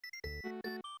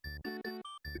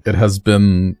it has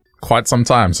been quite some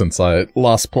time since I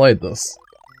last played this.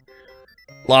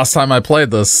 Last time I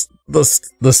played this,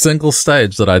 the single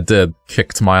stage that I did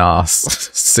kicked my ass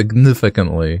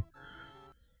significantly.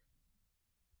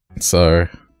 So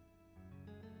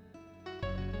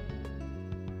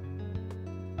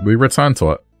we return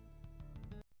to it.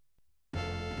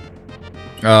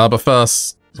 But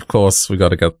first, of course, we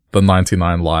gotta get the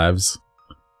 99 lives.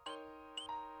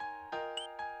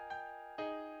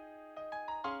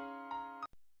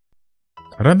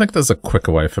 I don't think there's a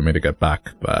quicker way for me to get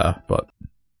back there, but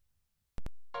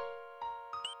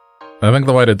I think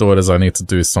the way to do it is I need to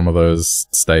do some of those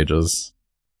stages.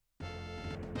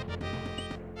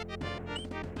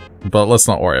 But let's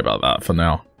not worry about that for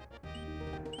now.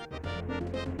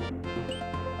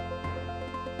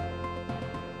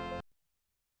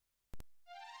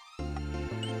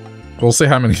 We'll see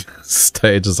how many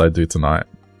stages I do tonight.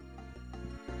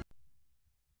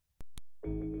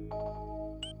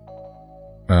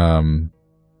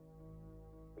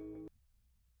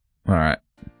 Alright.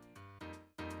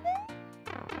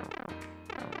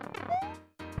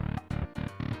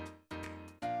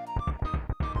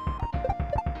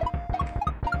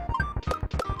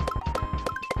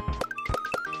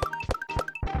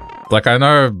 Like, I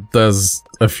know there's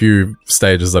a few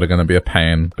stages that are going to be a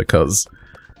pain because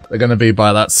they're going to be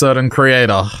by that certain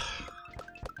creator.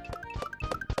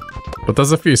 But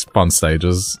there's a few fun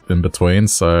stages in between,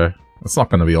 so it's not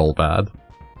going to be all bad.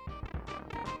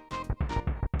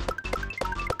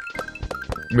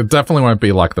 It definitely won't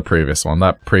be like the previous one.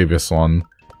 That previous one,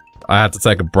 I had to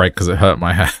take a break because it hurt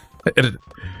my hand.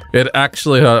 It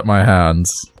actually hurt my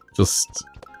hands. Just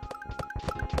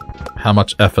how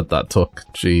much effort that took.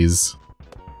 Jeez.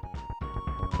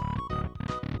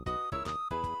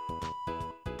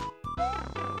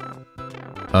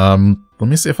 Let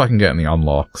me see if I can get any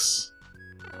unlocks.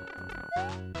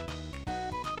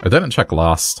 I didn't check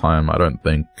last time, I don't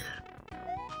think.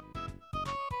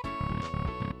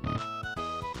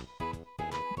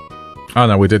 Oh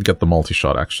no, we did get the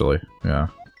multi-shot actually, yeah.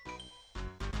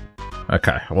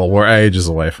 Okay, well we're ages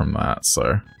away from that,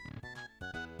 so...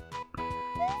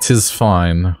 'Tis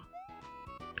fine.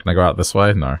 Can I go out this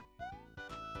way? No.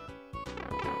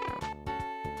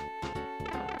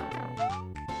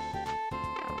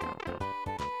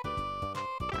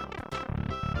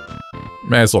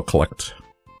 May as well collect.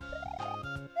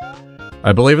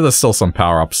 I believe there's still some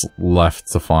power-ups left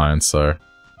to find, so...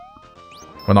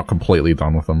 we're not completely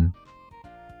done with them.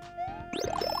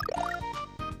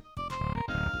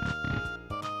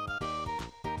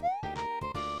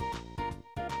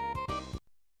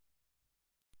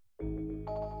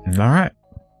 Alright.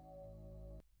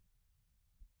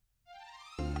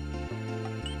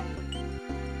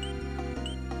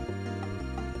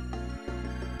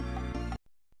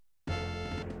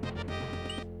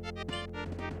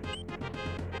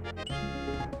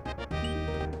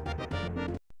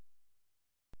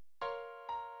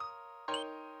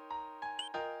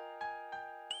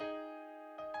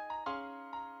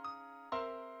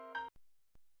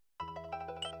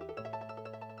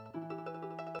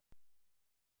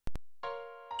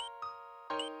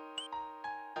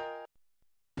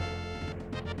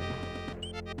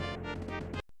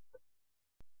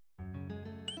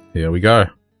 Here we go.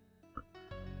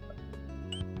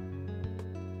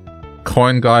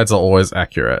 Coin guides are always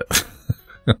accurate.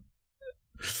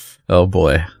 Oh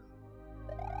boy.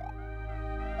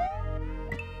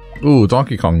 Ooh,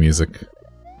 Donkey Kong music.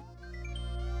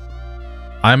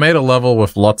 I made a level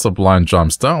with lots of blind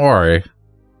jumps. Don't worry.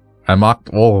 I marked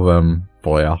all of them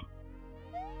for ya.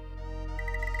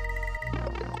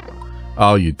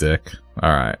 Oh, you dick.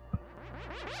 Alright.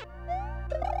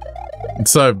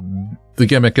 So... the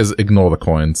gimmick is ignore the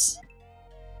coins.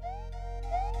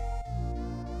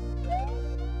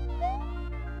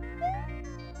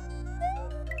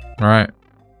 Right.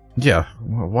 Yeah.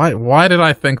 Why did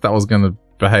I think that was gonna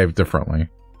behave differently?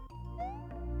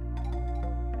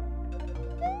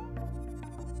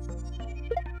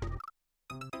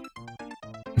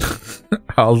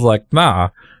 I was like, nah,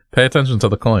 pay attention to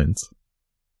the coins.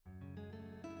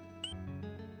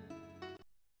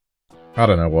 I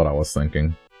don't know what I was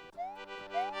thinking.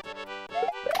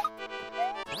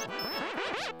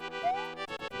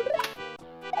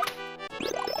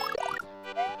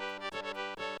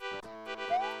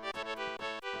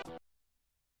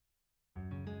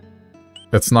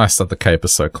 It's nice that the cape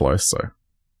is so close, so...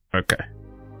 okay.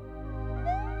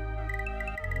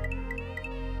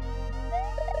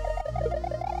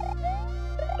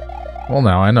 Well,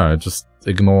 now I know. Just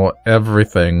ignore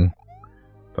everything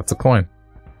that's a coin.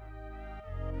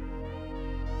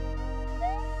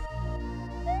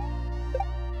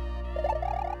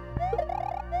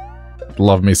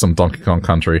 Love me some Donkey Kong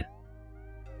Country.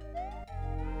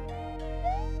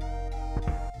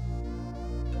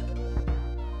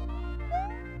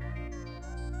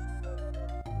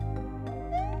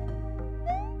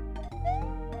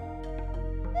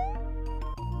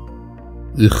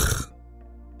 Ugh.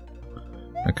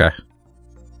 Okay.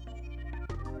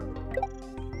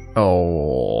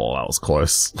 Oh, that was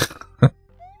close.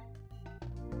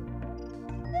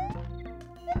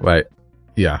 Wait.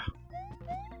 Yeah.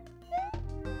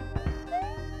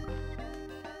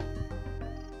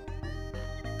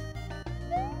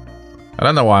 I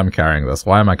don't know why I'm carrying this.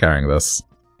 Why am I carrying this?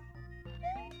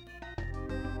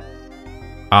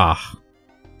 Ah.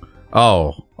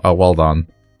 Oh. Oh, well done.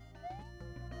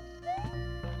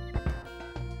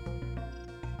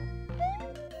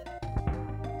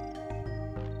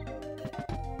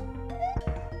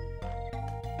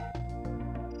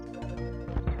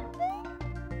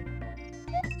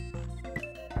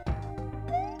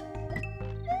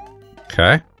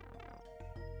 Okay.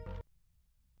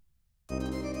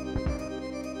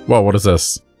 Whoa, what is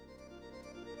this?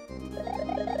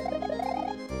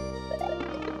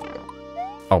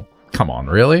 Oh, come on,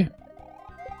 really?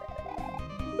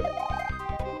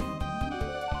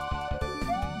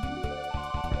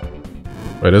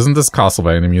 Wait, isn't this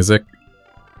Castlevania music?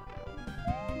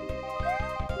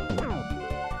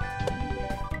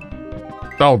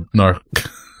 Oh, no.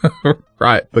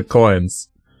 Right, the coins.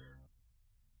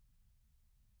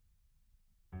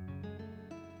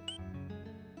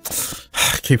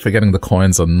 I keep forgetting the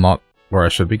coins are not where I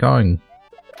should be going.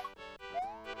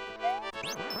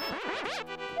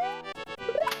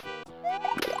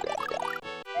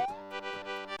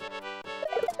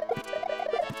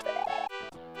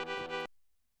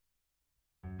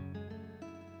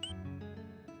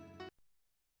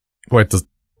 Wait, does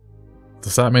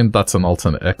that mean that's an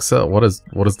alternate exit? What is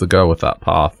the go with that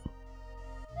path?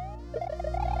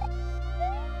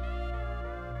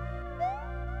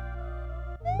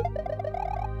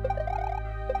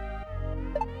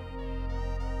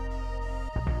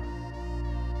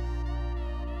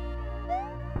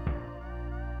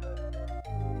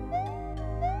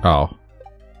 Oh.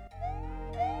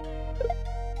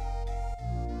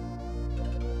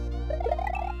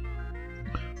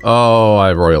 Oh,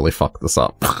 I royally fucked this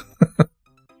up.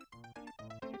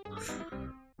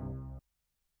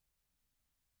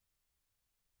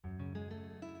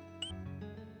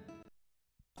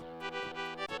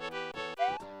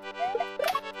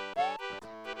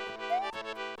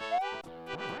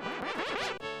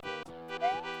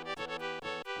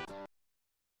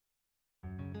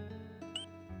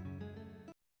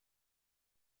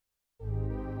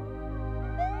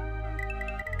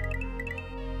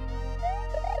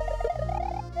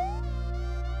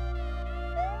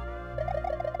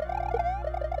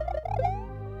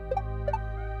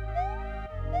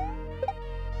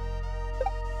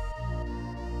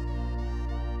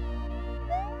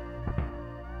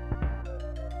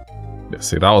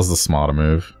 See, that was the smarter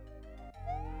move.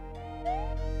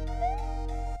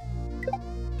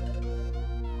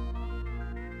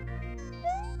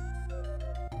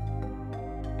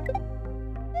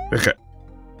 Okay.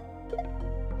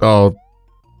 Oh,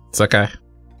 it's okay.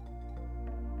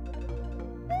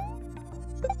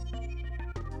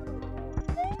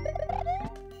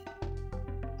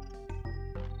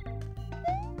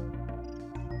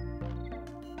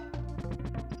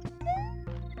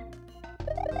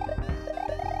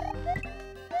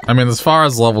 I mean, as far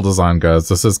as level design goes,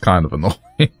 this is kind of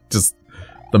annoying. Just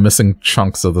the missing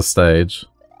chunks of the stage.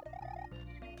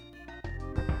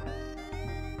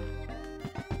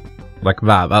 Like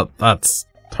that's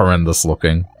horrendous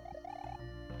looking.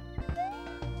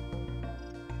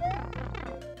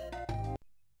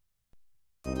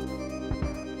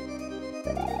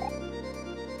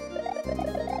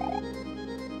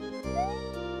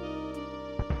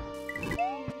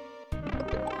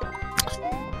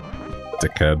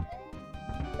 Dickhead.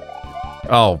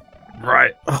 Oh,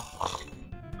 right.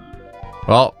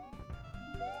 Well,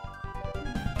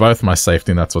 both my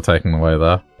safety nets were taken away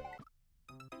there.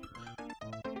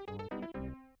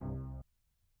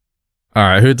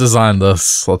 Alright, who designed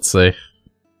this? Let's see.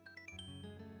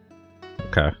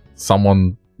 Okay,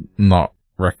 someone not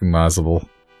recognizable.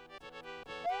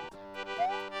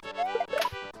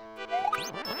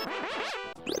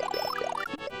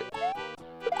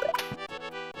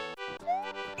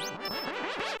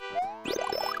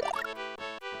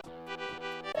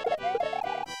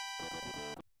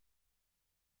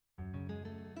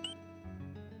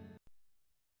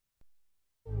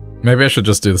 Maybe I should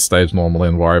just do the stage normally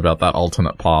and worry about that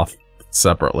alternate path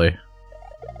separately.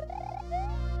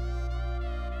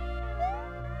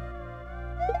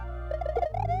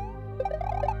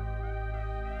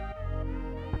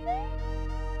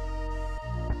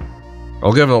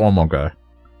 I'll give it one more go.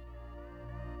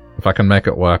 If I can make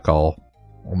it work, I'll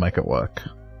make it work.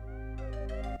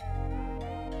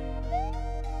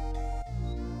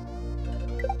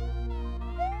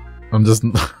 I'm just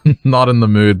not in the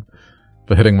mood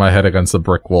for hitting my head against a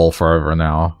brick wall for over an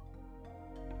hour.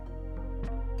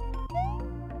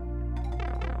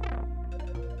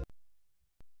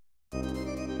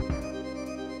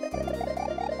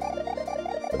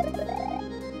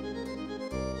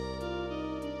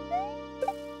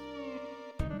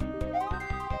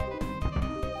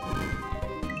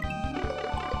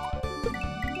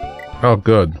 Oh,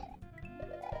 good.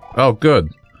 Oh,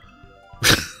 good.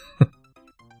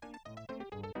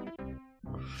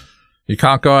 You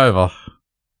can't go over.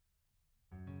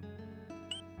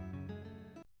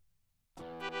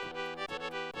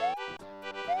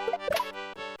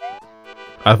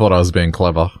 I thought I was being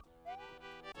clever.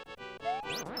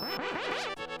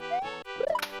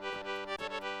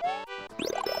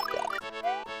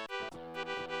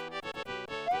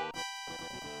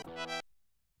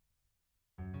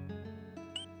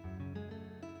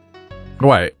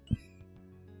 Wait.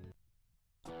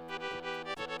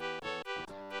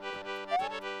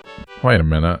 Wait a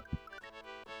minute.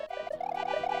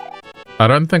 I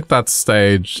don't think that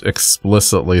stage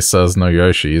explicitly says no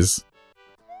Yoshis.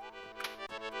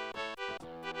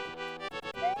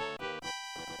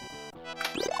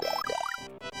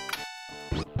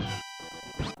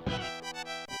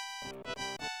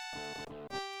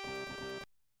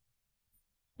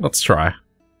 Let's try.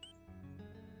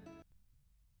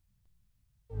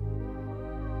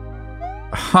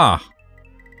 Huh.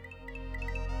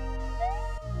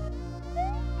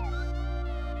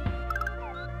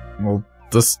 Well,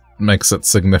 this makes it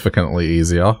significantly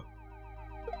easier.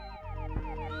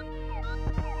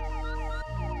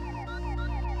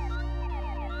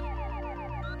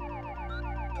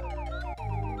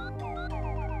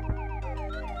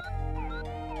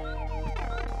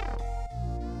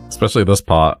 Especially this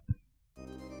part.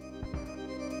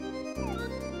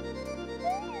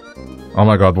 Oh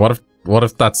my god, what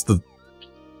if that's the...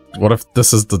 What if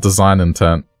this is the design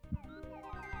intent?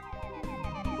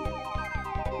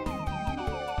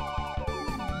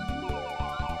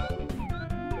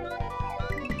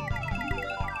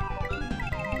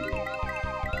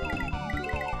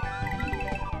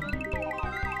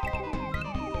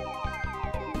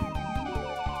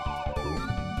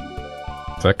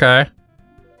 It's okay.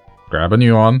 Grab a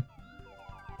new one.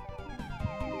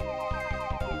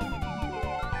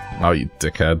 Oh, you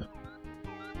dickhead.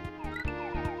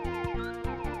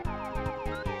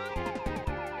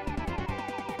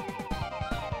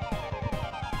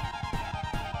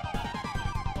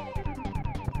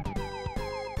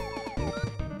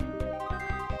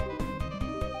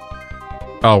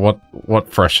 Oh, what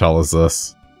fresh hell is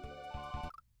this?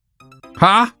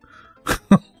 Huh?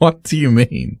 What do you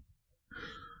mean?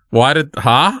 Why did...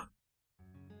 Huh?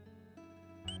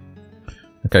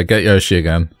 Okay, get Yoshi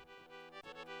again.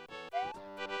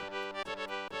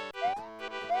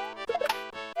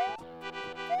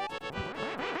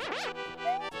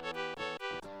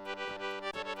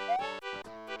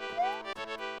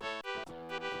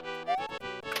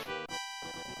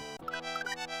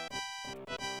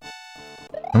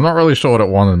 I'm not really sure what it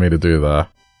wanted me to do there.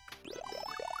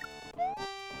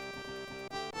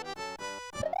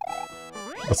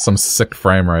 That's some sick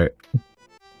frame rate.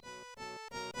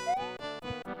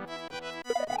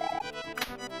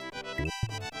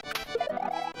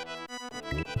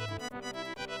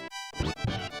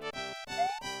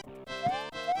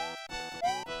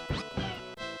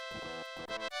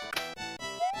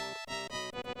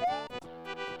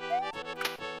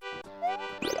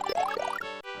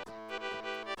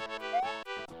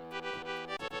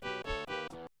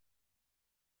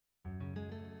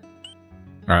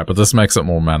 Alright, but this makes it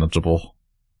more manageable.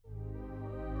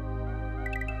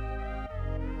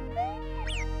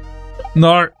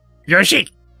 No! Yoshi!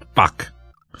 Fuck.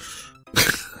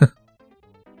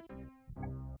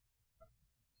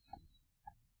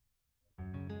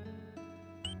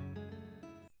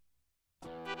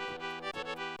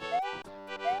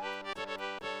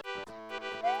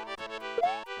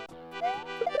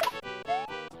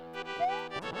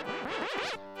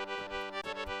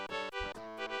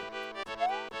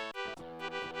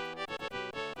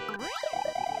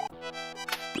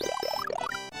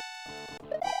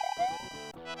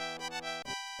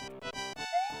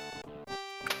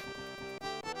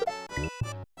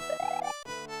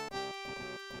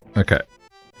 Okay.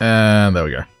 And there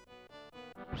we go.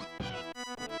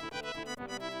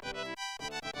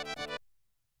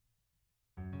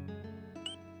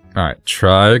 Alright,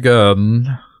 try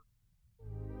again.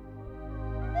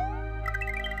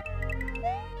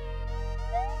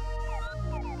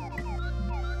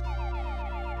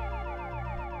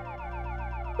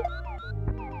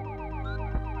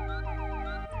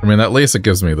 I mean, at least it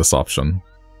gives me this option.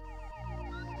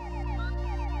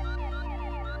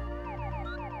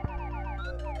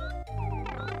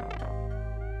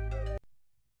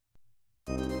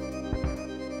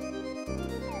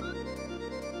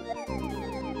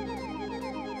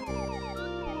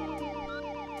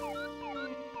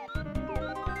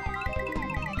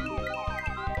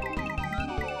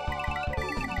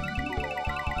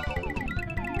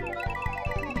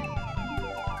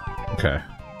 Okay.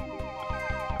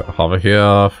 Gotta hover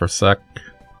here for a sec.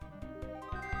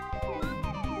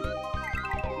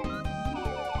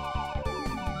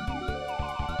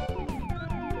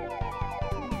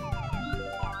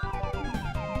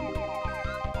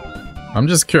 I'm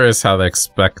just curious how they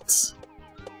expect...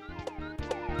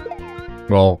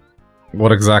 Well,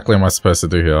 what exactly am I supposed to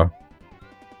do here?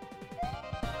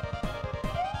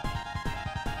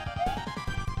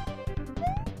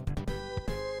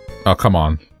 Oh, come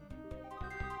on.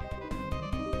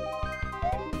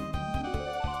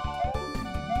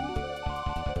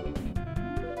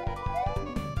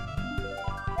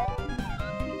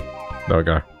 There we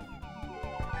go.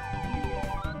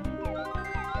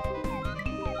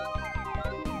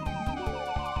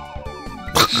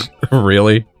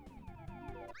 Really?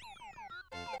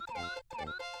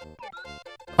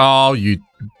 Oh, you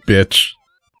bitch.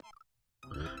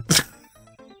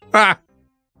 Ah!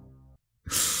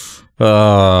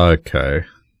 Okay.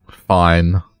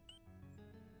 Fine.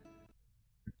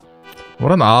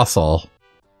 What an arsehole.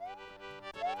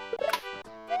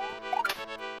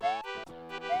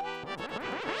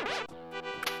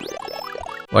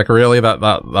 Like, really? That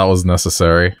was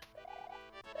necessary?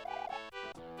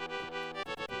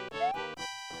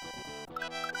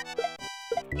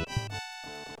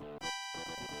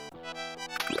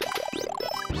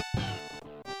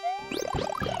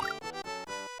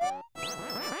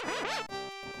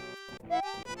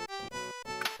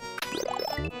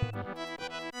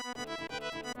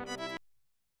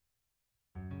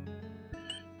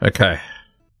 Okay.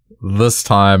 This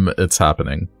time, it's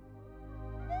happening.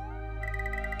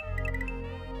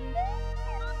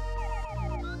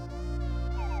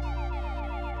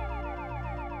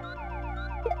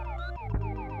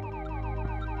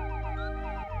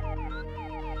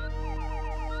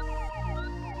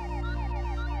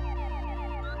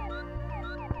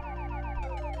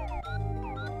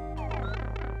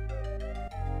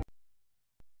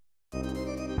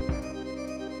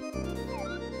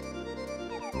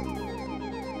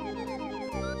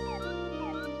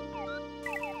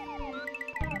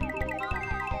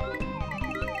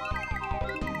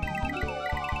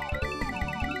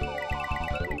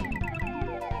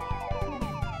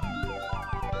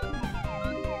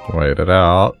 Wait it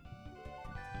out.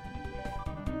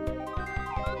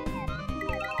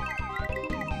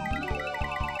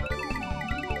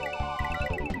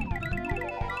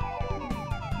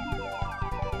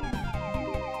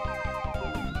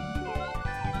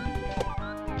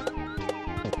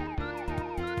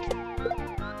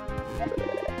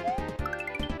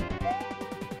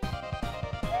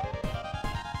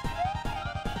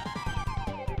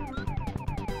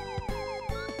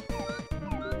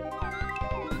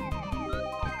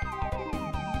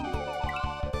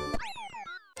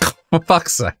 For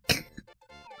fuck's sake.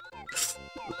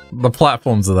 The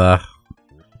platforms are there.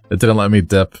 It didn't let me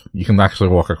dip. You can actually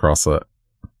walk across it.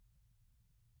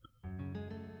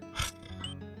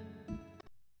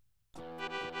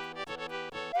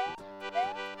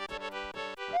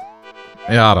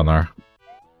 Yeah, I don't know.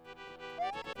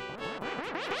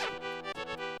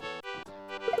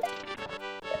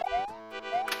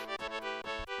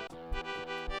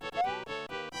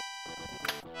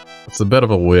 It's a bit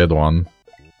of a weird one.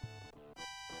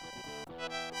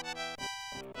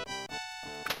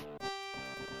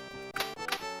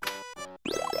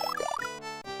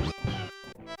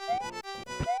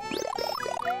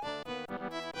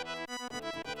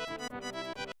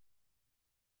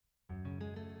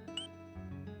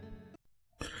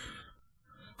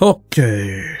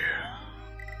 Okay.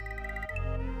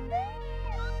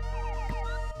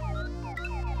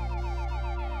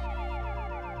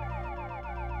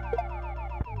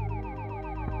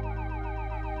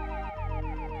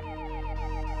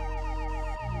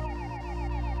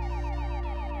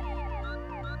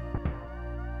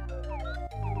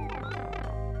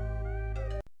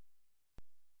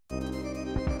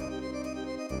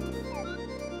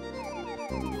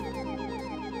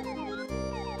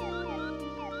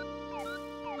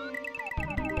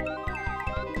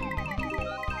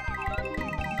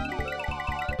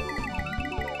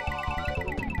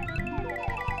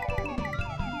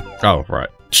 Oh, right.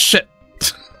 Shit!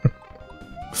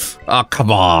 Oh,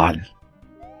 come on!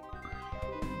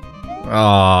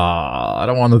 Ah, I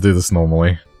don't want to do this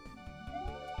normally.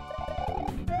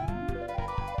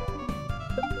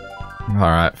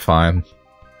 Alright, fine.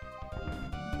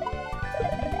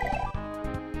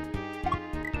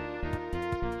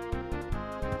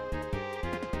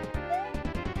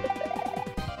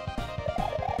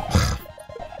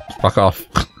 Fuck off.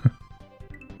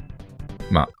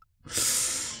 No.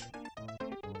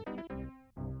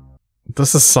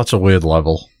 This is such a weird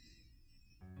level.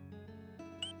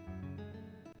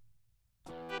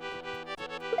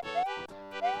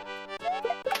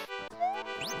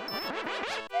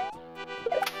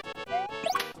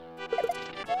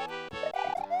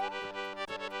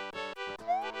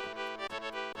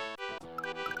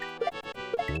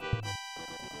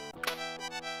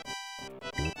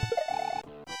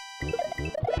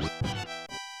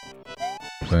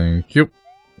 Thank you.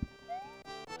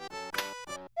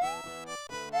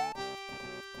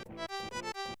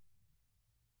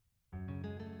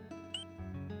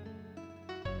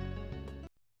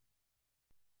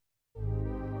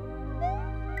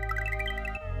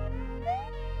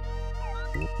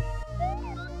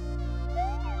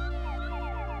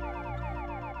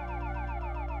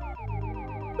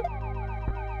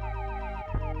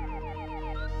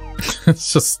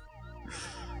 It's just...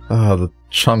 the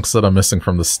chunks that are missing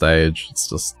from the stage. It's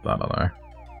just... I don't know.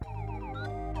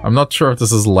 I'm not sure if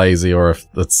this is lazy or if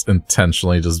it's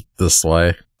intentionally just this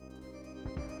way.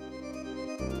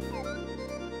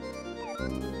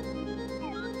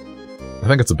 I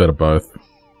think it's a bit of both.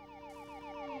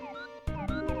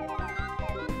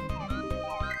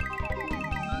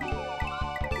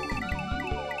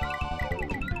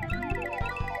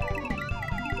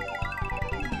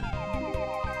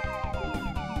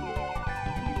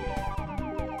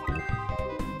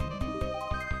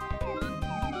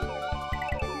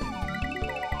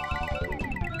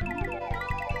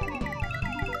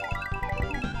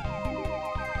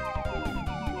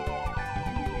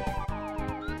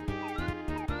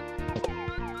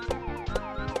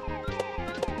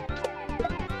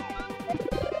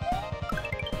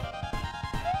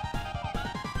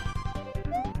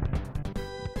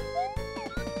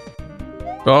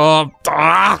 Oh,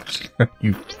 ah,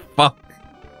 you fuck.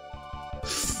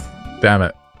 Damn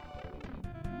it.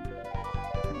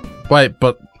 Wait,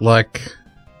 but, like...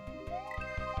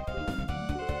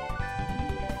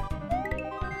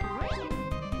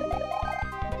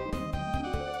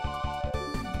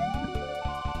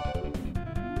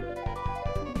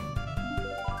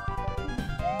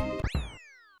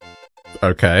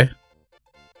 Okay.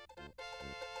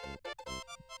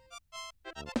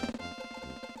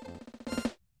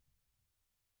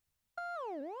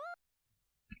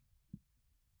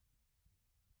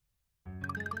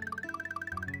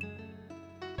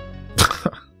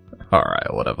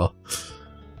 Alright, whatever.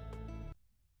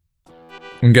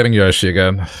 I'm getting Yoshi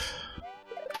again.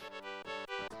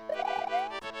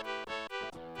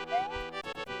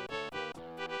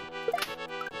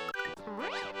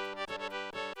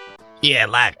 Yeah,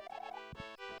 lag.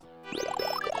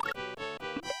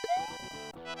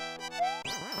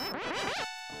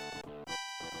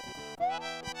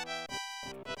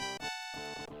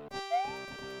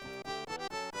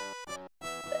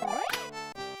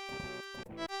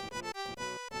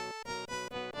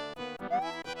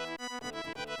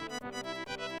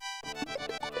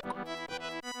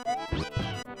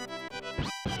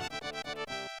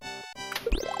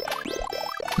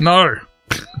 No!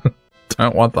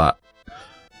 Don't want that.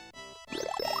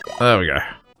 There we go.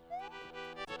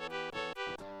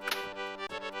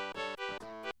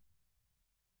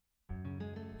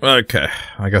 Okay,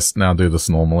 I guess now do this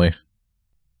normally.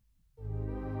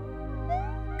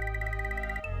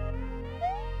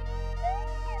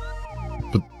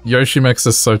 But Yoshi makes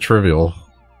this so trivial.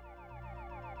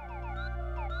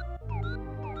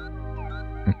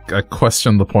 I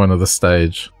question the point of the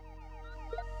stage.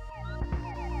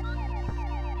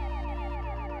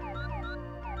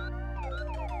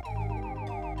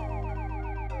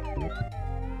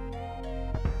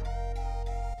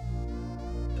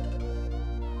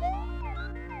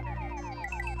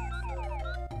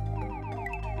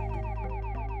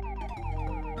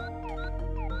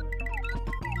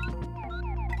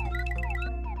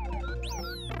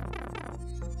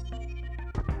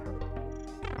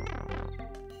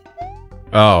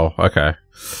 Oh, okay.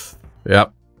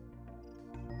 Yep.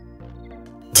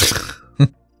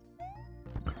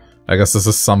 I guess this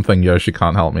is something Yoshi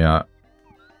can't help me at.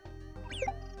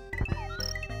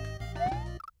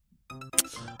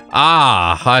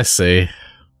 Ah, I see.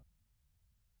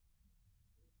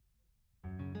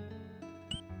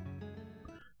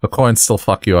 The coins still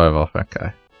fuck you over.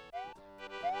 Okay.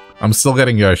 I'm still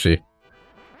getting Yoshi.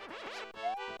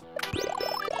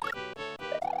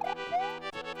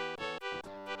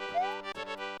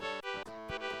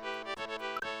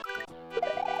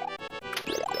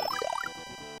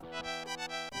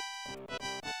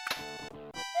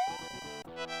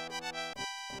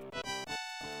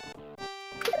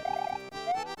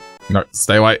 No,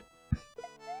 stay away.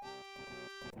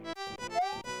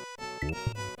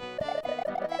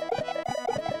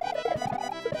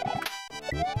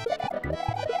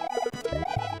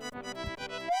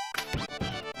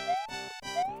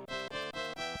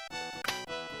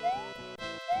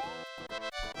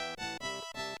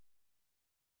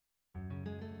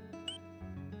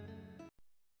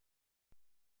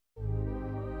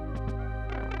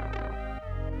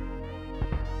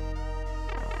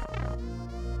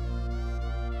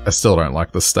 I still don't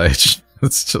like this stage.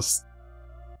 It's just...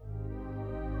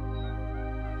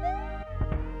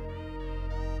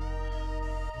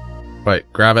 Wait,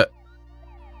 grab it.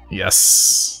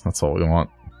 Yes, that's all we want.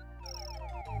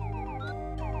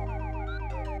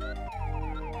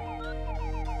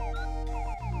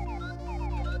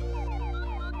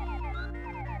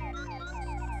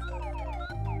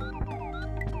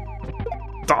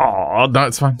 Oh, no,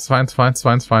 it's fine, it's fine, it's fine, it's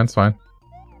fine, it's fine, it's fine.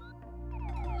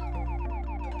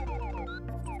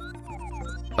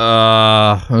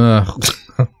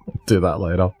 Do that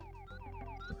later.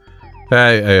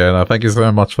 Hey, Aona, thank you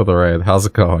so much for the raid. How's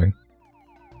it going?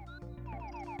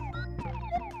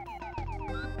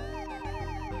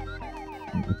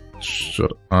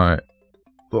 Should I?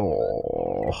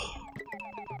 Oh.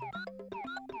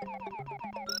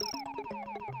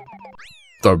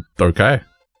 Okay.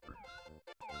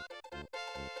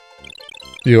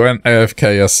 You went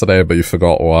AFK yesterday, but you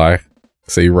forgot why.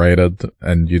 So you raided,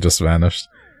 and you just vanished.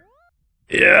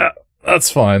 Yeah, that's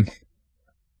fine.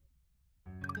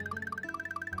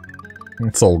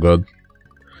 It's all good.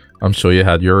 I'm sure you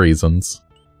had your reasons.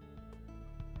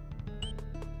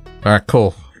 Alright,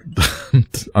 cool.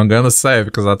 I'm gonna save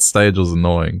because that stage was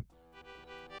annoying.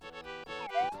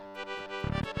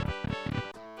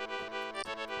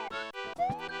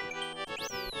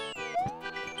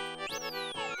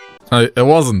 It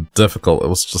wasn't difficult, it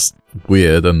was just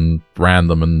weird and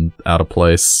random and out of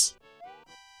place.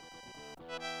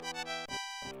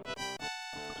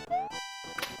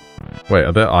 Wait,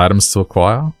 are there items to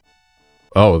acquire?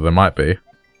 Oh, there might be.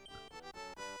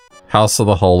 House of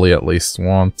the Holy at least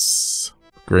once.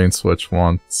 Green Switch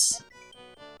once.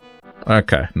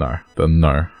 Okay, no. Then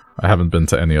no. I haven't been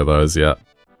to any of those yet.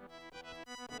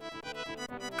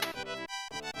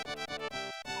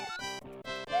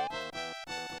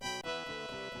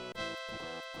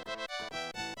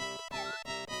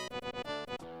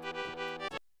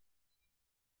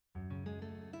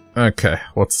 Okay,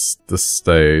 what's this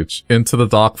stage? Into the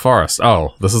Dark Forest.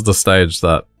 Oh, this is the stage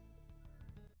that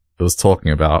it was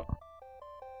talking about.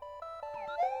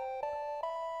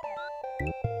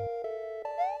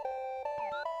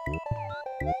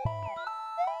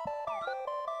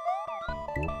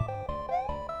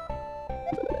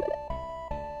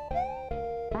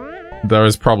 There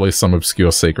is probably some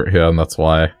obscure secret here, and that's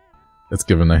why it's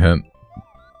given a hint.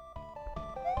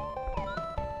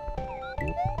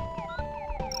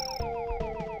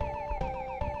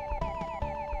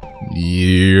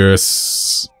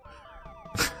 Yes.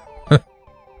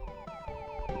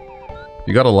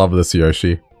 You gotta love this,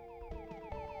 Yoshi.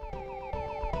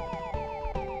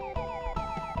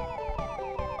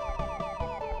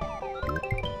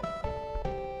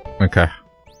 Okay.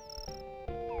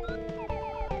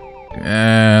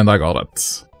 And I got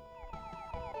it.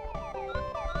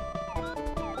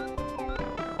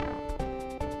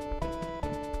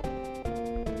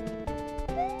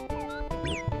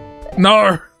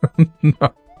 No!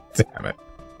 No. Damn it.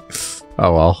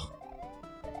 Oh well.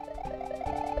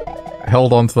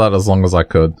 Held on to that as long as I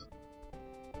could.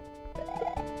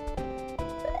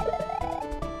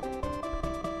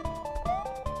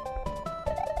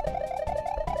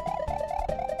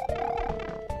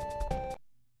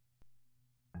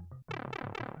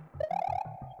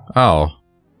 Oh.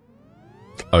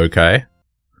 Okay.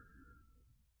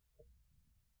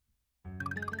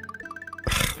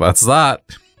 That's that.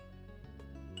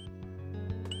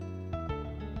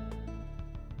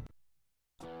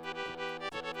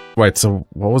 Wait, so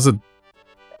what was it?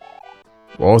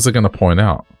 What was it gonna point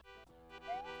out?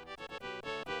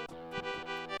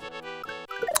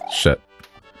 Shit.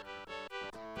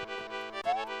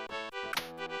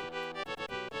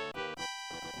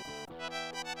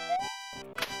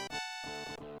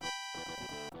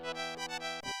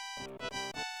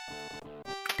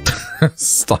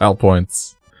 Style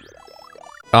points.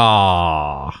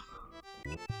 Ah.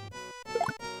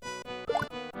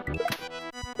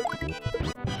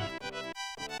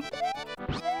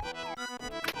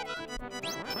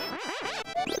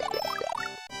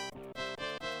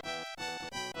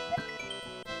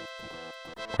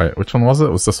 Wait, which one was it?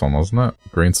 It was this one, wasn't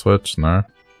it? Green switch? No.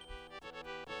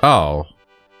 Oh.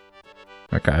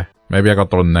 Okay. Maybe I got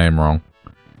the name wrong.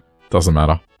 Doesn't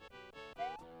matter.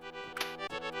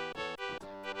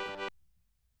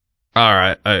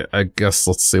 Alright, I guess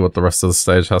let's see what the rest of the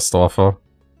stage has to offer.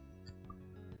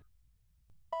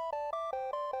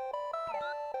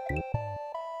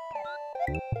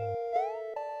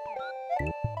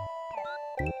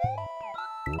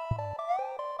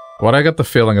 Why'd I get the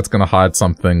feeling it's gonna hide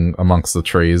something amongst the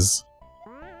trees?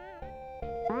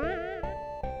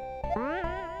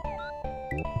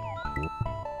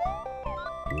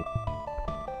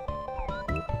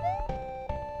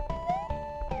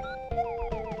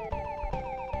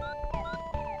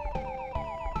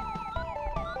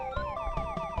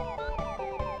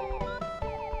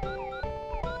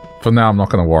 For now, I'm not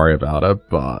gonna worry about it,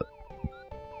 but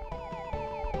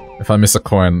if I miss a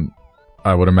coin,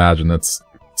 I would imagine it's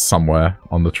somewhere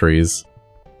on the trees.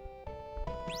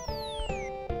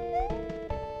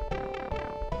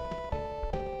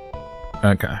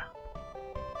 Okay.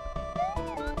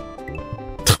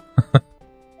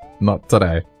 Not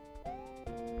today.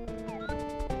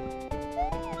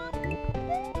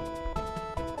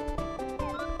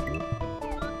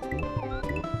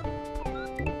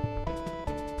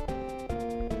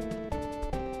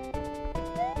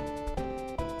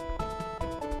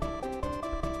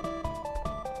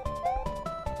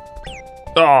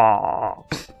 Oh.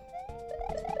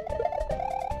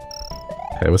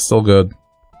 Okay, we're still good.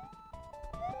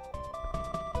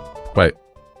 Wait.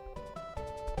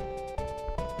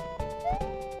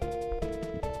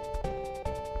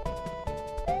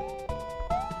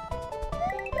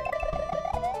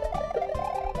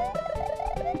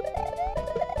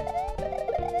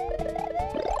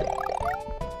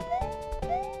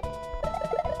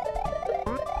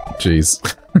 Jeez.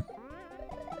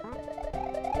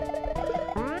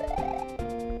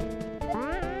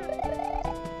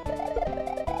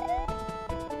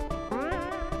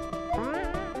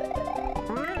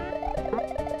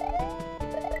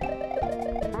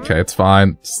 Okay, it's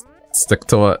fine. Just stick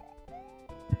to it.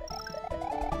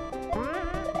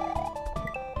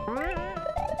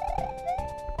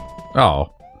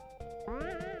 Oh.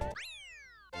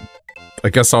 I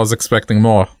guess I was expecting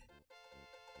more.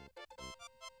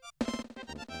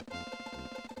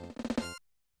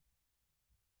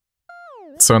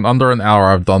 So in under an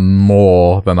hour, I've done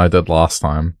more than I did last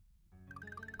time.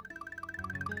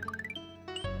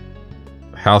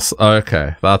 House...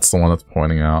 Okay, that's the one that's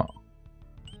pointing out.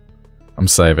 I'm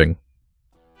saving.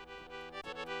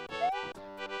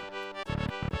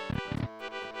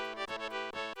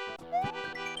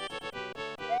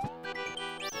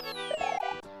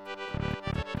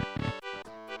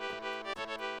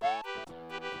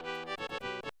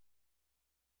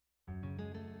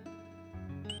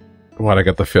 Why'd I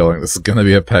get the feeling this is gonna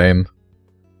be a pain?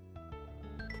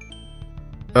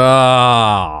 Oh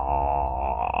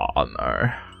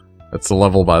no. It's a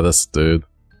level by this dude.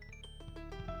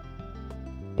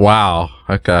 Wow,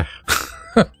 okay.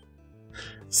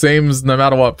 Seems no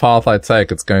matter what path I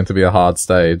take, it's going to be a hard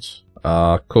stage.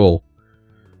 Cool.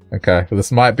 Okay,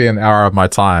 this might be an hour of my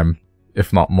time,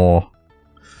 if not more.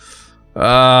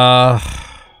 Alright,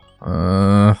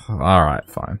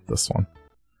 fine, this one.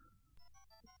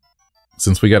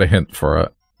 Since we get a hint for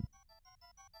it.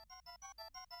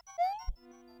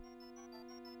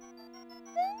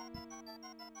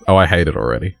 Oh, I hate it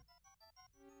already.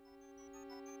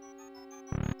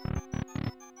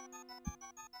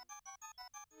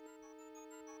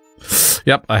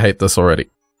 Yep, I hate this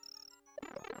already.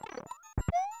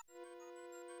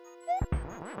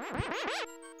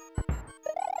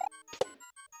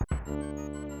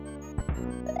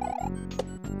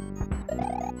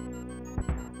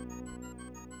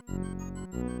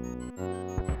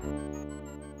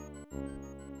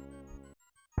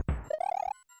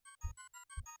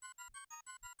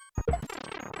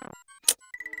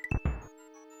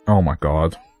 Oh my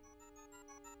god.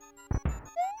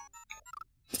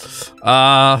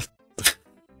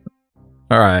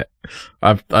 Alright.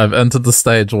 I've entered the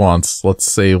stage once.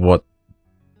 Let's see what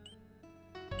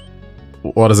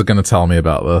is it gonna tell me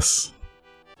about this?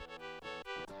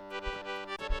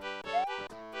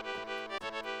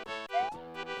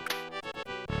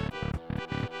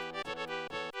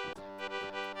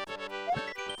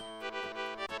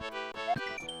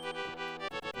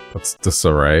 That's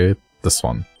disarray. This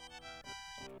one.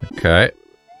 Okay.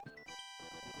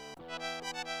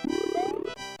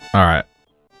 Alright.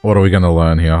 What are we gonna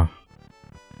learn here?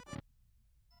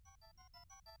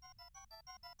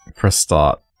 Press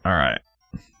start. Alright.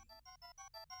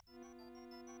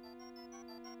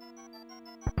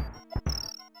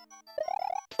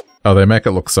 Oh, they make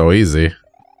it look so easy.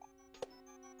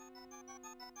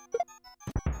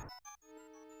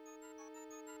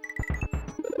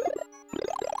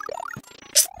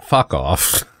 Fuck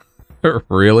off.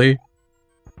 Really?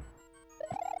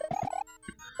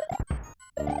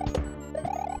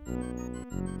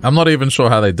 I'm not even sure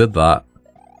how they did that.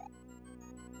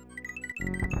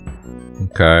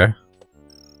 Okay.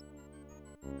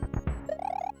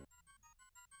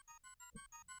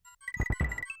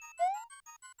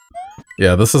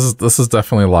 Yeah, this is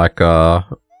definitely like a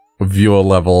viewer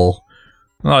level.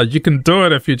 Oh, you can do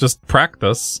it if you just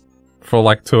practice for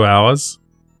like 2 hours.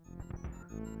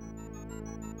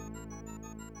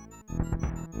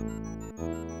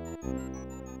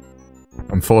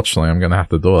 Unfortunately, I'm gonna have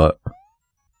to do it.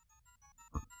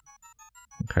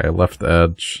 Okay, left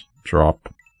edge,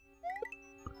 drop.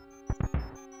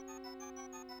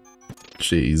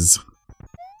 Jeez.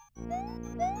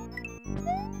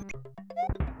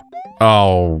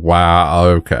 Oh, wow,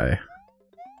 okay.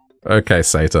 Okay,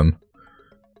 Satan.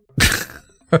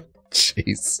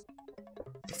 Jeez.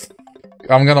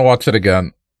 I'm gonna watch it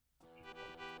again.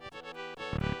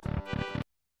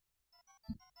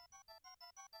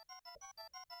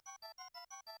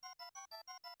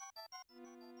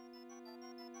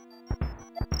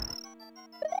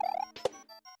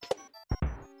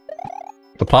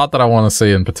 The part that I want to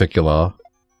see in particular.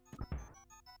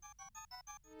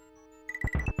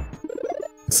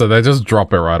 So they just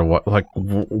drop it right away. Like,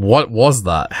 what was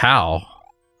that? How?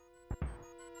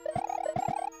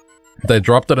 They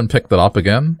dropped it and picked it up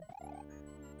again?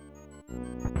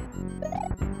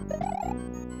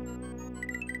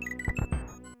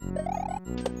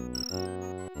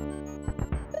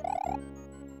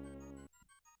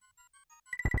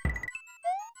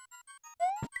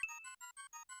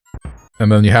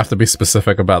 And then you have to be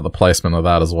specific about the placement of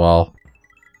that as well.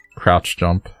 Crouch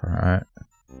jump, alright.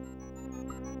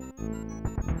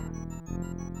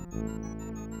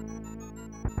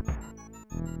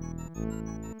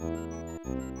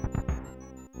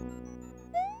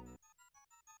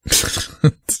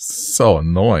 It's so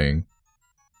annoying.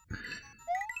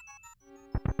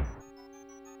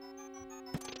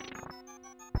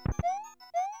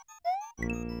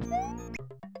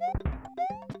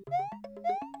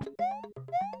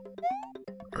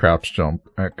 Crouch jump.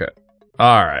 Okay.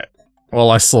 Alright.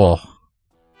 Well, I saw.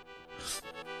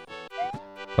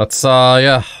 That's,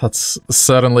 yeah. That's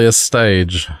certainly a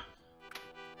stage.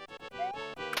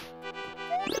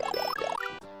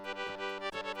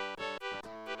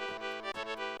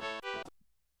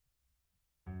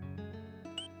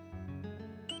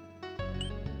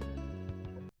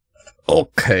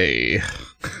 Okay.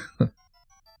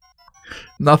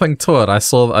 Nothing to it. I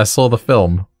saw the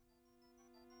film.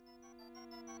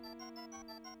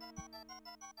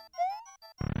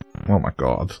 Oh my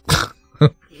god.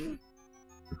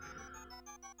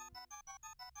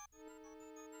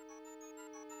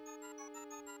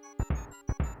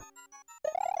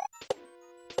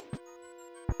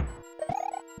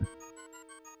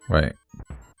 Wait.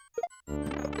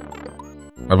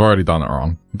 I've already done it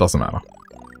wrong. It doesn't matter.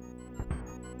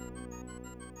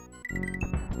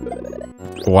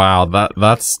 Wow,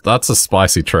 that's a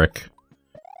spicy trick.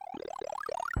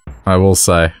 I will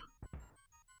say.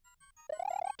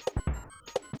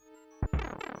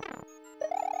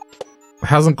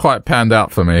 Hasn't quite panned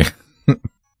out for me.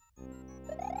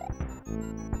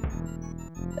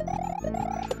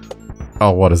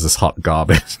 Oh, what is this hot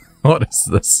garbage? What is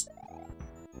this?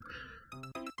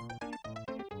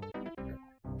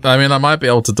 I mean, I might be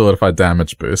able to do it if I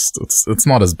damage boost. It's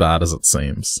not as bad as it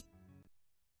seems.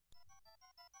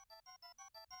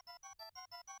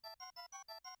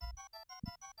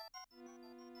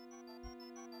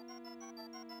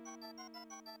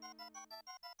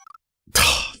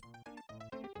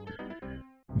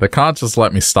 They can't just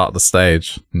let me start the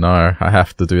stage. No, I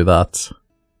have to do that.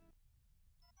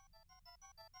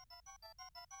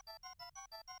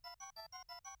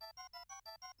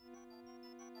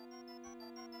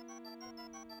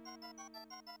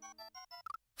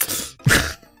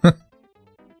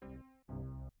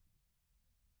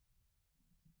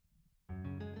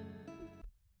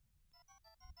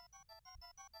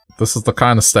 This is the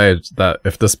kind of stage that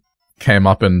if this came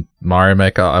up in Mario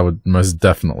Maker, I would most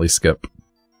definitely skip.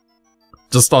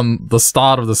 Just on the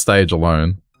start of the stage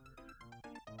alone.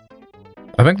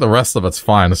 I think the rest of it's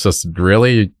fine, it's just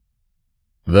really...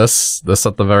 This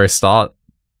at the very start?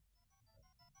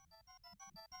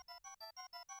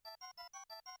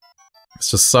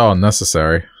 It's just so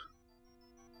unnecessary.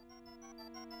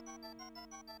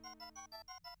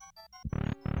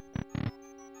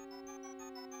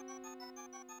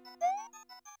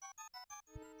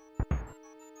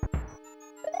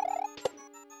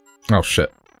 Oh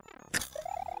shit.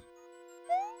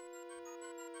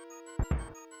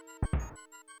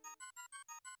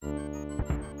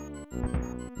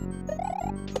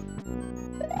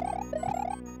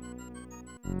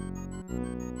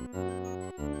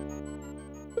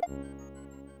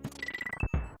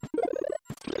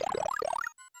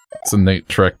 It's a neat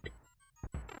trick.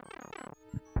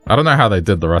 I don't know how they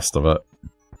did the rest of it.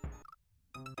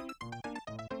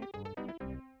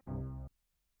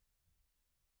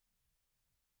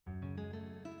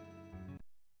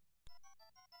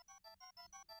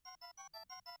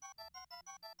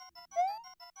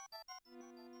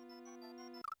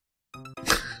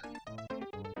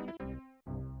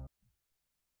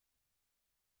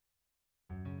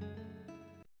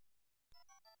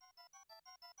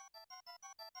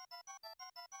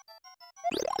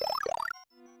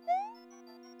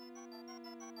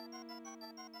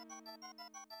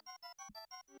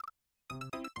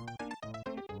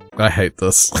 I hate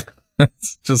this.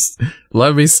 It's just,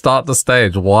 let me start the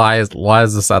stage. Why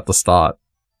is this at the start?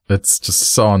 It's just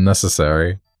so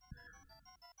unnecessary.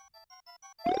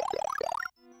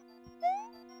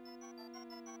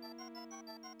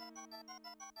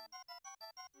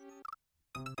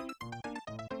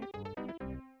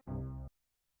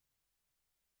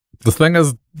 The thing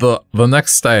is, the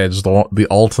next stage, the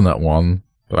alternate one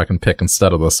that I can pick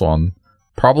instead of this one,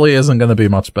 probably isn't going to be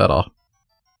much better.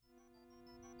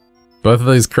 Both of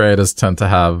these creators tend to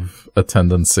have a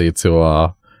tendency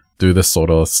to do this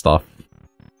sort of stuff.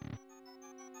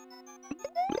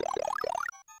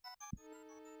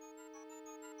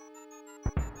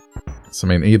 So, I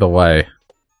mean, either way...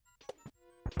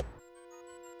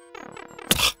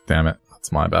 Damn it,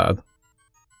 that's my bad.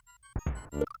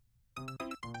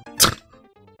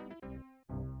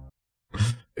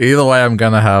 Either way, I'm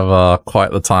gonna have quite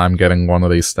the time getting one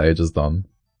of these stages done.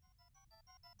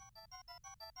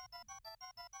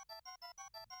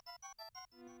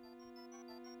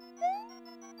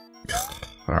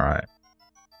 Alright.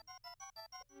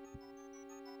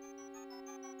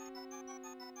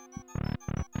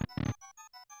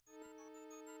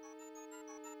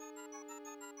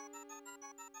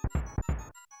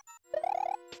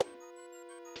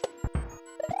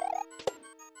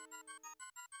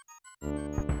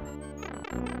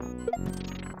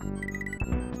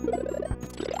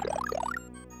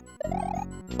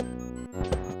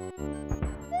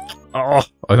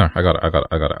 Oh no, I got it.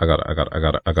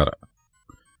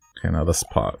 Okay, now this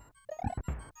part.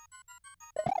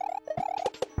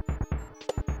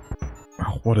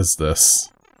 Oh, what is this?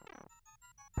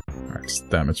 Alright, just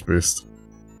damage boost.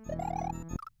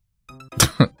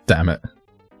 Damn it.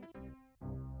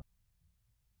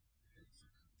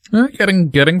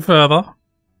 Getting further.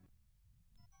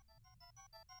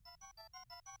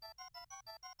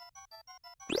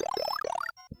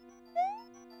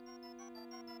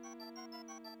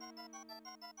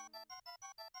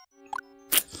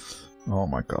 Oh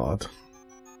my god.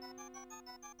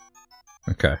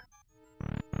 Okay.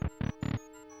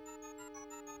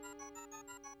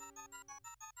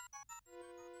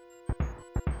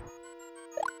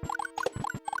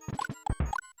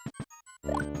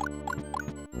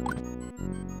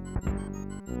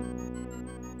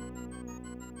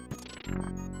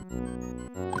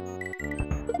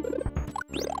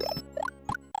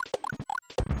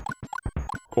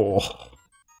 Oh.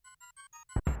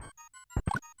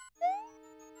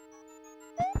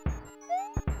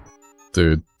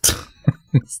 Dude.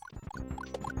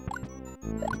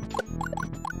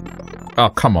 Oh,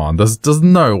 come on. There's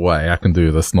no way I can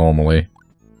do this normally.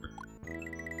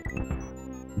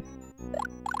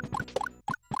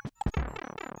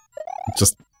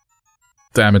 Just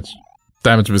damage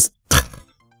was...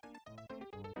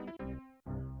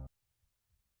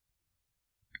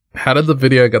 How did the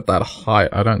video get that high?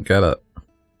 I don't get it.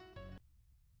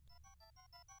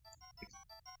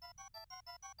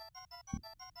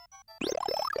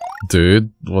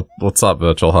 Dude, what's up,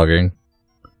 virtual hugging?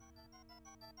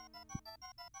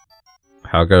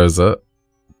 How goes it?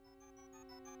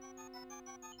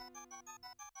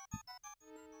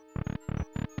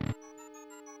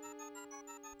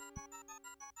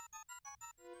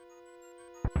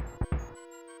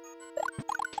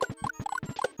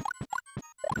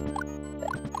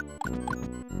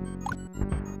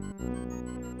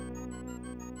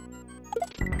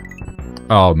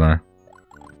 Oh no.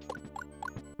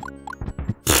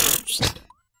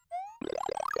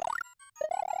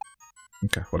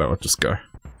 Okay, whatever, just go.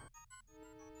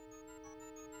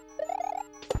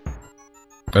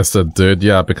 I said, dude,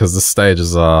 yeah, because this stage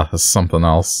is something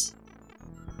else.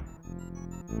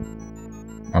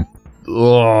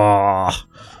 Ugh.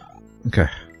 Okay.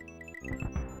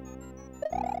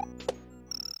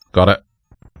 Got it.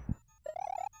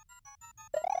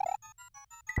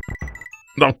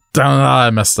 No, I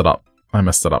messed it up. I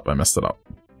messed it up.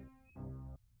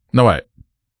 No, wait.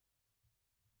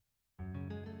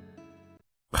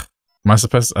 Am I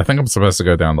supposed to, I think I'm supposed to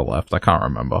go down the left. I can't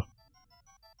remember.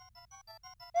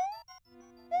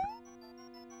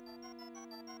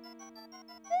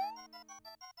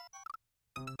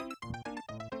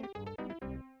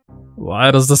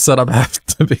 Why does the setup have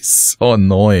to be so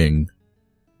annoying?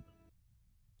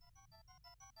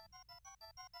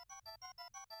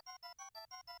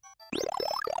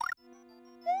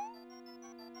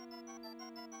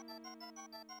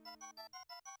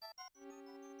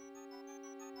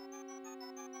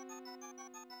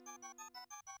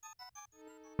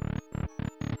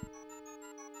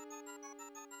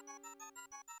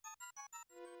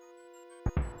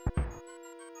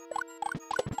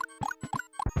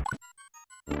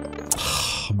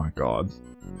 Oh my god.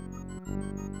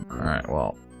 Alright,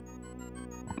 well.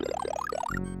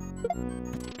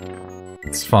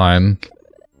 It's fine.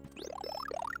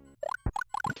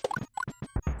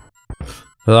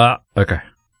 Okay.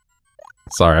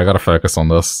 Sorry, I gotta focus on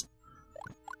this.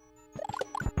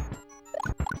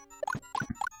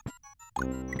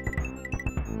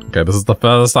 Okay, this is the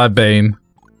furthest I've been.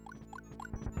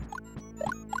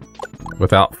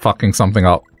 Without fucking something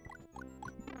up.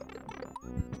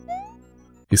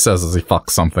 He says as he fucks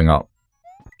something up.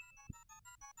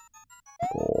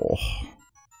 Oh.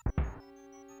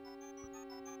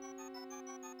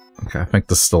 Okay, I think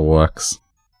this still works.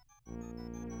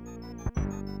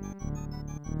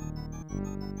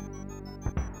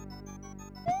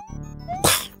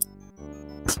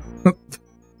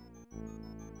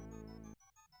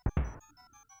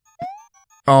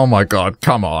 Oh my god,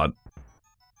 come on.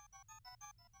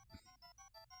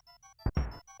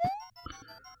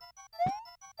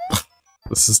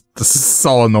 This is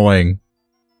so annoying.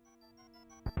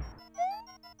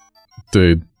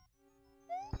 Dude.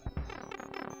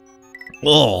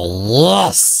 Oh,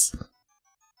 yes!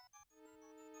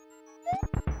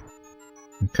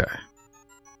 Okay.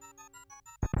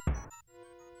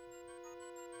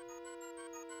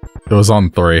 It was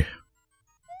on 3.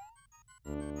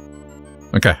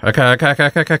 Okay.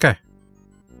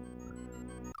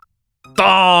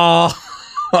 Oh!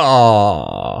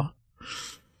 Oh!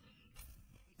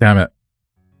 Damn it.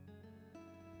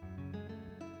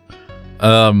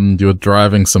 You were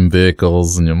driving some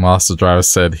vehicles and your master driver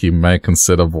said he may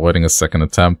consider voiding a second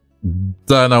attempt.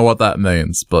 Don't know what that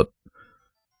means, but...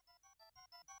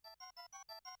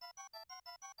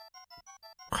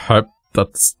 hope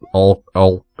that's all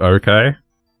okay.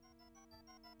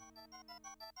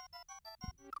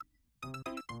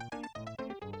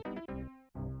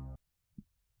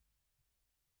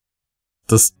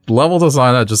 This level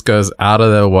designer just goes out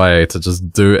of their way to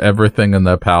just do everything in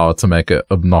their power to make it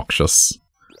obnoxious.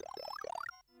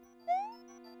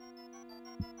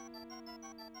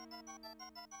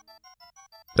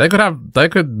 They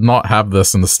could not have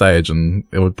this in the stage and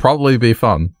it would probably be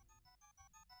fun.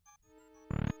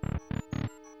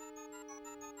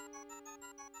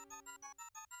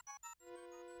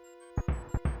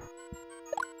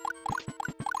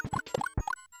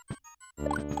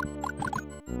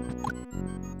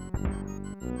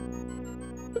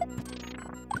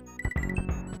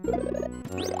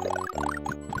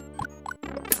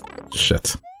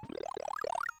 Shit.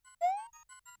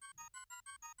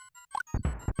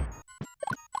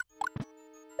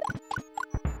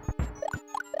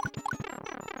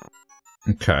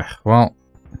 Okay, well...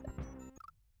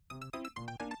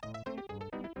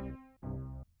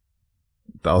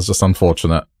 that was just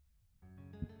unfortunate.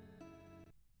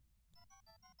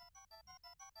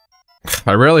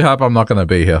 I really hope I'm not gonna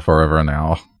be here forever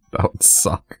now. That would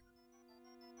suck.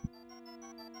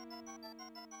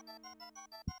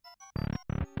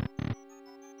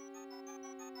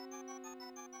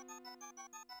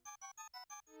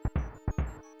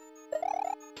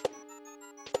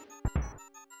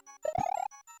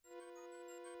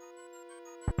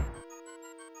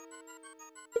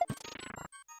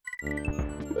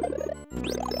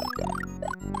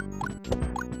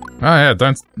 Oh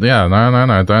yeah,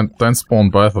 no, don't spawn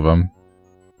both of them.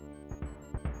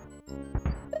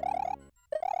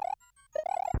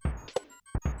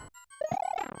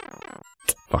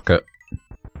 Fuck it.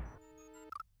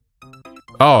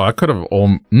 Oh, I could have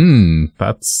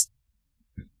that's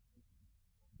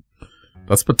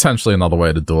potentially another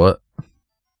way to do it.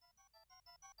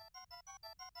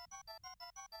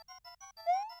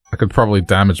 I could probably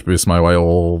damage boost my way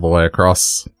all the way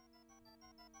across.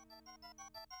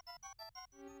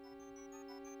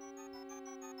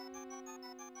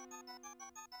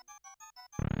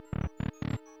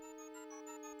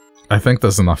 I think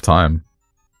there's enough time.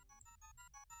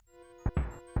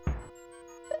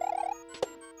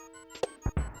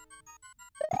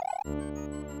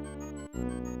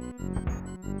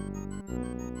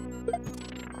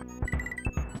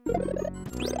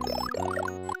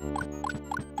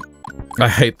 I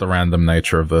hate the random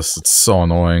nature of this, it's so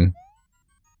annoying.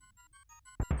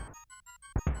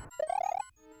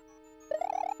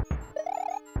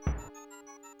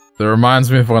 It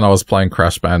reminds me of when I was playing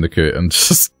Crash Bandicoot and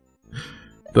just...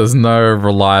 There's no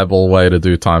reliable way to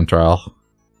do time trial.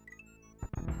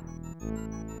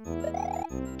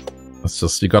 It's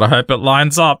just, you gotta hope it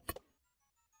lines up.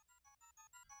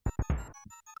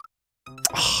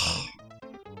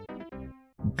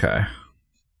 Okay.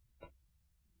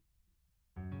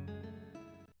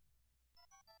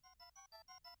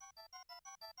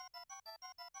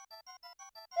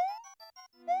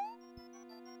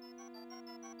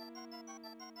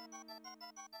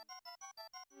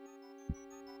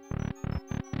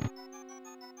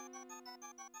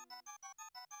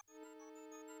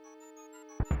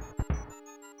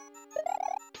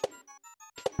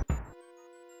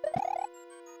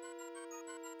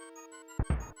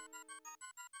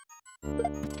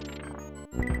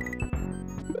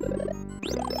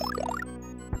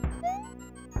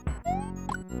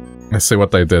 I see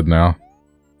what they did now.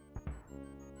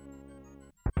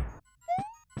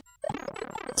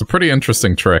 It's a pretty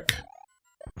interesting trick.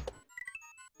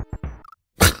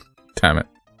 Damn it.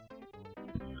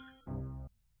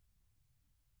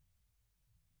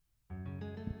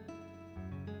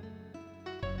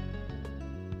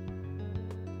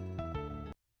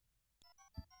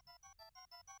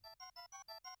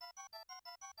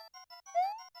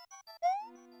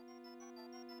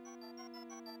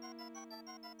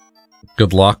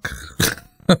 Good luck.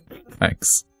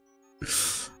 Thanks.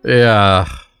 Yeah.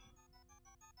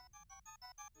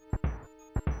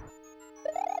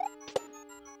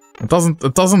 It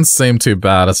doesn't seem too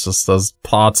bad, it's just there's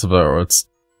parts of it where it's...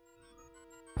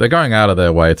 They're going out of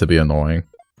their way to be annoying.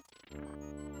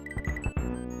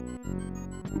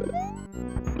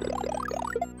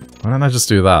 Why don't I just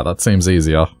do that? That seems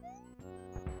easier.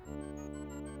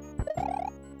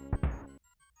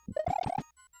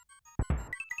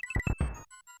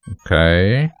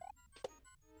 Okay.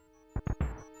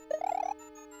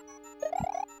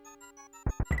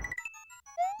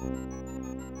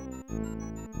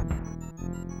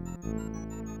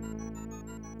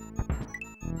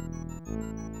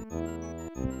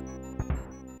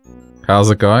 How's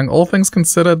it going? All things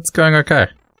considered, it's going okay.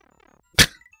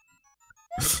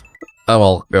 Oh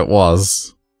well, it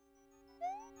was.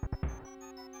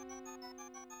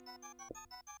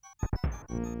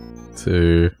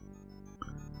 Two.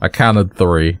 I counted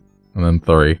 3, and then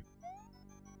 3.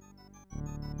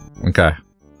 Okay.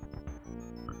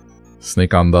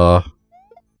 Sneak under.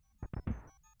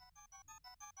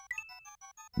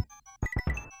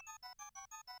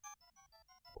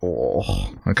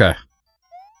 Oh, okay.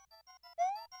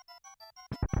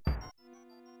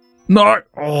 No!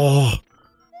 Oh!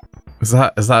 Is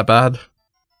that bad?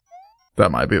 That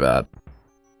might be bad.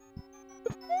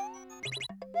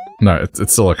 No,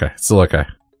 it's still okay. It's still okay.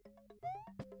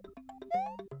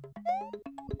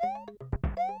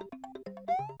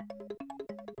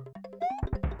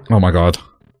 Oh my god.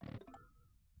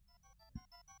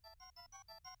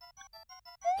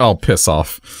 Oh, piss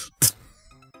off.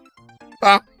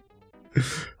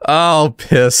 Oh,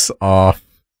 piss off.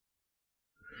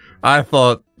 I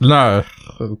thought, no.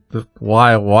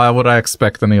 Why would I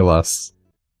expect any less?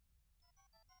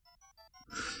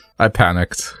 I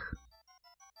panicked.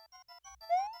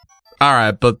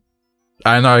 Alright, but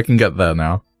I know I can get there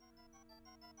now.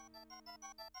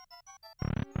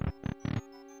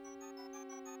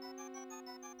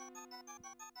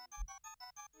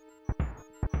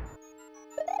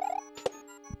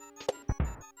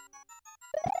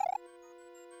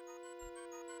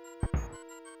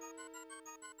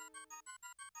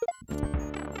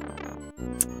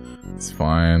 It's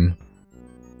fine.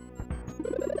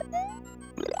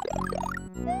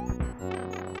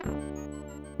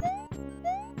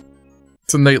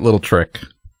 It's a neat little trick.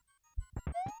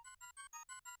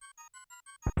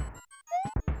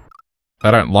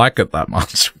 I don't like it that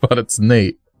much, but it's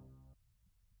neat.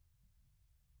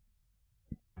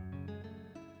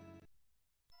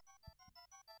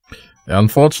 Yeah,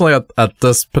 unfortunately, at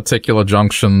this particular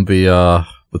junction, the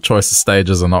choice of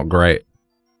stages are not great.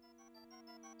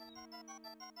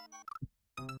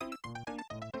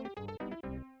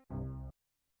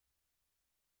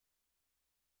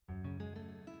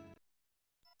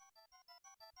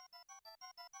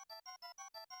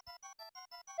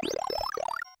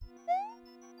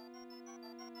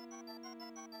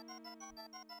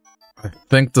 I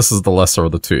think this is the lesser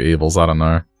of the two evils, I don't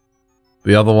know.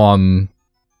 The other one...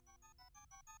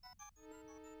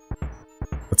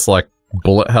 It's like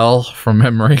bullet hell from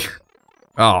memory.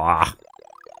 Ah.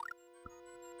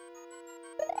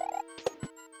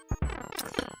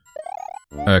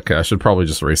 Okay, I should probably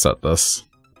just reset this.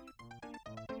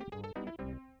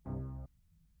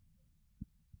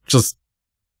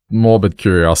 morbid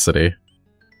curiosity.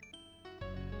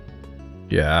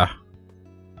 Yeah.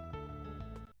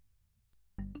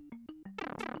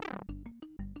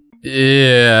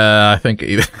 Yeah, I think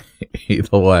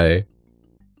either way.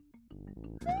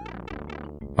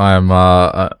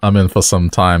 I'm in for some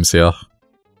times here.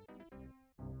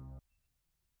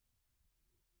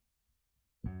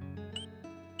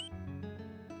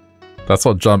 That's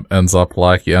what jump ends up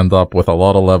like. You end up with a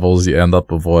lot of levels you end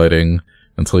up avoiding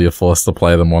until you're forced to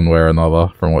play them one way or another,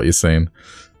 from what you've seen.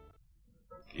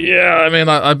 Yeah, I mean,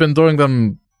 I've been doing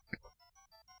them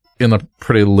in a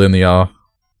pretty linear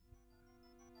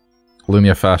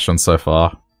fashion so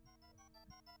far.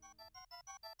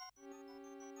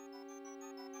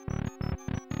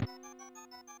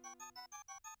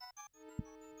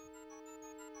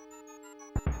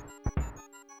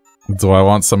 Do I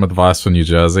want some advice for New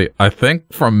Jersey? I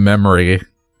think from memory, it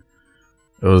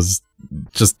was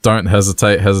just don't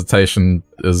hesitate. Hesitation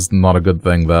is not a good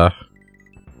thing there.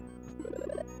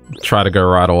 Try to go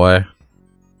right away.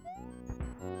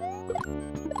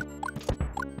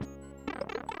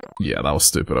 Yeah, that was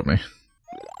stupid of me.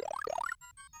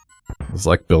 It was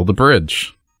like, build a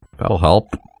bridge. That'll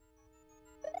help.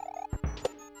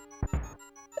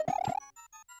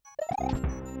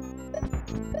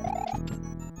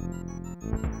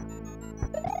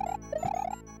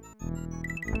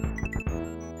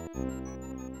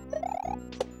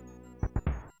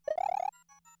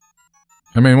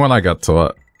 I mean, when I get to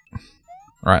it,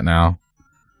 right now,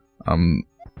 I'm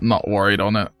not worried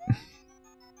on it.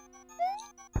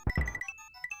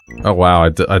 Oh wow, I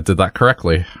did that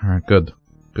correctly. Alright, good.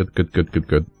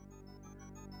 Good.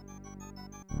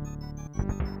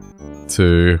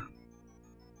 2,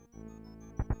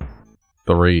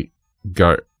 3,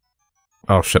 go.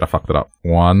 Oh shit, I fucked it up.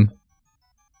 1,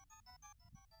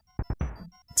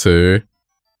 2,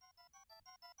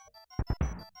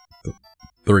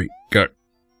 3, go.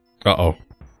 Uh-oh.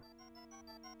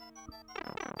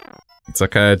 It's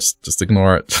okay, just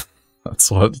ignore it.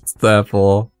 That's what it's there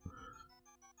for.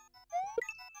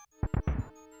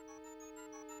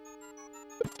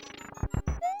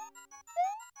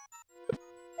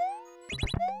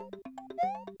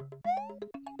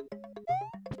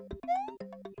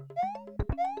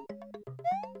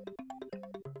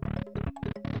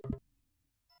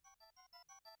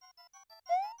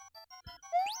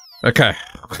 Okay.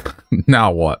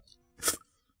 Now what?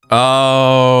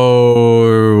 Oh,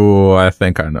 I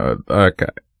think I know it. Okay.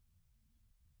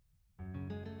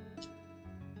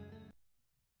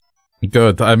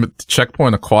 Good. I'm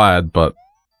checkpoint acquired, but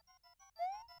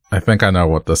I think I know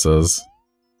what this is.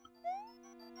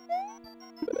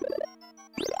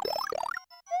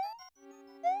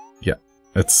 Yeah,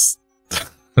 it's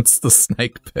it's the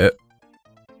snake pit.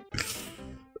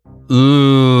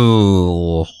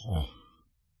 Ooh.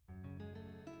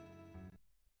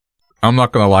 I'm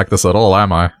not gonna like this at all,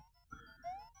 am I?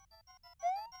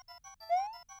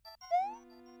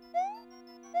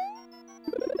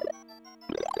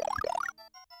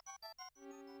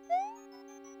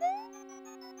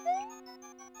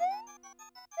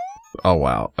 Oh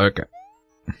wow, okay.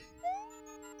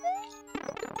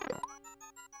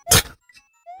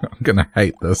 I'm gonna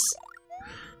hate this.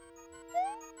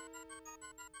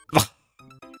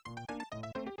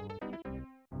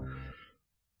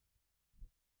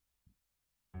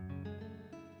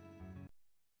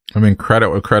 I mean, credit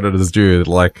where credit is due.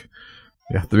 Like,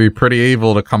 you have to be pretty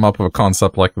evil to come up with a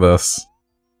concept like this.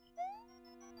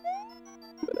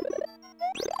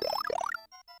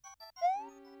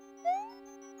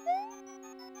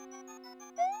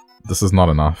 This is not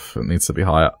enough. It needs to be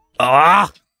higher. Ah!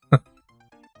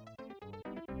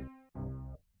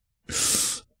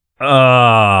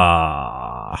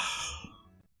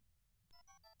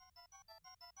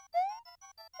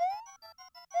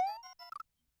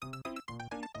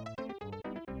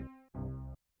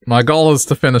 My goal is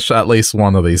to finish at least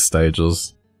one of these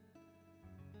stages.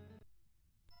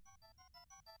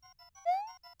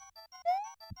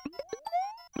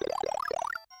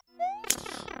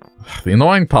 The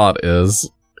annoying part is,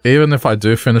 even if I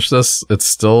do finish this, it's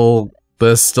still...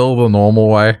 there's still the normal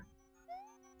way.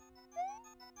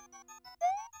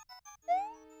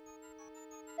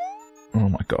 Oh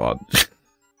my god.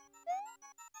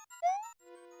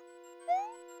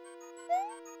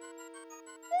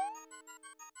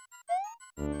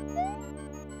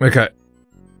 Okay.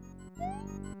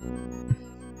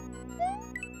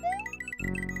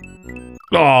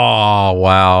 Oh,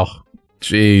 wow.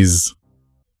 Jeez.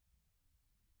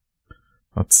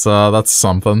 That's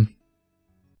something.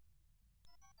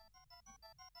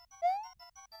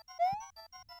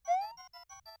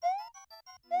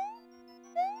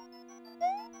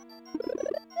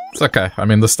 It's okay. I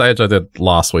mean, the stage I did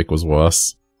last week was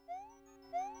worse.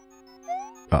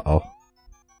 Uh-oh.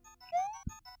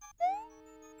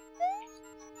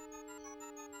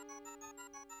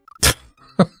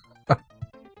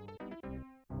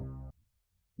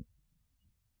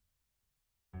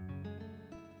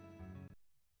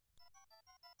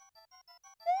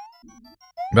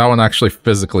 That one actually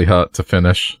physically hurt to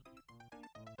finish.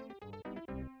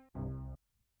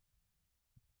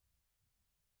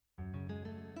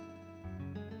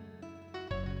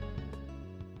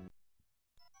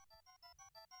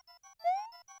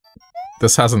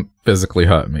 This hasn't physically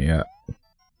hurt me yet.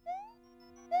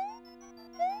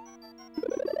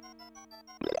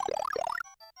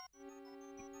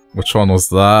 Which one was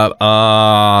that?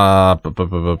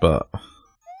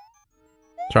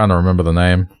 Trying to remember the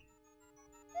name.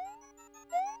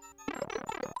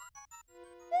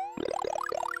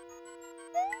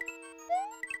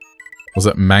 Was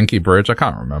it Mankey Bridge? I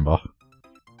can't remember.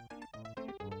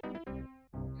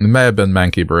 It may have been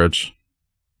Mankey Bridge.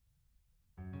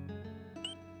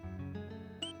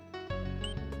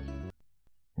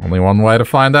 Only one way to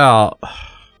find out.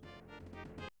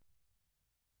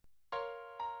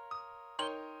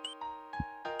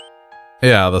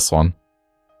 Yeah, this one.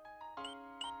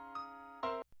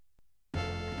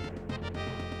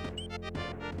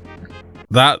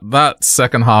 That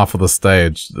second half of the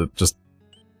stage,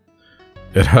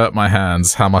 it hurt my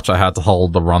hands how much I had to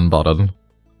hold the run button.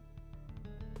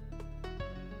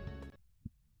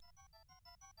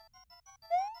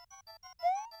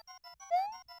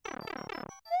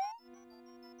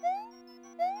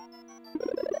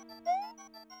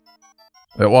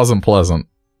 It wasn't pleasant.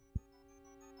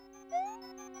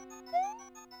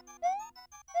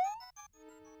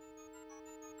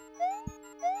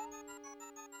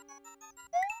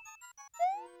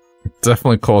 It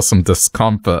definitely caused some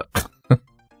discomfort.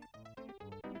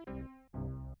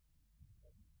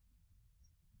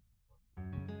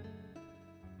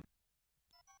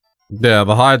 Yeah,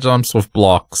 the high jumps with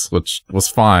blocks, which was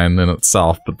fine in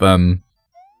itself, but then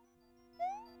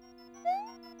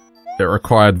it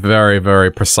required very,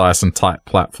 very precise and tight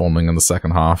platforming in the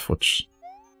second half, which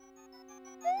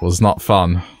was not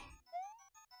fun.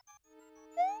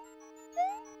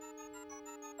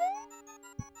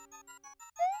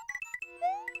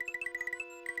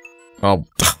 Oh,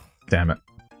 damn it.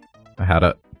 I had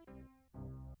it.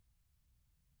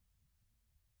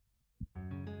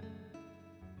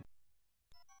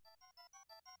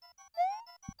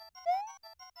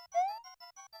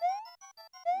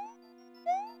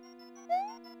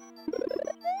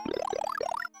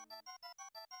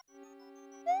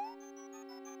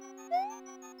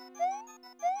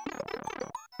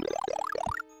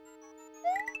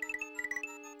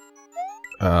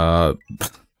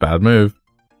 Bad move.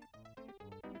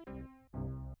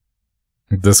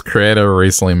 This creator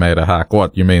recently made a hack.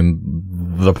 What, you mean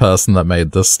the person that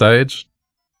made this stage?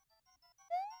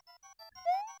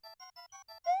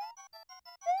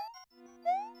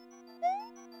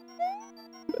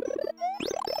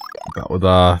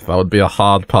 That would be a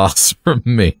hard pass from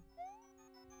me.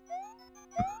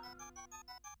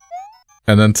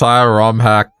 An entire ROM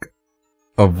hack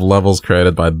of levels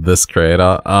created by this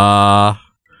creator. I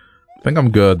think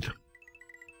I'm good.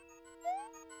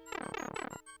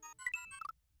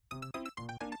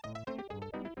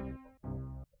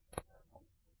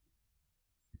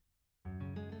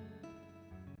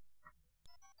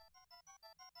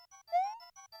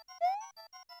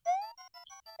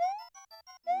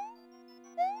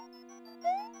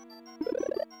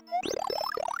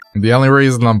 The only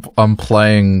reason I'm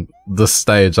playing this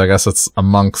stage, I guess it's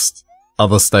amongst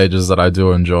other stages that I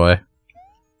do enjoy.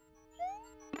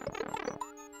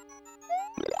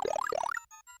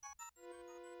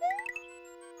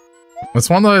 It's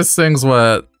one of those things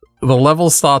where the level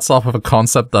starts off with a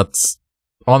concept that's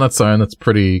on its own, it's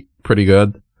pretty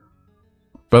good.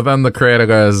 But then the creator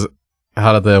goes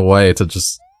out of their way to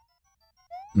just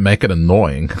make it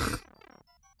annoying.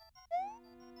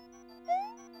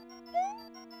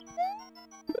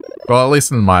 Well, at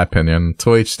least in my opinion,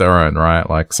 to each their own, right?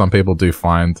 Like, some people do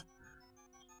find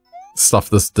stuff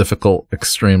this difficult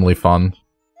extremely fun.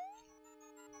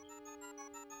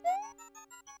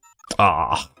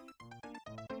 Ah.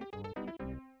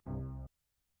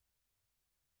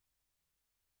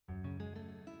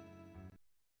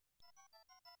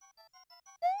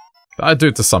 I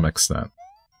do to some extent.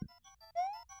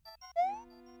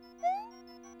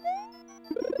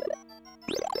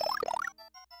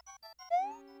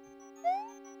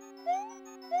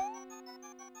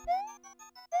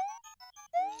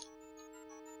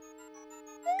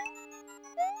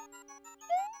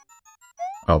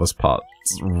 Oh, this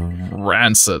part's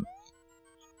rancid.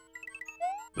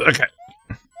 Okay.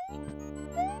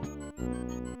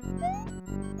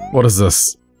 What is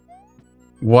this?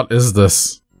 What is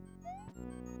this?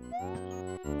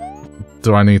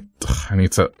 Do I need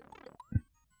to...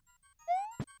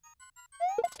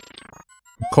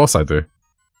 Of course I do.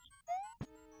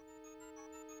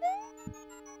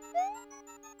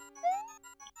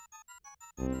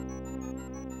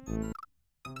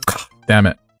 Damn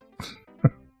it.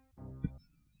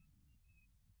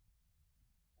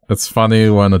 It's funny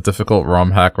when a difficult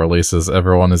ROM hack releases,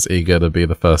 everyone is eager to be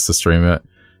the first to stream it.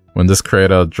 When this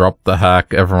creator dropped the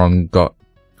hack, everyone got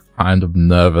kind of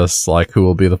nervous, like who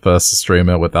will be the first to stream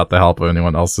it without the help of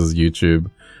anyone else's YouTube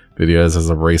videos as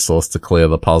a resource to clear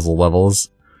the puzzle levels.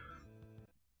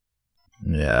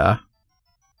 Yeah.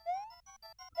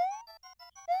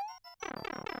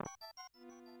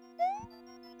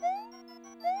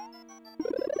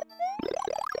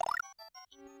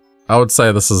 I would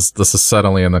say this is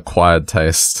certainly an acquired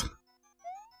taste.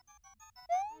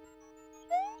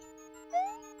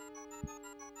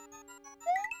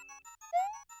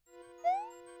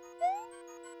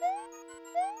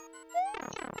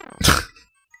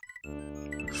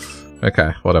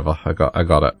 Okay, whatever. I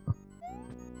got it.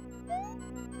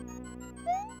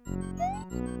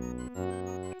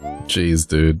 Jeez,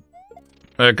 dude.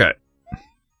 Okay.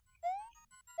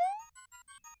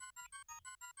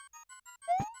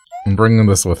 I'm bringing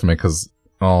this with me because...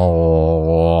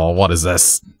 Oh, what is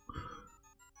this?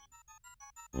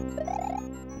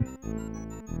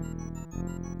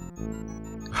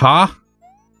 Huh?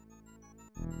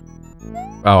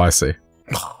 Oh, I see.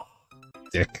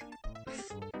 Dick.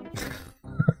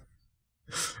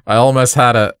 I almost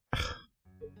had it.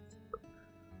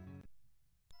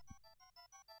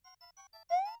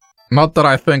 Not that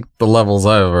I think the level's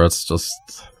over, it's just...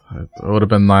 It would have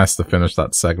been nice to finish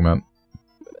that segment.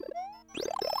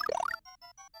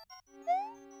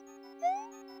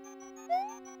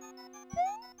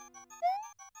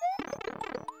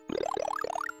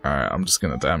 Alright, I'm just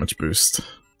gonna damage boost.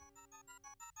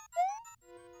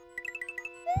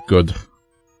 Good.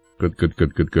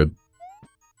 Good.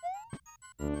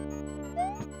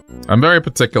 I'm very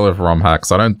particular for ROM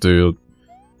hacks. I don't do,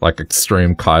 like,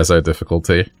 extreme Kaizo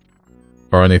difficulty.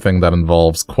 Or anything that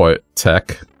involves, quote,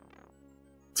 tech.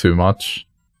 Too much.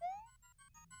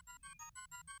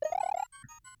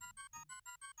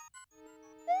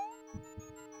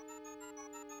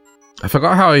 I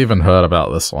forgot how I even heard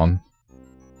about this one.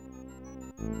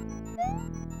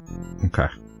 Okay.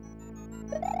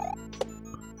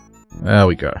 There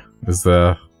we go. Is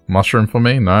there mushroom for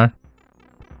me? No?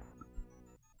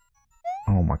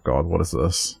 Oh my god, what is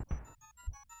this?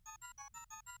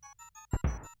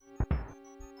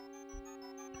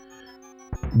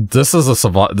 This is a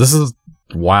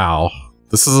wow.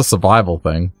 This is a survival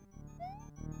thing.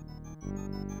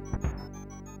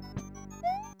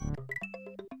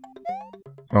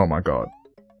 Oh my god.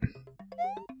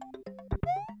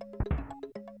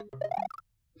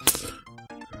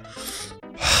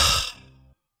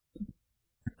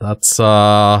 That's,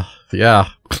 yeah.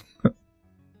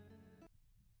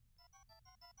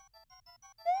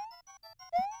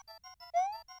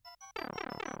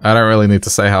 I don't really need to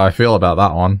say how I feel about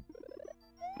that one.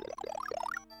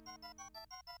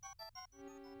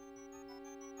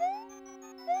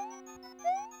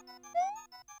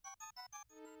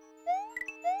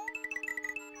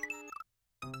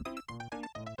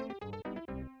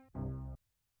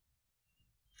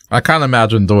 I can't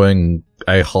imagine doing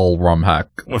a whole ROM hack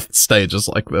with stages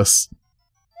like this.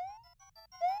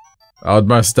 I would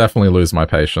most definitely lose my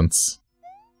patience.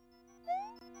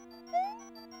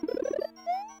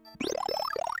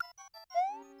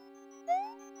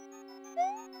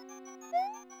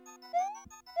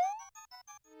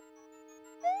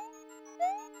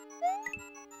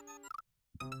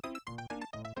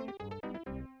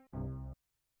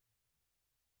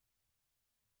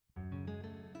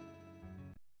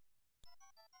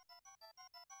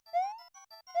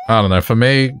 I don't know, for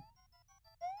me,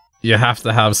 you have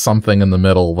to have something in the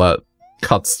middle that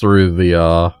cuts through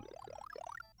the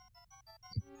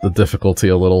difficulty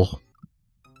a little.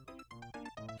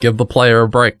 Give the player a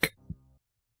break.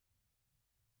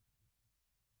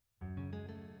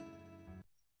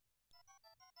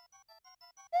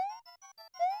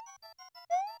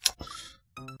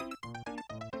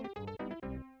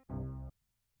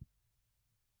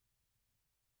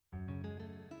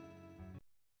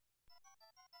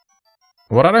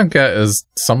 What I don't get is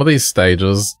some of these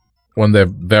stages, when they're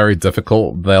very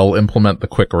difficult, they'll implement the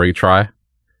quick retry.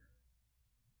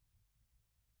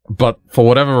 But for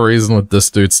whatever reason with this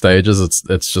dude stages,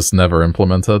 it's just never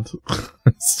implemented.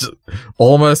 It's just,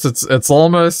 it's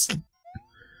almost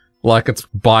like it's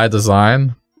by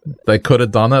design. They could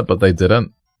have done it, but they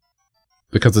didn't.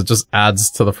 Because it just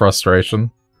adds to the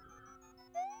frustration.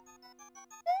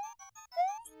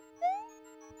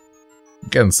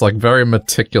 Again, it's like very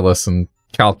meticulous and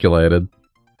calculated.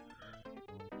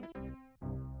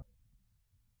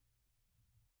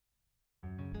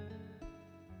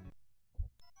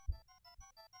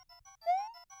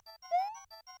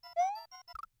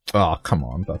 Oh, come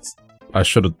on, that's... I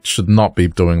should not be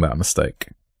doing that mistake.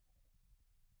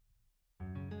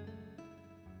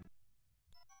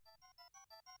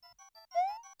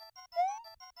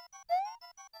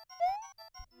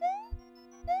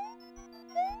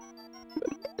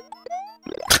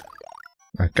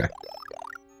 Okay.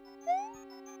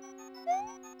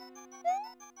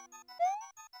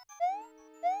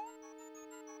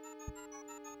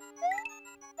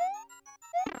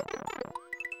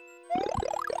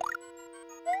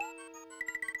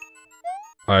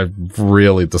 I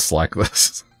really dislike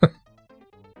this.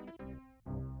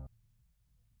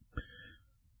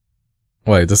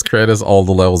 Wait, this creator's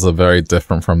older levels are very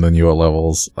different from the newer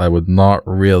levels. I would not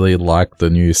really like the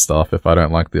new stuff if I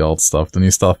don't like the old stuff. The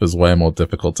new stuff is way more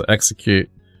difficult to execute.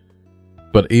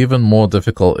 But even more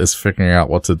difficult is figuring out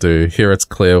what to do. Here it's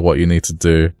clear what you need to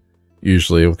do.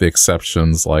 Usually with the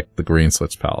exceptions like the Green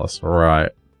Switch Palace.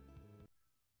 Right.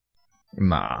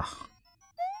 Nah.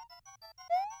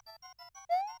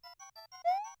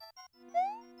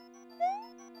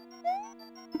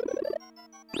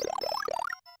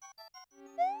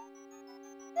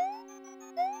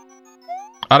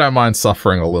 I don't mind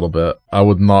suffering a little bit. I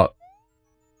would not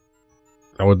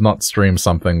stream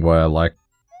something where, like,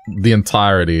 the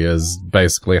entirety is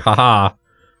basically, haha,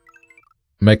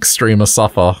 make streamer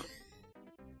suffer.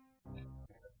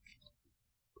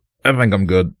 I think I'm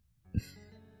good.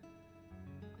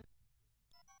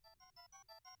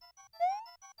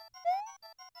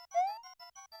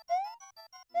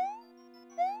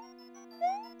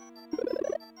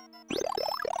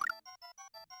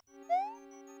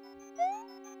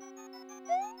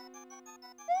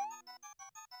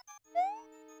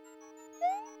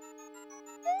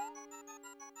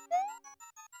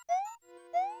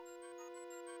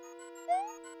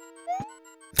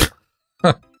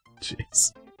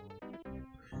 Jeez.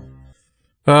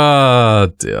 Ah,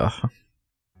 dear.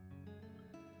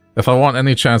 If I want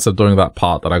any chance of doing that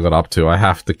part that I got up to, I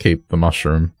have to keep the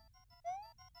mushroom.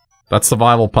 That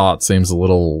survival part seems a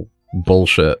little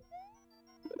bullshit,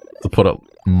 to put it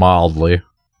mildly.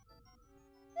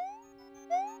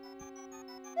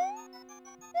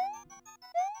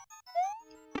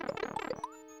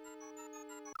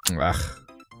 Ugh.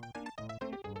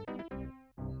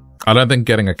 I don't think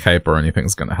getting a cape or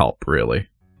anything's gonna help, really.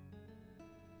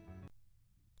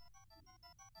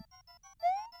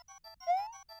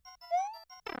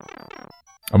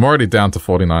 I'm already down to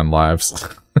 49 lives.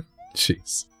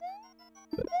 Jeez.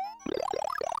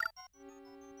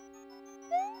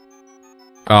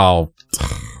 Oh.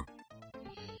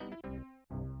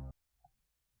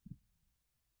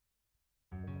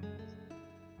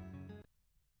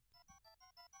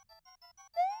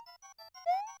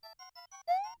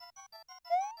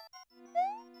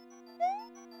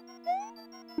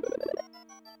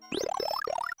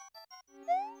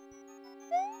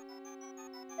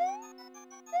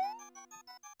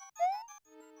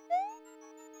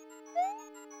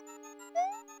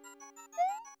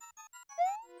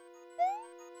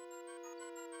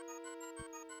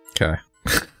 Okay.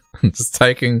 Just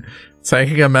taking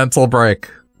a mental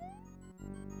break.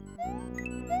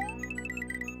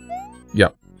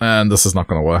 Yep. And this is not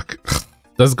gonna work.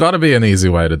 There's gotta be an easy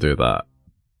way to do that.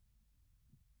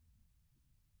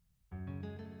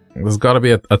 There's gotta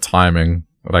be a timing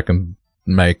that I can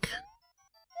make.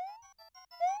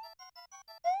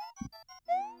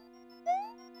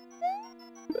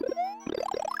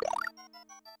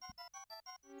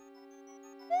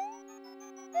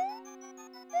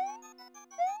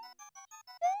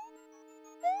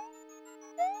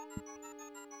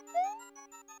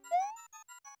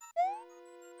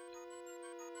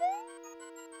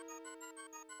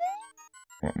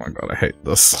 Oh my god, I hate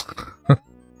this.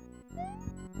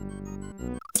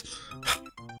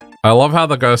 I love how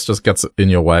the ghost just gets in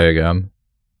your way again.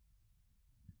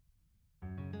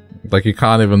 Like, you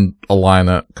can't even align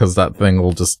it, because that thing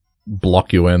will just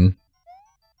block you in.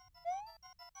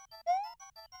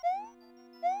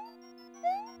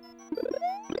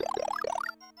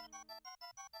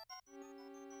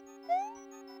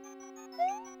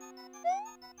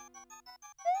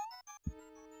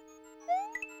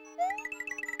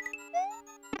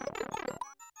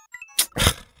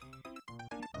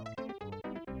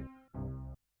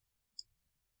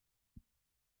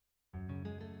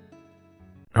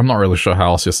 I'm not really sure how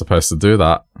else you're supposed to do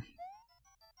that.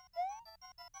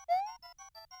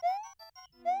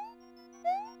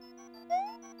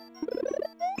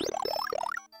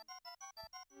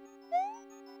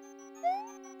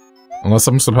 Unless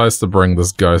I'm supposed to bring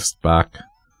this ghost back.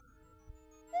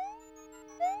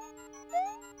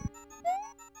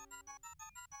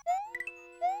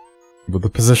 But the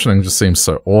positioning just seems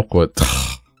so awkward.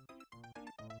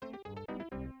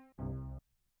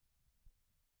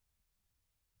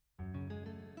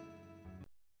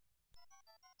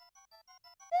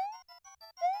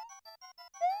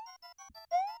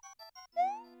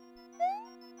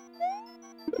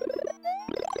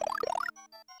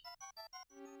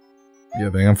 Yeah,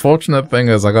 the unfortunate thing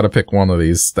is I gotta pick one of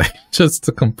these stages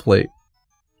to complete.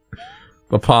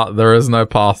 The part, there is no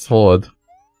path forward.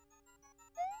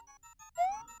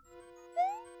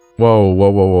 Whoa, whoa,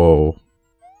 whoa, whoa.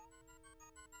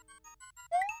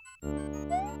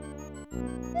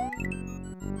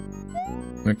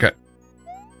 Okay.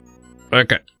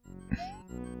 Okay.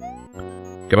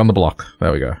 Get on the block.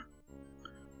 There we go.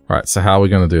 Alright, so how are we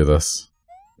gonna do this?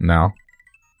 Now?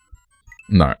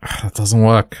 No, that doesn't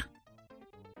work.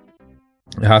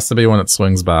 It has to be when it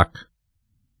swings back.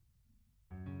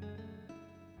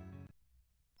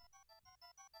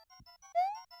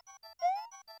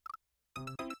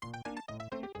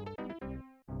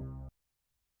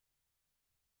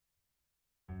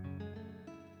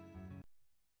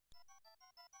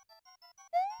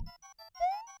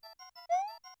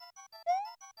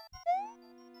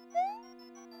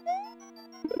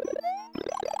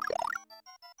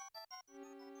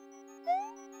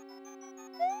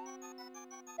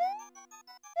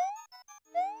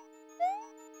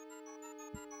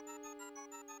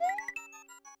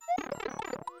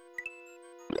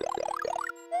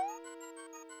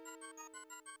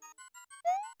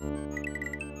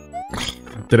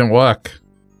 Didn't work.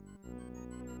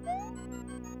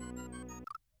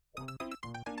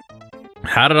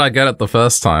 How did I get it the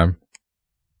first time?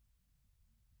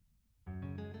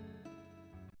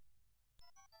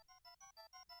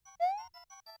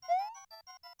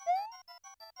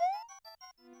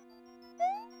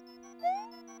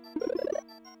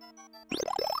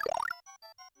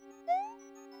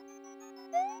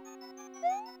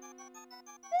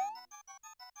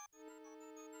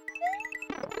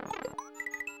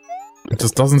 It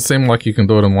just doesn't seem like you can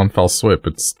do it in one fell swoop.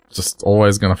 It's just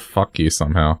always gonna fuck you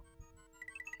somehow.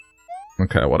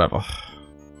 Okay, whatever.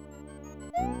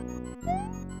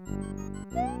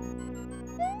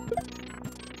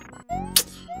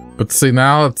 But see,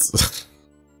 now it's...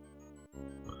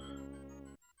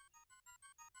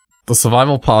 the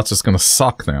survival part's just gonna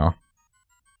suck now.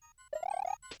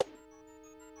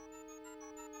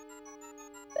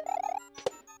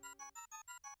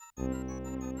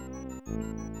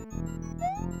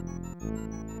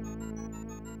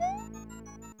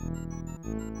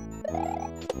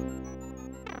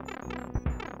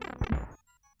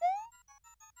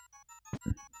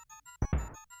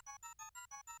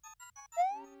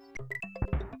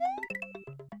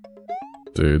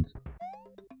 Dude.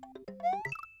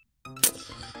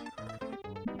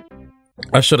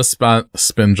 I should have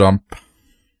spin jump.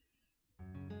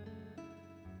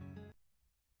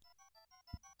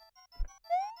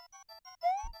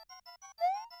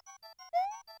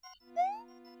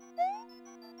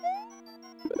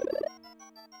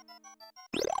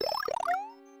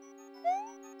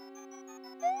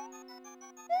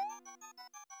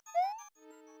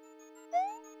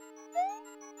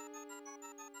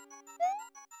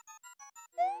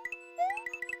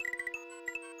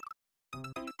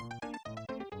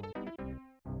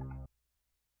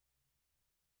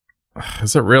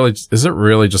 Is it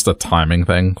really just a timing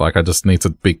thing? Like, I just need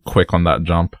to be quick on that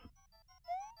jump?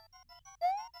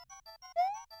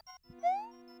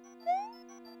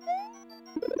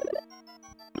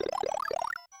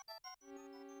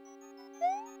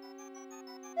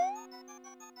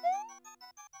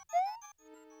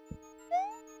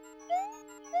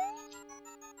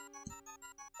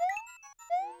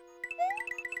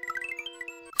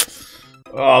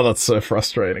 Oh, that's so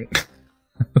frustrating.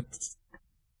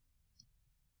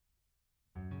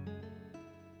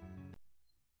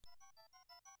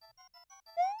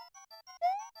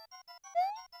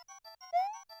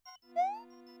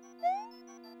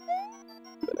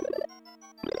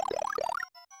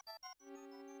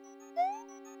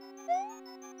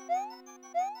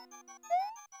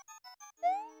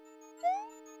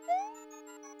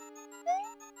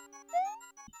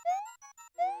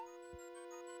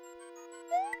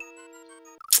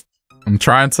 I'm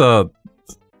trying to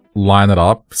line it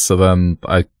up so then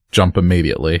I jump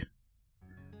immediately,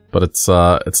 but it's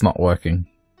not working.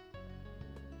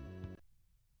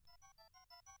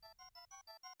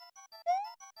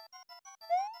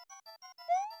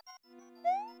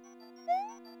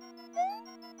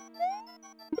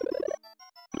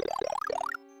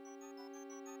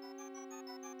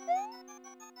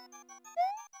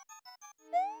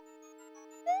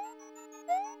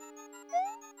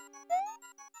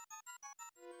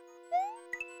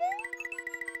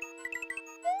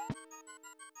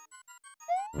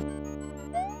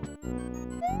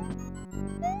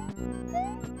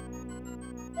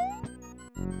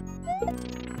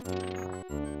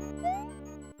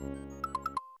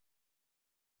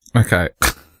 Okay.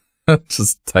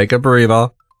 Just take a breather.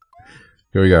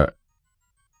 Here we go.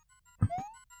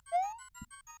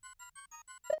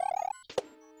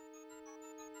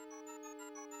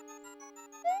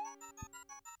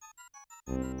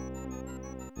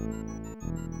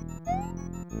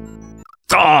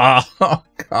 Oh,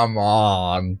 come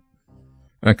on.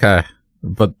 Okay,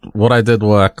 but what I did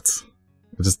worked.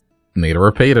 I just need to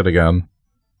repeat it again.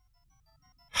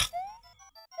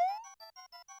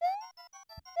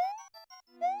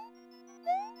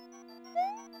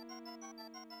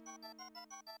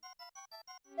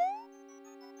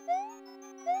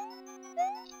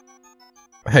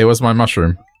 Hey, where's my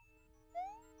mushroom?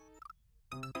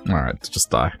 Alright, just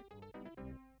die.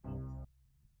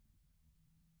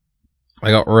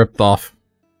 I got ripped off.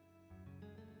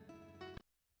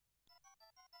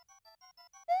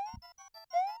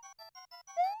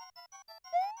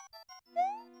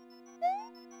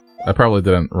 I probably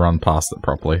didn't run past it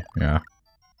properly, yeah.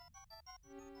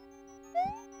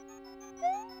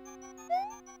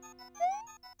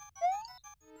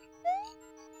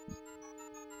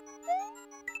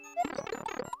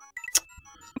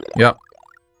 Yep.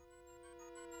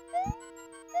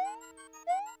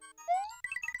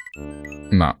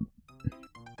 No.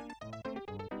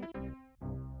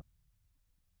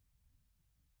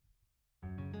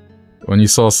 When you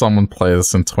saw someone play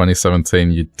this in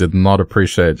 2017, you did not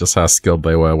appreciate just how skilled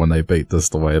they were when they beat this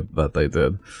the way that they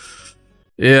did.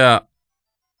 Yeah.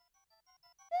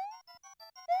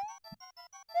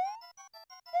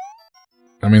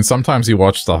 I mean, sometimes you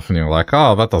watch stuff and you're like,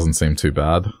 oh, that doesn't seem too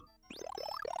bad.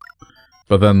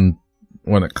 But then,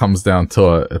 when it comes down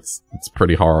to it, it's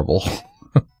pretty horrible.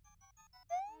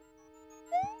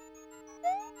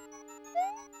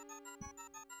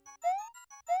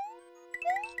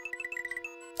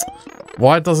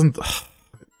 Why doesn't...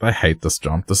 I hate this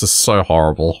jump. This is so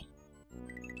horrible.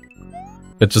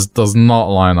 It just does not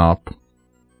line up.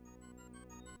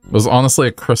 It was honestly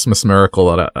a Christmas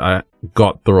miracle that I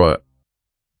got through it.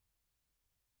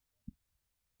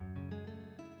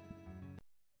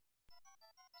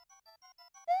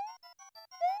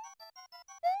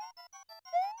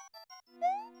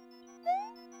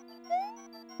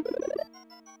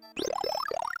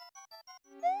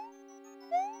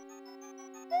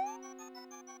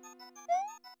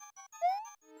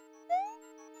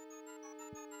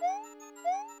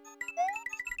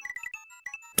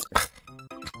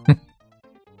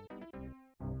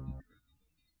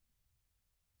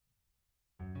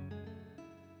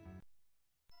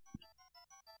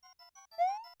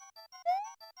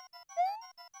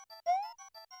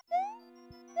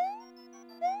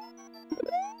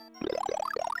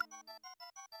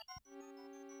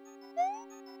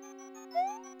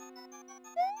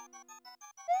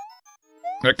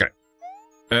 Okay.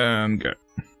 And go.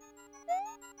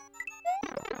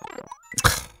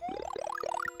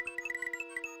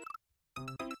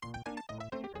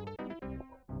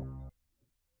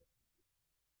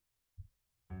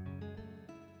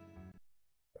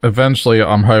 Eventually,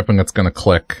 I'm hoping it's gonna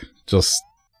click. Just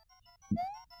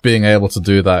being able to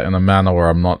do that in a manner where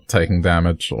I'm not taking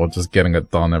damage or just getting it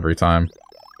done every time.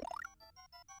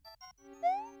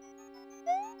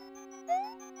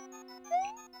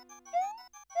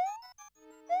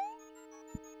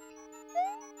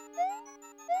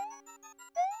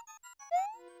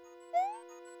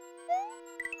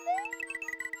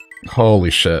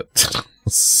 Holy shit.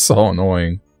 So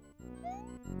annoying.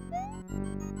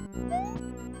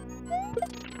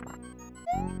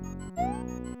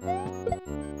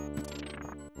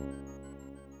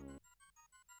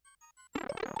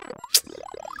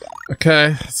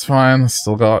 Okay, it's fine.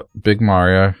 Still got Big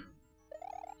Mario.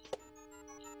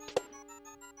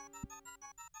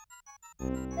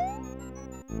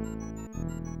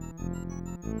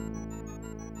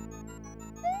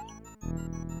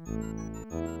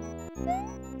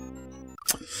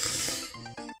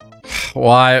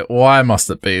 Why must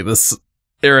it be this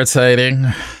irritating?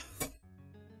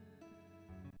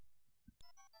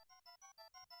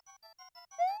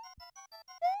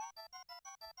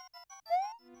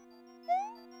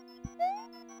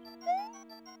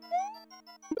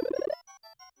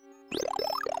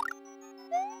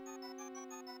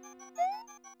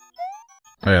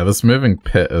 Oh yeah, this moving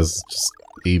pit is just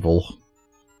evil.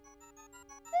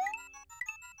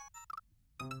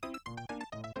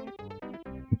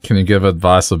 Can you give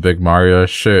advice of Big Mario?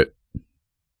 Shoot.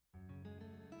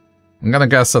 I'm gonna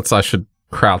guess that I should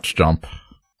crouch jump.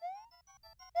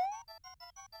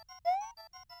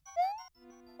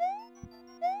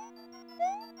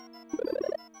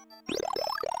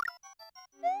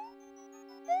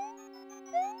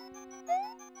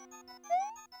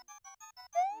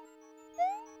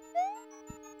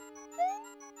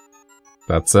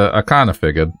 That's it. I kind of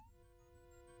figured.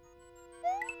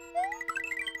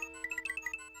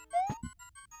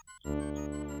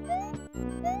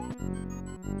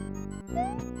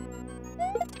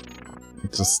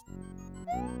 Just...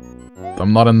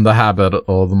 I'm not in the habit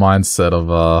or the mindset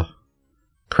of,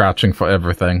 crouching for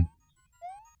everything.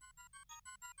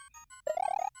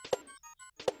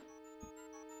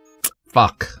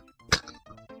 Fuck.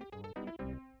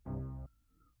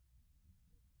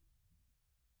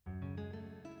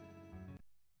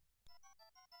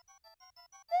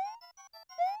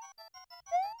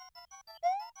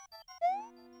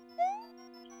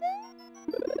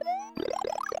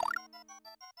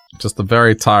 Just a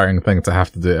very tiring thing to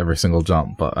have to do every single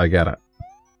jump, but I get it.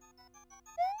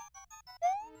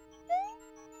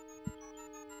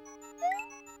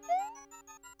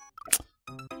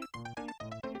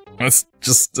 It's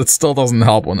just, it still doesn't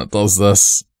help when it does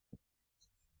this.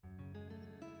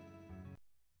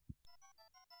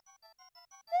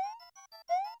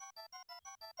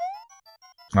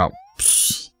 Oh.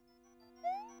 Psh.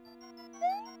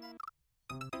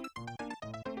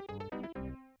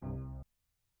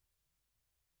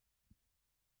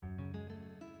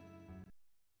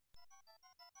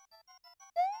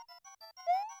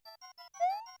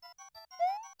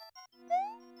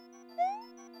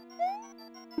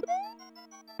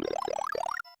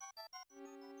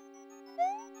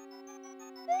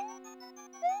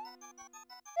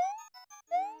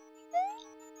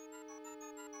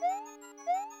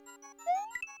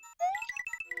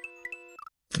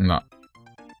 No.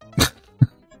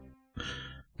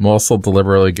 Morsel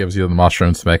deliberately gives you the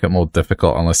mushroom to make it more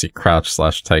difficult unless you crouch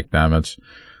 / take damage.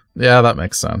 Yeah, that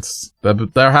makes sense.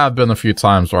 There have been a few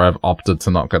times where I've opted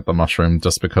to not get the mushroom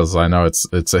just because I know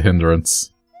it's a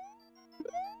hindrance.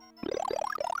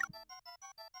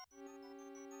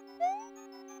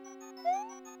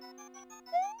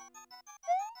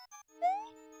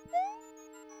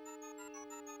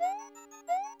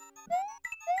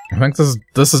 I think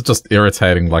this is just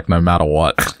irritating, like, no matter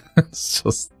what. It's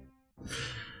just...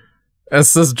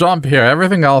 It's this jump here.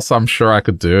 Everything else I'm sure I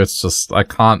could do, it's just I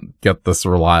can't get this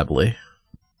reliably.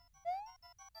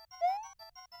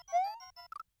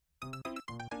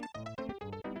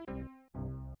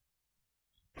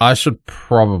 I should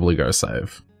probably go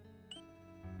save.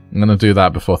 I'm gonna do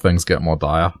that before things get more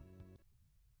dire.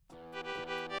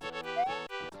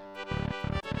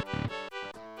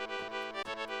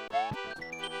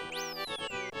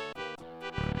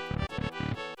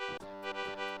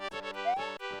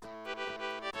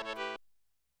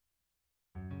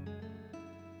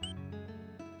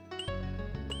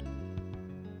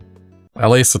 At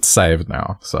least it's saved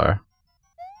now, so...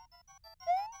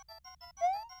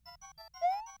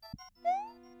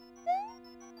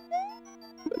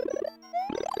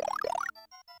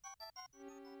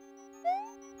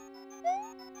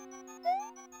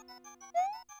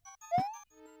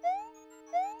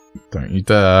 Don't you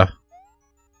dare.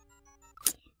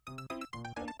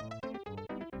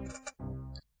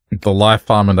 The life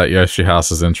farm in that Yoshi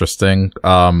house is interesting.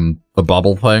 The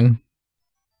bubble thing.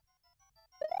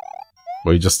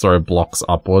 Where you just throw blocks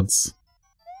upwards.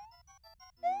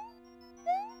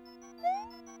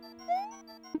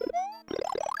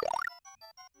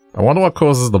 I wonder what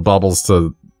causes the bubbles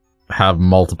to have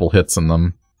multiple hits in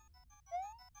them.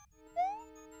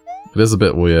 It is a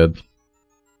bit weird.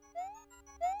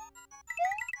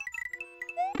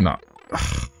 No.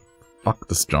 Ugh, fuck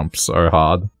this jump so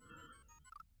hard.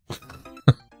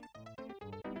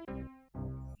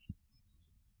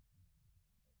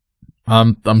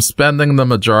 I'm spending the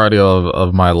majority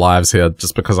of my lives here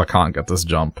just because I can't get this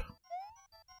jump.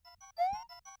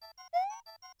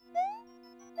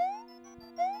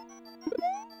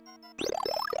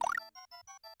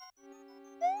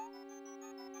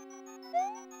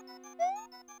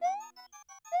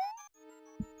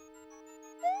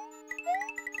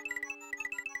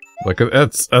 Like,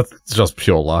 it's just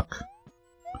pure luck.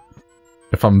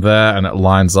 If I'm there and it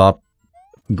lines up,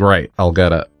 great, I'll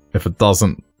get it. If it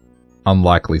doesn't,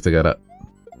 unlikely to get it.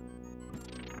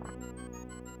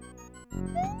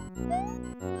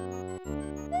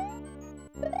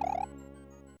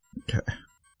 Okay.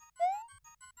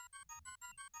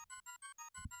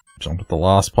 Jump at the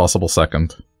last possible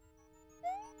second.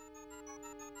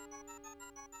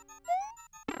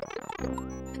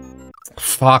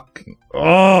 Fuck.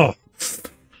 Oh!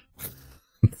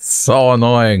 It's so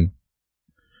annoying.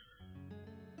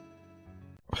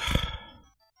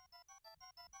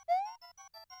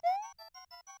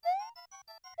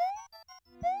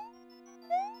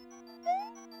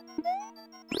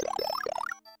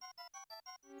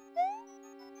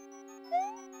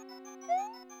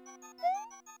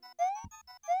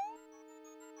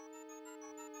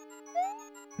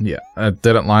 Yeah, it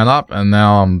didn't line up, and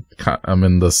now I'm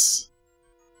in this.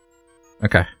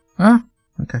 Okay. Huh?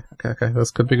 Okay.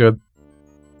 This could be good.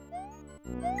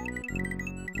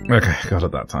 Okay, got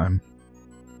it that time.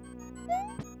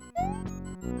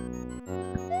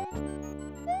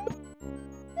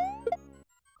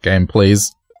 Game,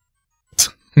 please.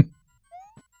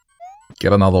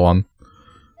 Get another one.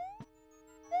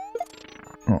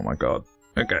 Oh my god.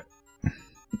 Okay.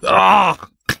 Ah!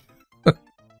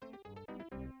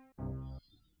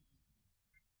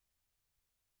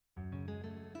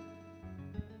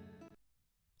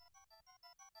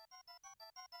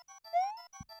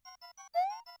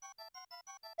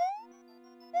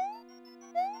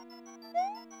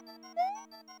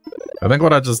 I think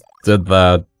what I just did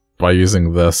there by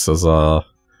using this as a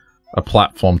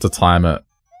platform to time it.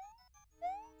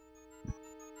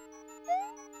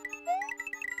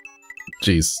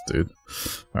 Jeez, dude.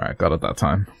 Alright, got it that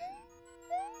time.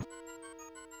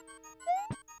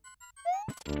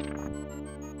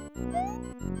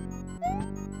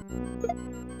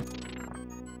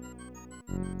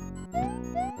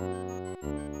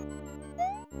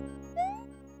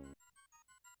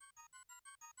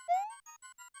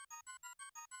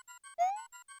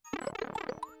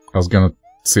 I was gonna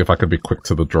see if I could be quick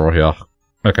to the draw here.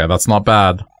 Okay, that's not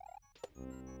bad.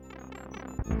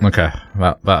 Okay,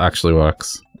 that actually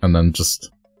works. And then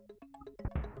just...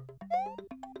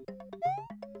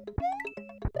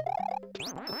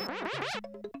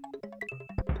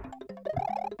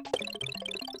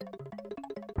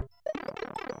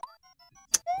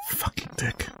 Fucking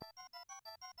dick.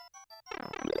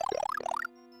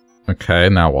 Okay,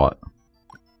 now what?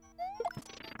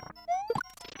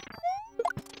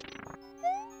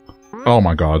 Oh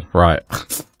my god, right.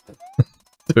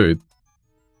 Dude.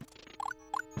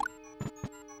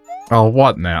 Oh,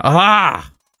 what now?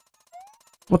 Ah!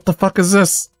 What the fuck is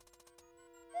this?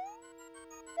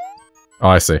 Oh,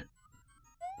 I see.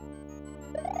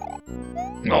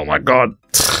 Oh my god.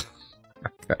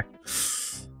 Okay.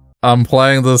 I'm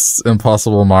playing this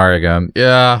Impossible Mario again.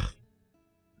 Yeah.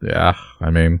 Yeah, I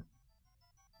mean...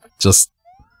 Just...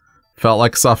 felt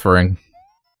like suffering.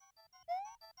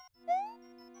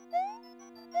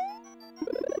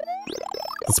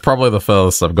 It's probably the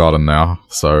furthest I've gotten now,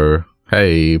 so...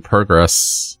 Hey,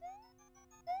 progress.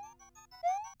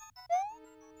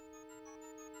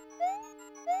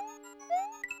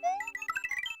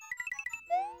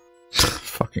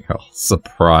 Fucking hell.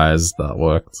 Surprised that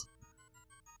worked.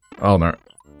 Oh no.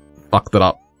 Fucked it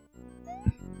up.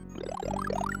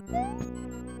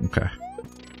 Okay.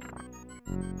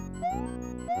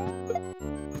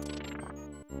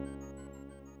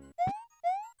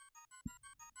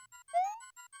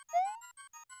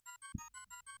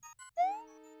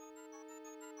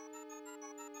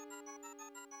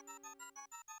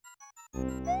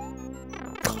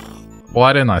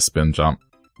 Why didn't I spin jump?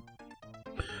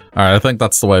 Alright, I think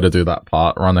that's the way to do that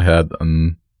part. Run ahead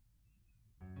and...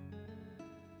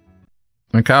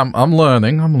 Okay, I'm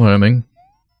learning.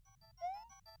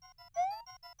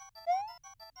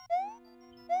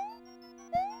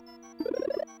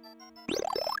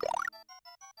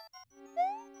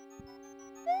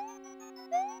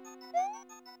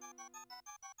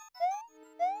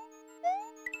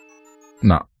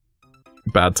 No.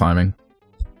 Bad timing.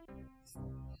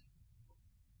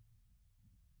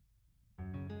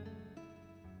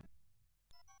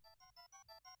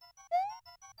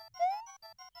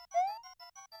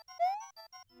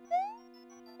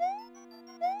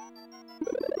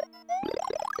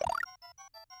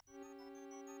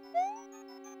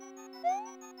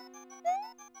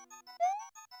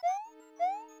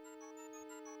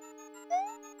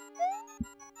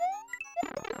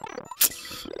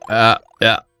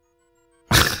 Yeah.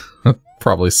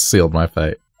 Probably sealed my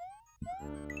fate.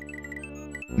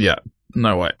 Yeah,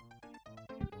 no way.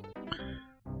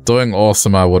 Doing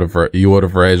awesome, you would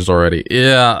have raged already.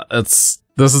 Yeah, this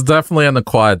is definitely an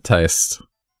acquired taste.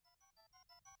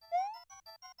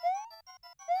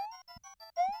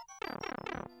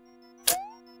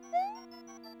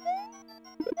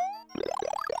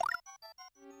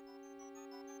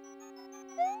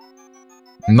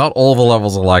 Not all the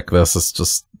levels are like this, it's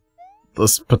just...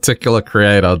 This particular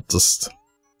creator just...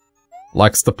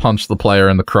 likes to punch the player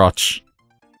in the crotch.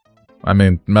 I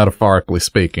mean, metaphorically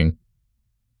speaking.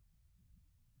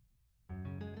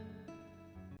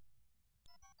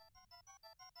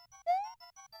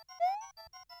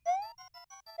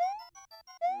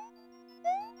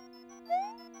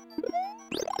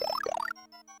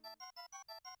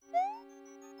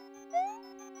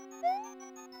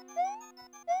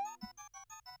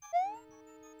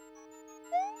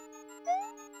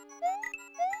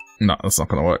 No, that's not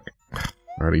gonna work.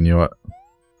 I already knew it.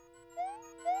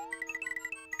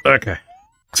 Okay.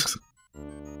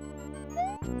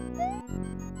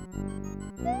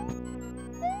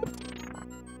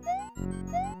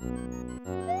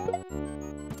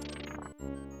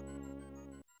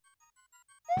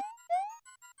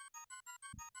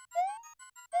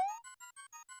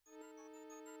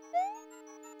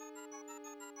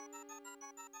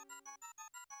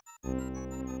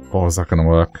 Oh, is that gonna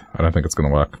work? I don't think it's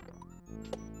gonna work.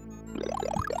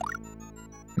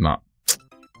 No.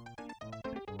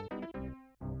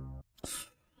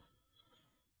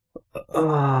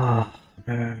 Oh,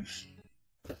 man.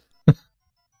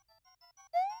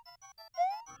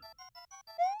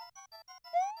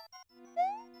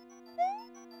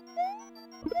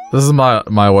 This is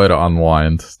my way to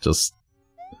unwind. Just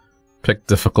pick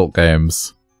difficult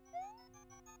games.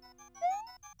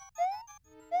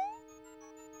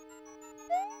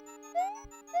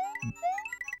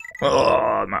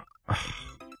 Oh, no.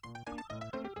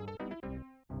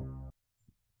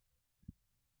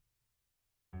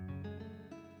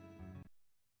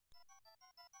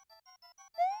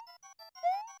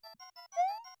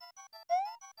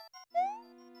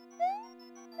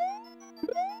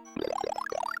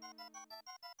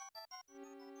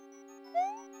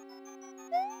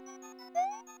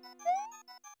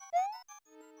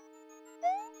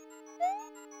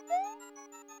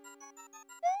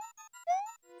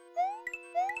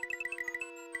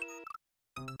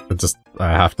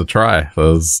 I have to try.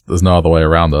 There's no other way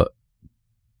around it.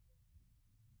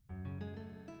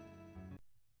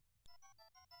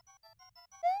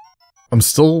 I'm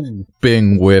still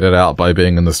being weirded out by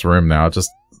being in this room now. Just,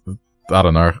 I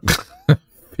don't know.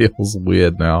 Feels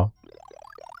weird now.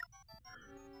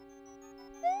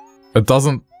 It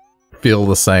doesn't feel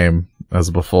the same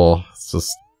as before. It's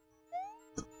just,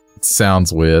 it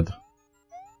sounds weird.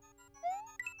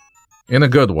 In a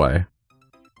good way.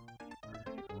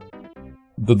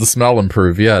 Did the smell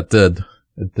improve? Yeah, it did.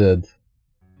 It did.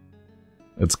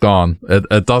 It's gone.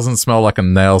 It doesn't smell like a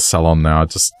nail salon now. It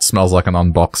just smells like an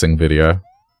unboxing video.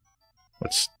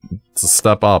 Which, it's a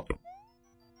step up.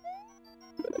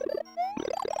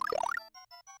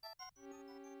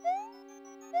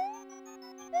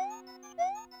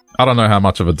 I don't know how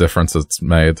much of a difference it's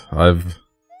made. I've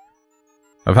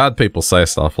had people say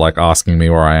stuff like asking me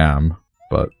where I am,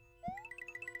 but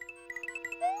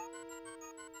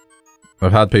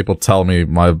I've had people tell me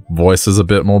my voice is a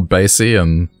bit more bassy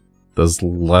and there's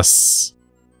less...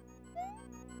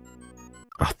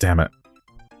 Oh, damn it.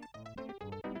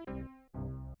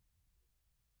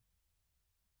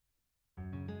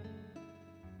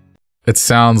 It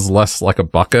sounds less like a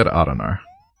bucket? I don't know.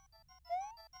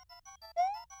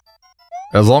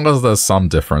 As long as there's some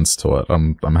difference to it,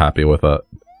 I'm happy with it.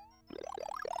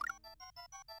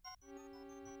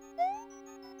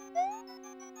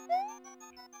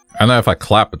 I know if I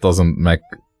clap, it doesn't make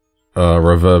a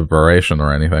reverberation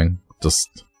or anything.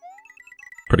 Just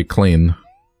pretty clean.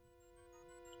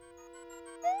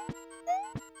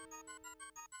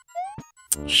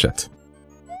 Shit.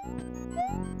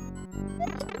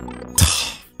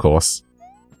 Of course.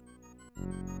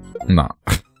 Nah.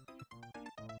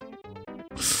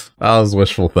 That was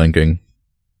wishful thinking.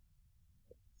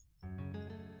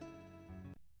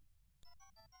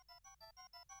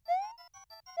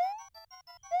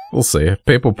 We'll see. If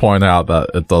people point out that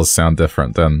it does sound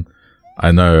different, then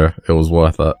I know it was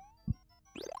worth it.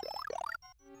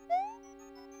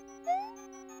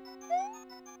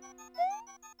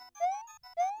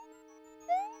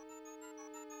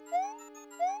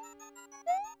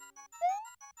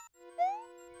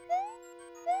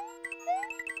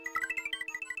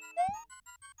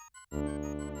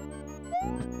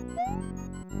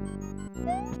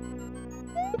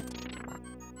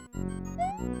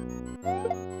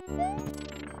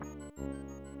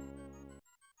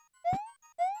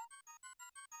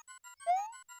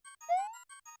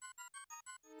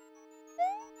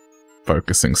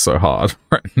 Focusing so hard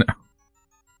right now.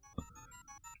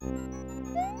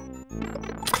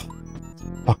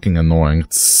 Fucking annoying.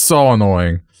 It's so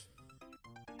annoying.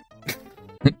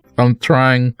 I'm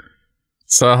trying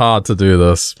so hard to do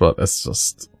this, but it's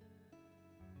just...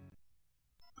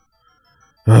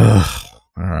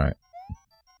 Alright.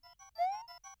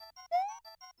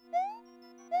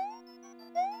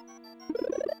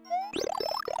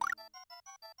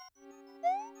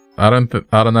 I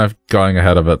don't know if going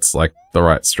ahead of it's like the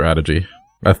right strategy.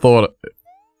 I thought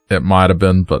it might have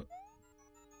been, but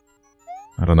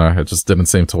I don't know, it just didn't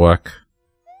seem to work.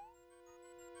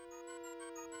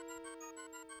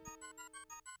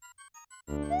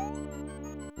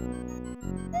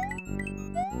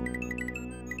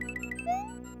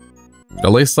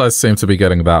 At least I seem to be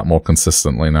getting that more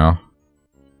consistently now.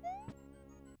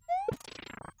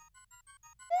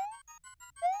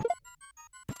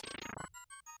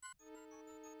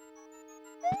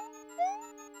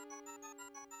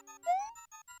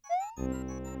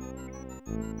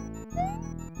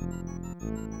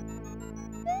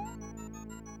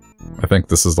 I think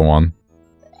this is the one.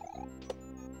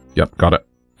 Yep, got it.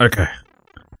 Okay.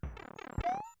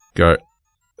 Go.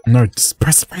 No, just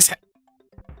press it.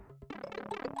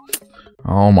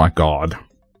 Oh my god.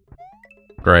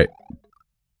 Great.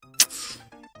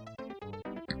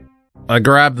 I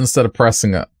grabbed instead of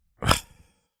pressing it.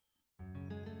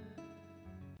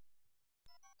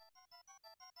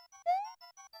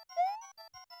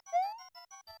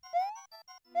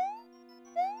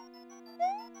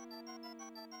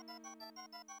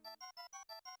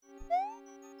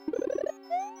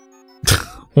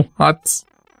 What?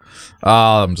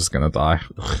 Oh, I'm just gonna die.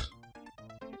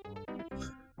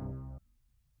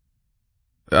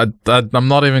 I'm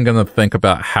not even gonna think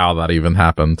about how that even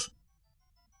happened.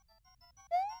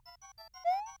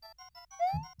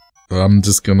 I'm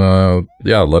just gonna...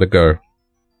 yeah, let it go.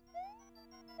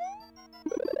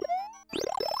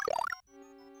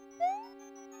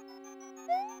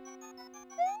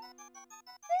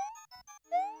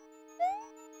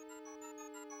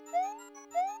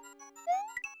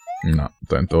 No,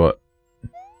 don't do it.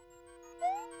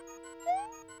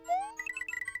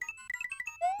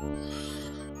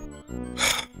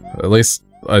 At least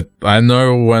I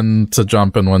know when to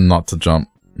jump and when not to jump.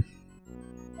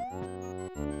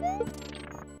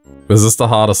 Is this the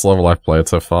hardest level I've played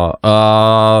so far?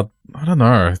 I don't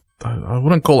know. I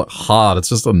wouldn't call it hard, it's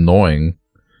just annoying.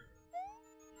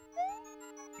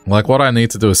 Like, what I need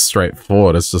to do is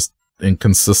straightforward, it's just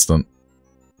inconsistent.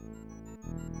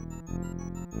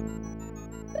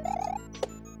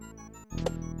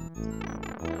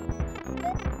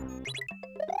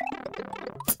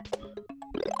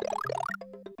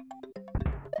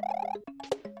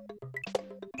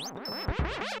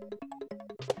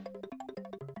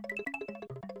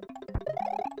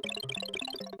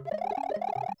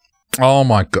 Oh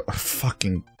my god,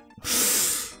 fucking...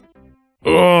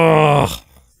 Ugh,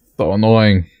 so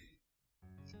annoying.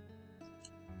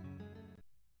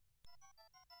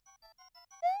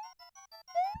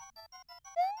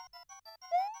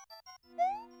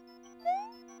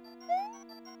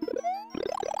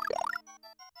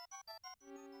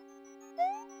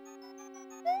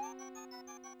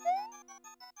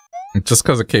 Just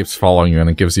because it keeps following you and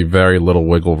it gives you very little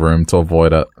wiggle room to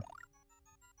avoid it.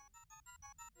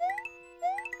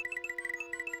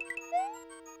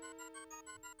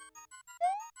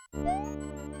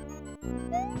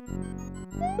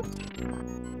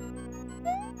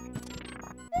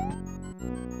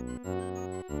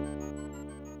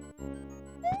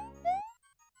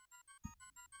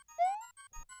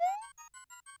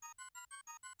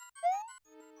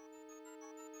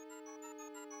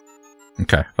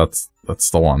 Okay, that's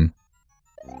the one.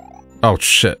 Oh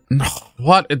shit. No,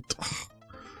 what? It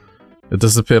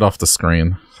disappeared off the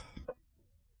screen.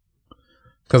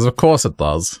 Because of course it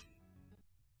does.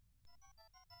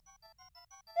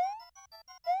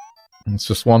 It's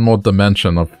just one more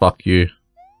dimension of fuck you.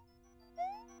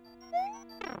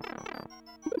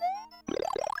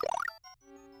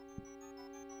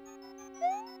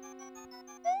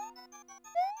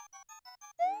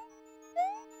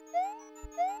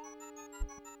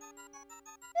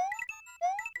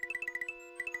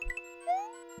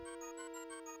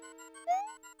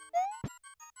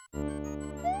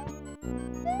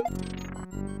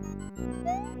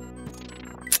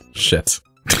 Shit.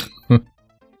 That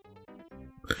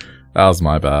was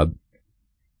my bad.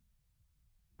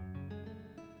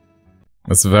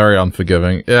 It's very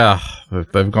unforgiving. Yeah,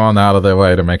 they've gone out of their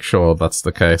way to make sure that's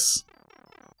the case.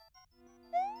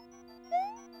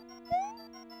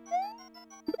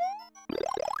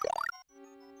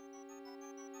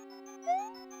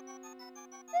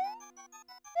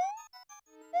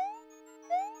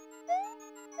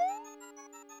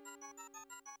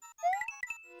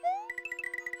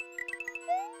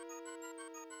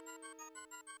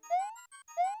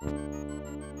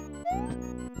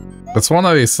 It's one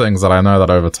of these things that I know that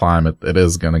over time it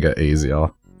is gonna get easier.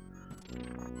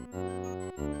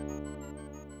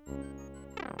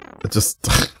 It just,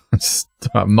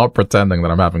 I'm not pretending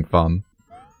that I'm having fun.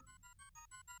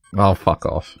 Oh, fuck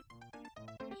off.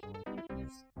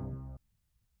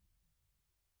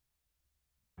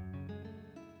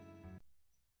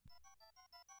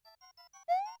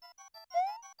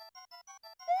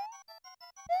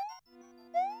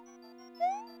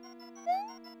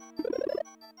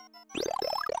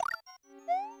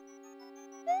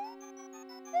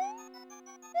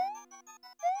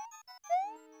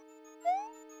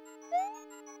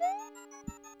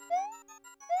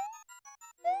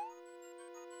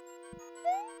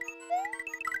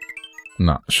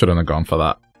 No, shouldn't have gone for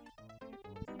that.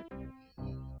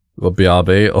 The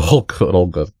BRB, all good, all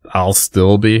good. I'll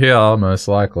still be here, most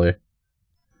likely.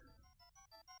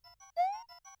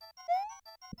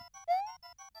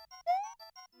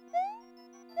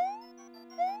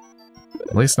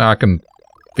 At least now I can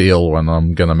feel when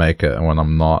I'm gonna make it and when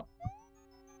I'm not.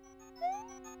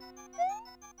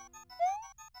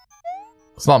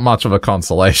 It's not much of a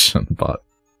consolation, but...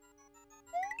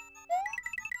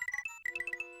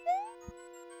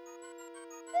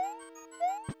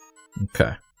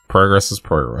 Okay. Progress is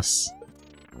progress.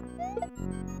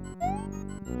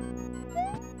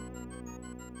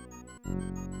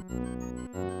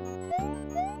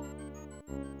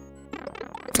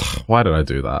 Why did I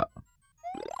do that?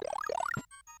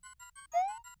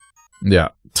 Yeah.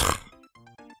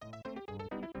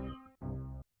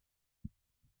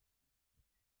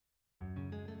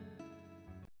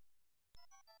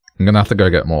 I'm gonna have to go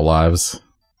get more lives.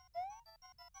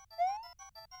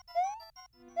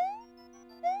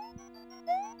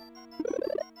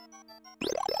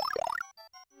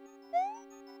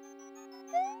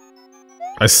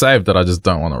 I saved it, I just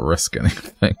don't want to risk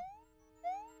anything.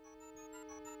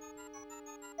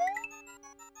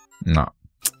 No.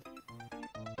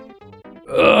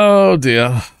 Oh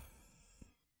dear.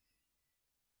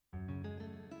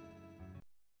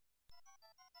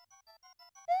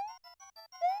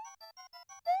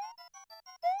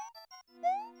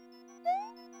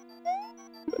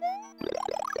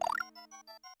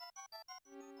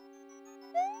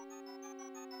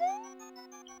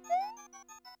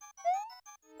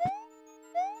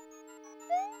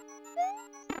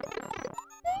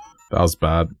 That was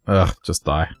bad. Ugh, just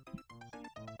die.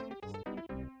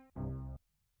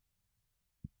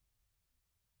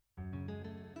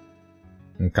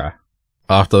 Okay.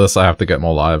 After this, I have to get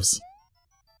more lives.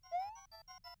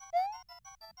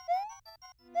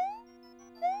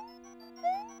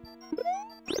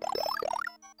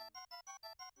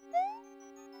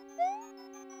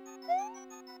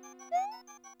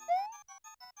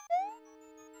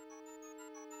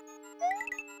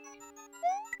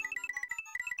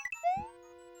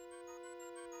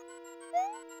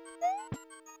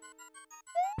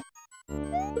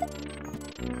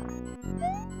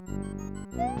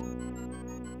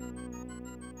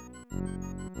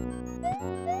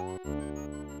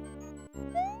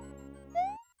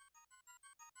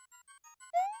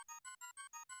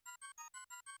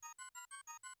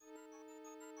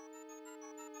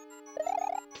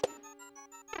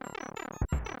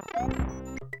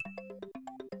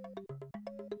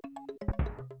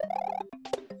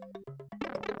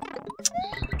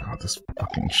 God, this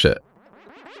fucking shit.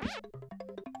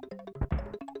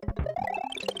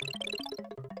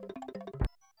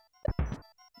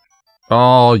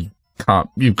 Oh, you can't.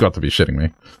 You've got to be shitting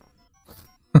me.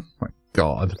 Oh my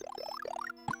god.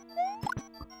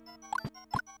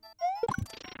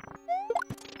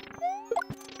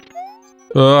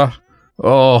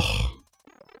 Oh.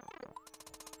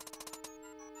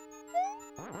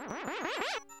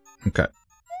 Okay.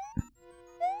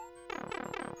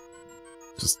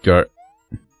 Just go.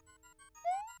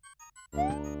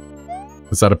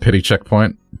 Is that a pity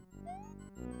checkpoint?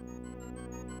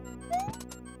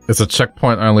 It's a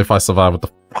checkpoint only if I survive with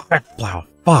the flower.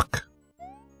 Fuck.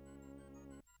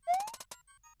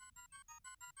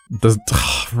 Does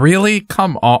really?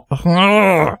 Come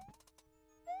on.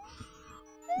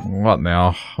 What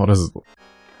now? What is it?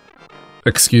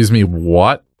 Excuse me,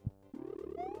 what?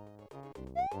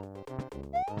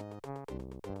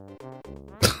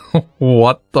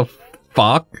 What the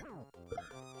fuck?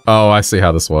 Oh, I see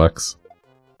how this works.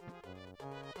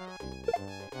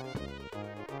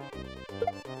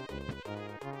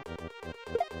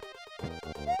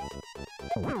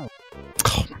 Oh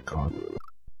my god.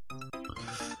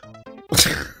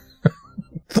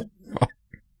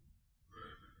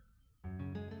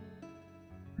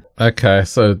 Okay,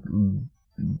 so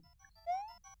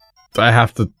I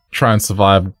have to try and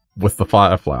survive with the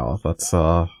fire flower. That's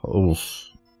oof.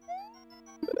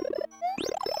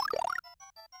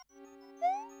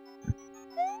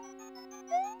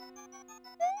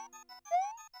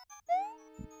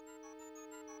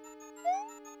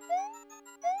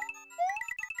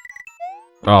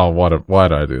 Oh, why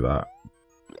did I do that?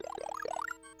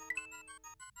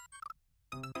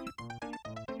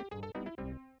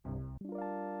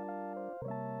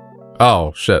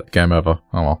 Oh, shit. Game over.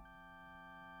 Oh well.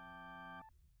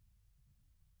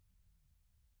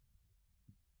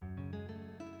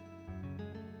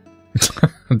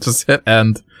 Just hit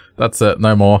end. That's it.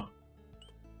 No more.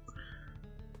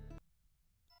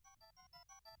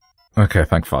 Okay,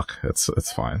 thank fuck.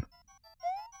 It's fine.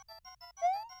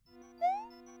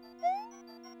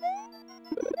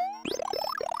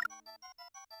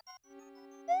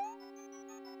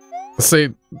 See,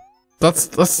 that's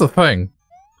the thing.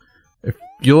 If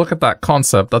you look at that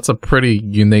concept, that's a pretty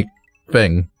unique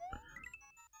thing.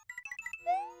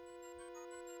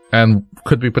 And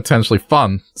could be potentially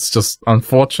fun. It's just,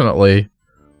 unfortunately,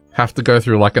 have to go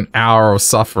through like an hour of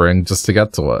suffering just to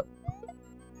get to it.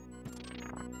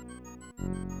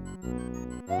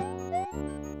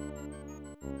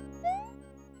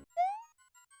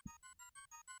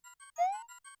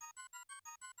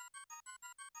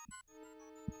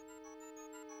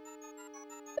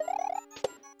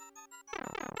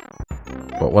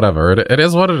 But whatever, it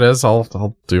is what it is.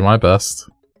 I'll do my best.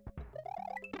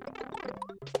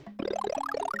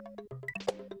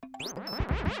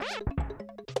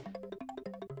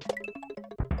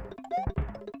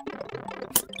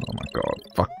 Oh my god,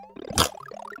 fuck.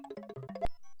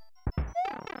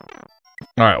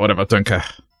 Alright, whatever, don't care.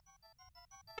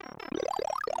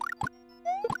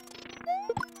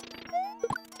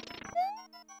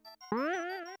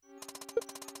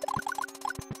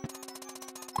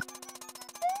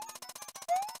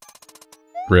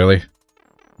 Really?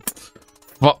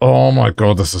 Oh my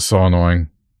god, this is so annoying.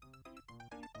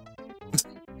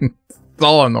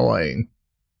 So annoying.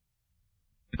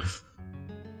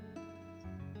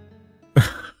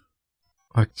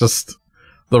 Like, just...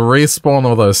 the respawn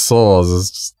of those saws is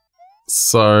just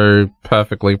so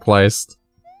perfectly placed.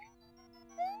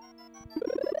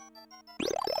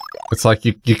 It's like,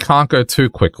 you can't go too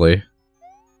quickly.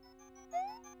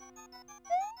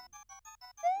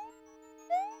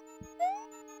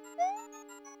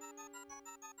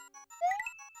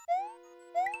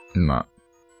 No.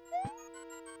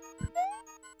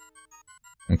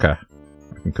 Okay.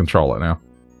 I can control it now.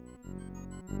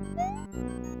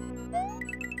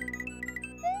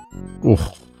 Oof.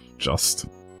 Just.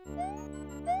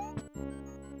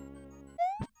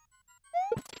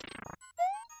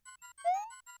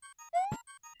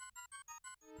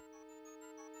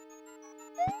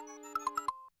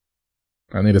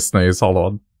 I need to sneeze, hold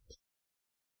on.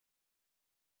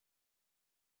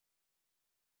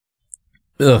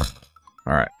 Ugh.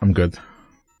 Alright, I'm good.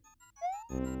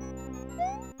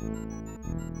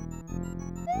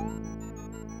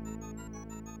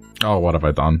 Oh, what have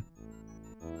I done?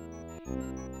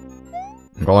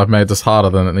 Well, I've made this harder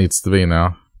than it needs to be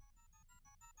now.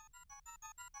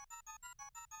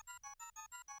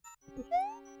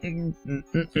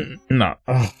 No.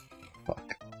 Oh,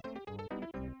 fuck.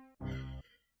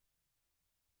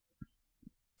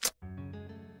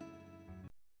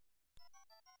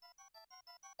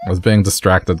 I was being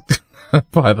distracted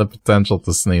by the potential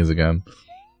to sneeze again.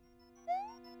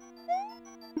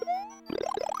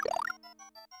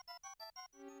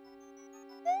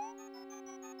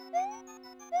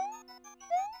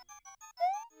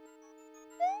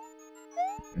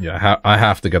 Yeah, I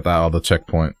have to get that other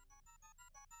checkpoint.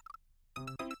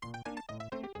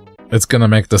 It's gonna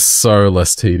make this so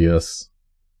less tedious.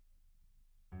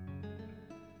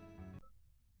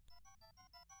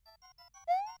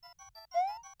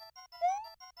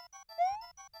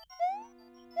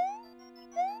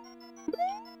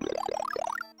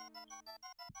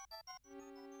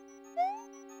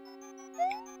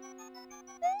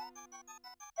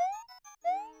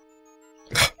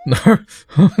 No.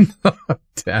 No,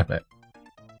 damn it.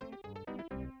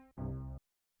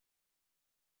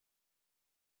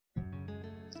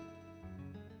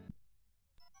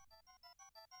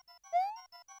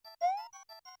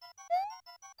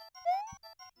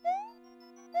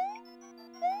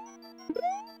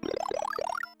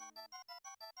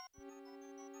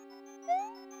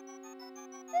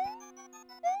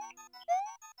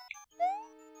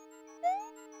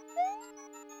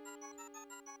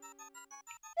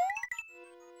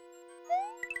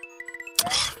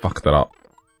 Fuck that up.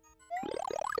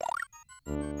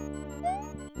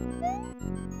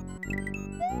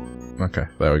 Okay,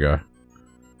 there we go.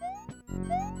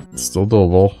 It's still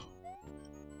doable.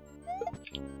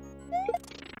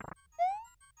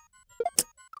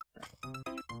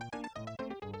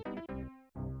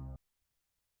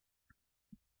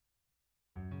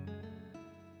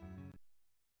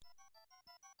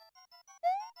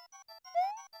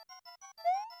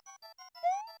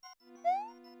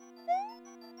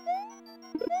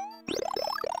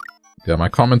 Yeah, my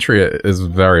commentary is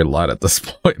very light at this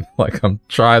point. Like, I'm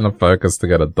trying to focus to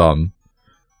get it done.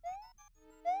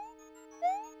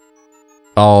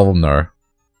 Oh, no.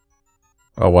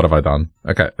 Oh, what have I done?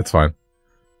 Okay, it's fine.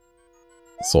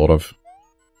 Sort of.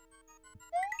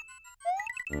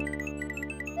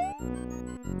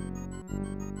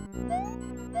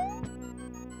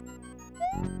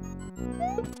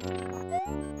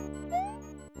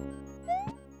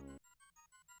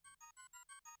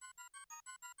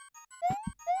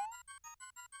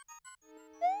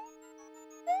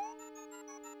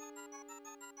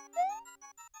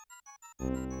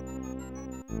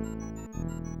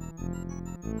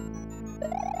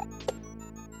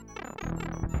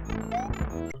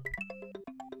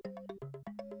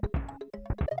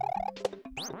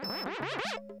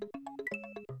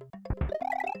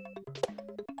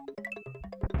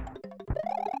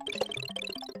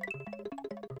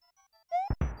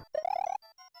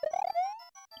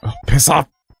 Piss off!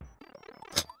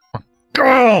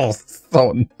 Oh,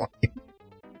 so annoying.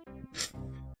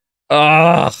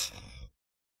 Ugh.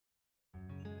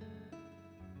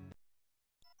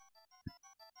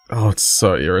 Oh, it's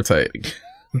so irritating.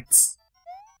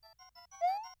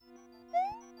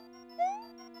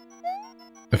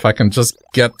 If I can just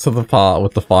get to the part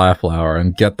with the fire flower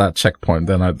and get that checkpoint,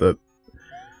 then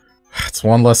it's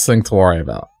one less thing to worry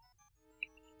about.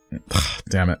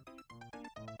 Damn it.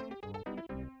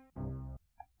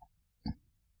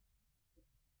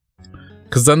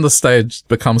 Because then the stage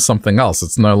becomes something else.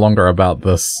 It's no longer about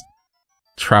this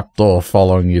trapdoor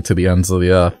following you to the ends of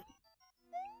the earth.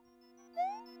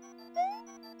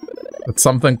 It's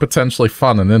something potentially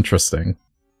fun and interesting.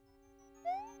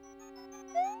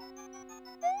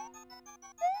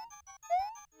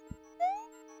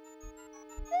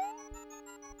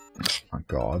 Oh my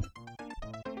god.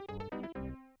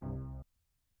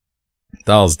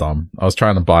 That was dumb. I was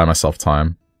trying to buy myself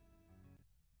time.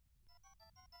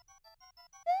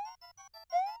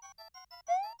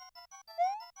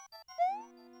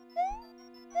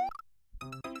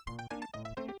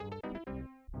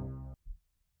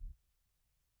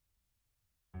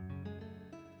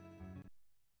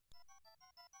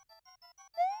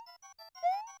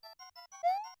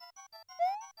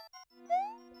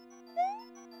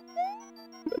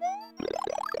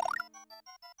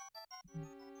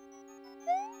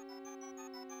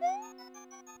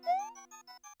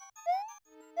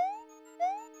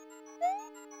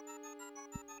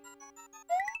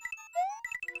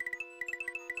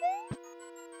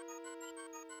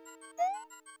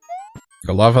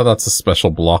 I love how that's a special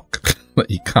block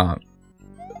that you can't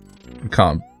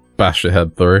bash your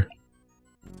head through.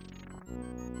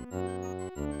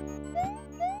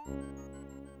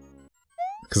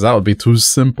 Because that would be too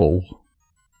simple.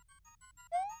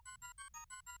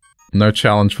 No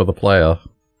challenge for the player.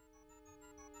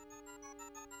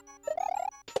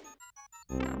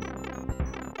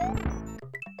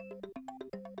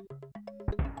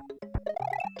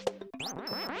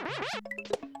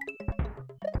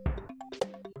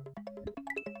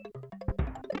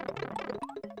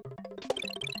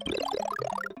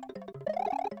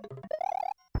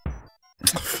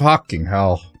 Fucking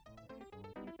hell.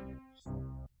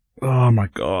 Oh my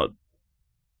god.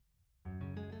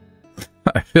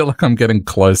 I feel like I'm getting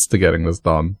close to getting this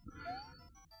done.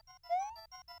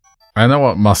 I know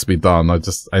what must be done,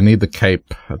 I need the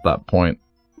cape at that point.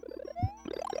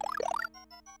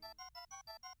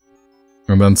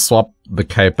 And then swap the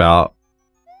cape out.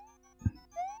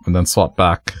 And then swap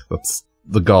back. That's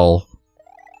the goal.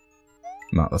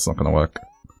 No, that's not gonna work.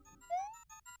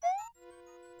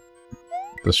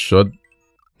 This should...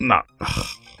 Nah.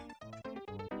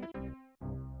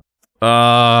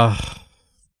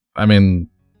 I mean,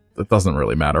 it doesn't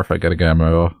really matter if I get a game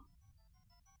over.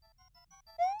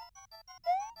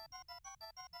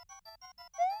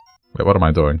 Wait, what am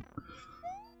I doing?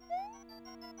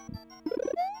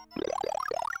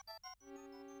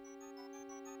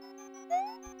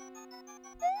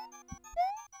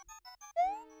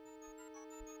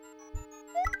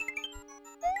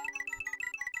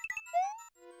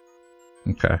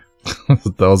 Okay.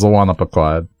 That was a one-up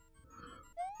acquired.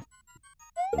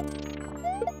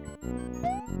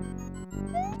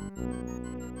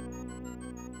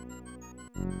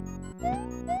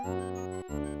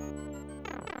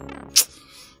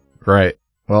 Right.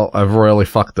 Well, I've royally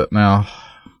fucked it now.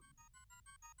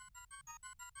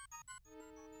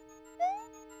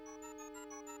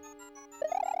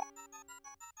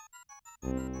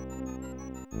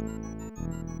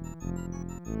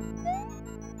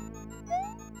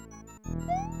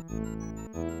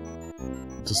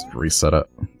 Just reset it.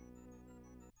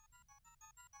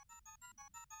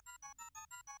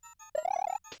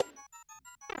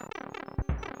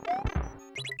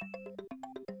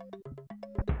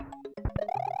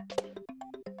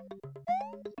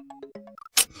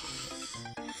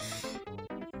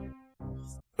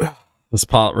 This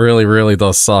part really, really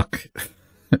does suck.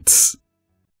 It's...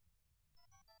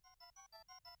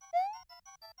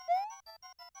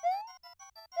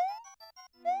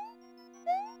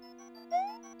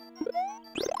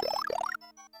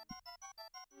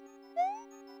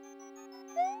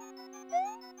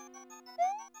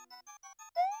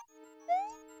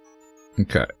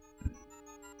 Okay.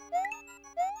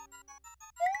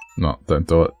 No, don't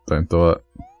do it. Don't do it.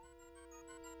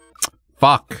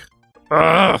 Fuck!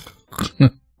 Ugh.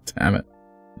 Damn it.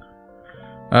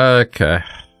 Okay.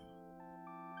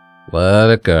 Let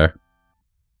it go.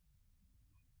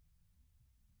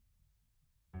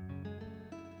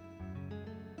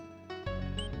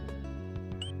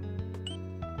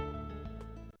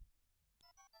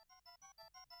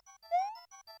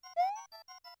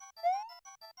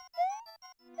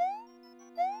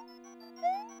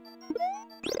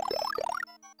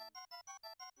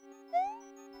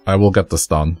 I will get this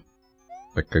done.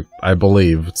 Like, I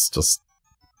believe. It's just...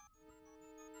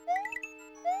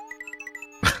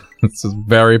 it's just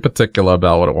very particular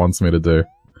about what it wants me to do.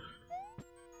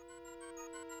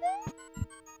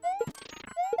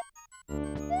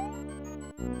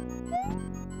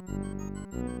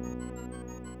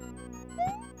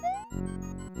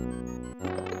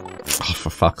 Oh, for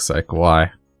fuck's sake,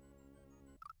 why?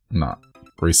 No.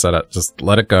 Reset it. Just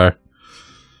let it go.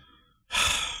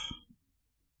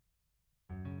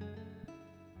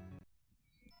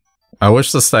 I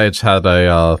wish the stage had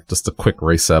a, just a quick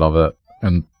reset of it,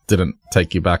 and didn't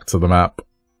take you back to the map.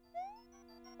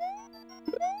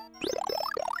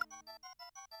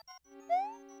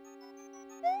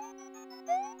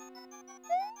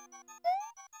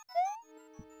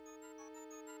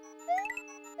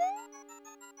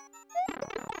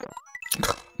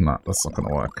 No, that's not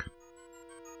gonna work.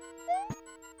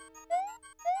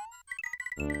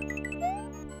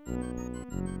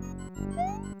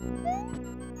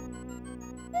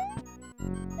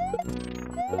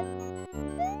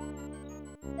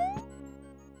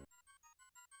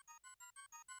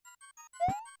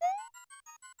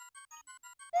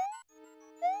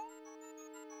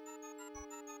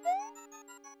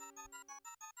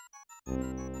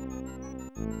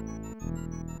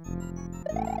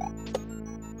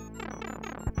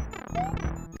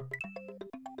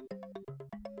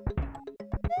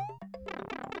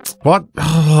 What?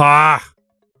 Ah!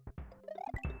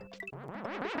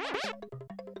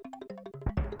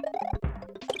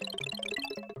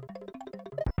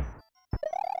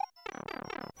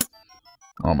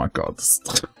 Oh my god, this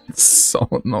is so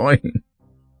annoying.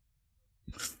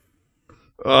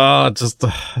 Just...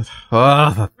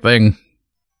 that thing.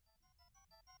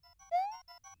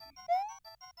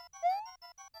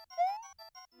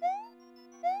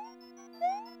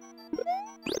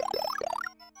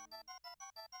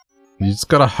 You just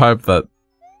gotta hope that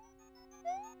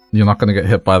you're not gonna get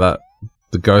hit by the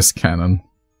ghost cannon.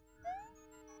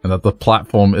 And that the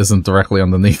platform isn't directly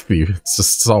underneath you. It's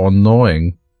just so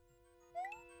annoying.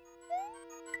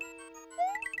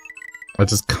 I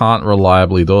just can't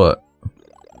reliably do it.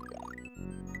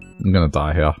 I'm gonna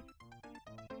die here.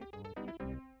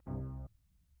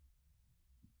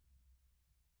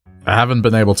 I haven't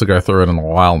been able to go through it in a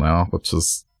while now, which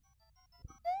is...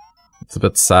 it's a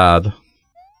bit sad.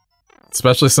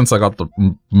 Especially since I got the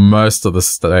most of the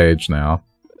stage now.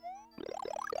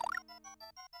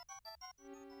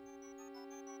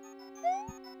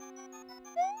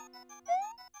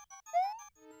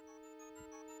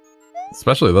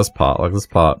 Especially this part. Like, this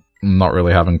part I'm not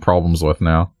really having problems with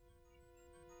now.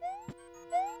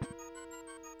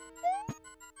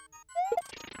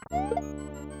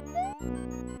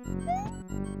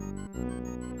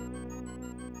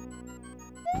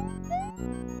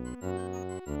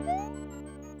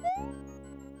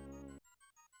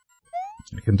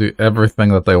 I can do everything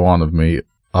that they want of me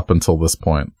up until this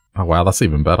point. Oh wow, that's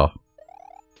even better.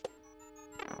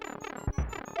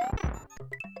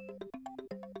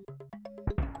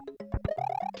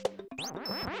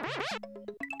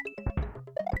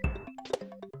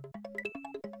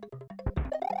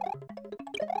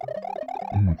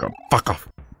 Oh my god, fuck off!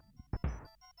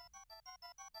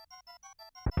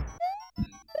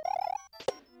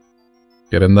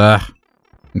 Get in there.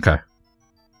 Okay.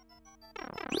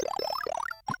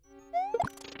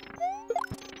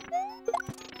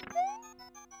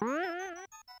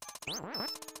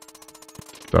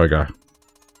 There we go.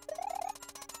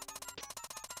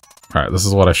 Alright, this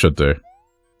is what I should do.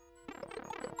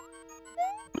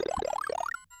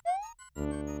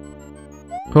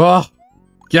 Oh!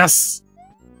 Yes!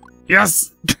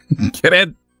 Yes! Get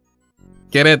in!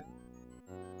 Get in!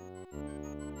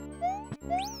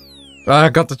 I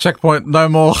got the checkpoint. No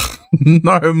more.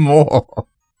 No more.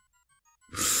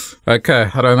 Okay,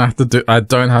 I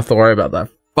don't have to worry about that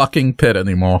fucking pit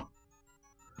anymore.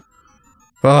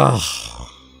 Oh,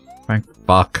 thank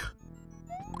fuck.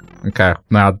 Okay,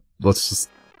 now let's just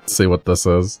see what this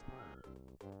is.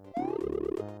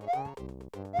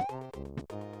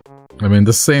 I mean,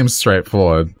 this seems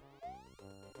straightforward.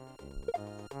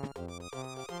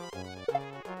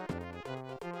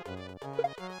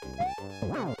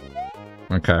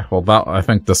 Okay, well I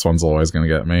think this one's always gonna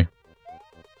get me.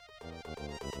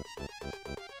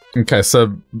 Okay,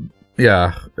 so,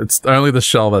 yeah, it's only the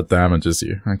shell that damages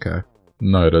you. Okay,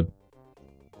 noted.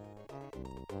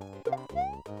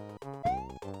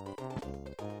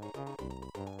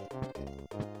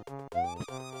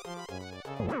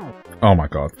 Oh my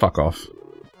god, fuck off.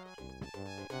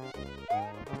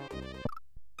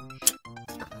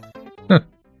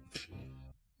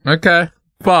 Okay,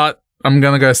 but I'm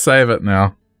gonna go save it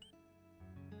now.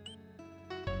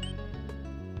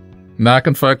 Now I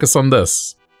can focus on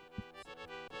this.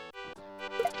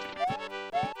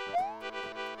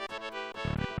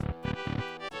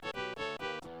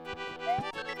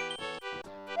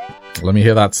 Let me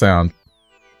hear that sound.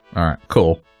 Alright,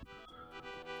 cool.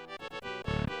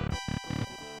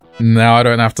 Now I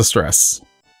don't have to stress.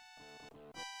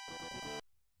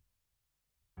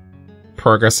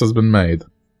 Progress has been made.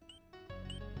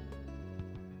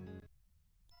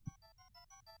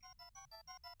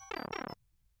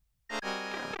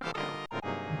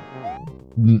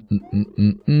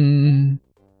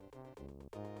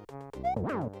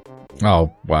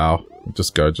 Oh, wow.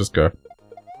 Just go, just go.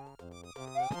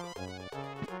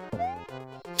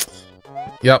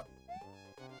 Yep.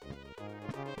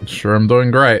 Sure, I'm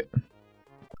doing great.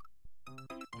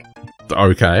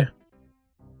 Okay.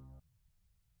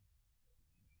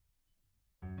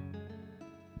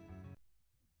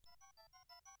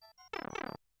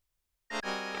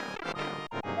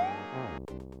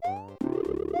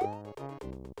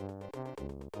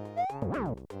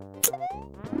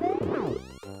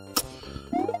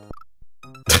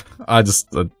 I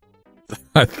just...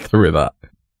 I threw that.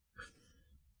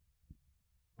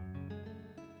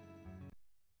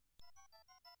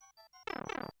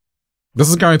 This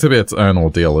is going to be its own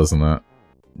ordeal, isn't it?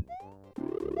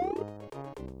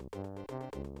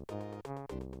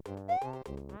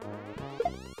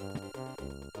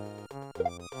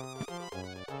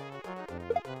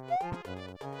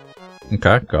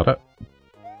 Okay, got it.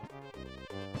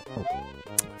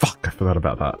 Fuck, I forgot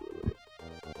about that.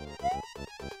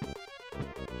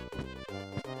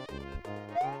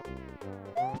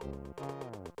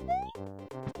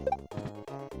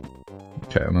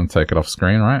 Okay, and then take it off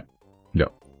screen, right?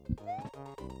 Yep.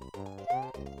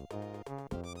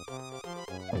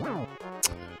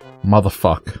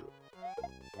 Motherfuck.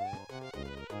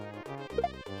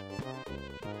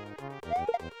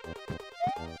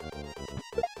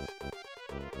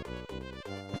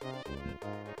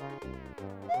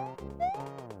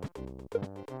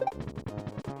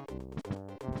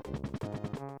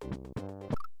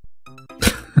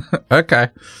 Okay.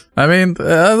 I mean,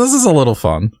 this is a little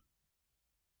fun.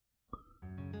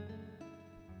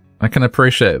 I can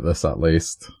appreciate this, at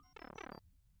least.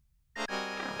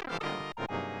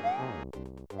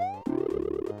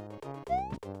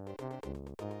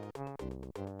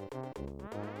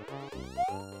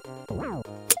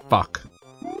 Fuck.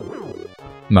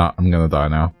 No, I'm gonna die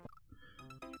now.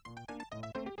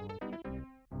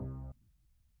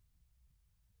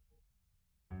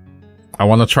 I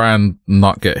want to try and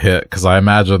not get hit, because I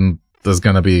imagine there's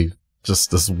gonna be just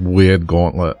this weird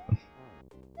gauntlet.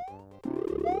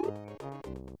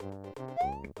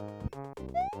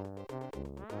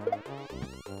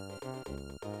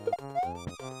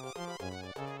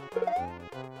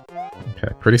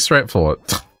 Okay, pretty straightforward.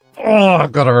 Oh,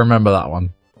 I've got to remember that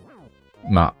one.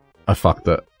 Nah, I fucked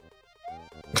it.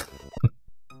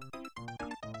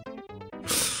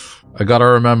 I gotta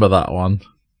remember that one.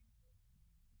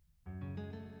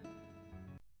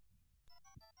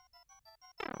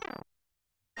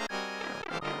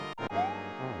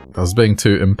 I was being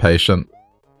too impatient.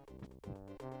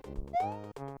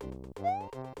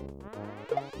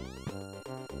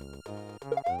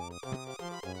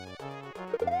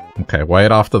 Okay,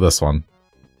 wait after this one.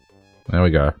 There we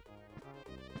go.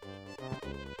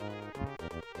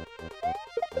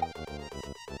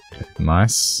 Okay,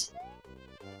 nice.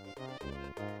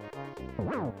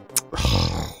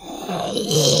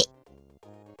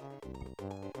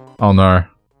 Oh no.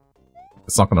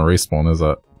 It's not gonna respawn, is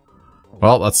it?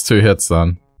 Well, that's 2 hits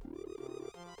then.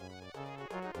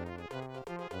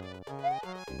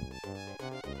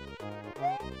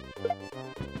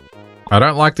 I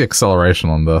don't like the acceleration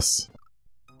on this.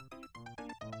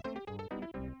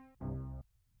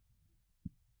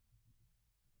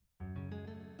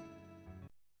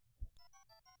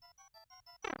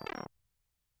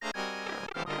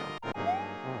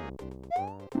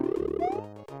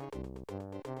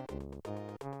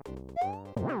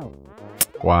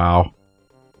 Wow.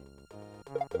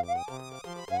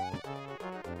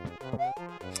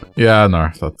 Yeah, no,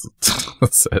 that's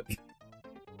that's it.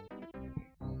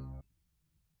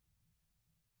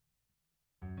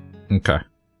 Okay.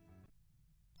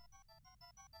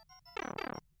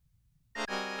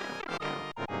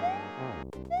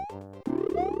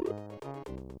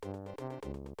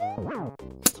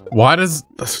 Why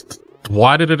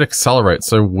did it accelerate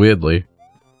so weirdly?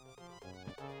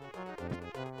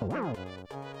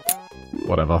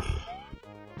 Whatever.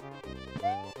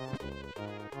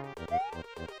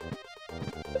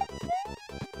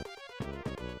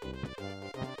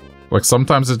 Like,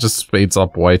 sometimes it just speeds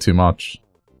up way too much.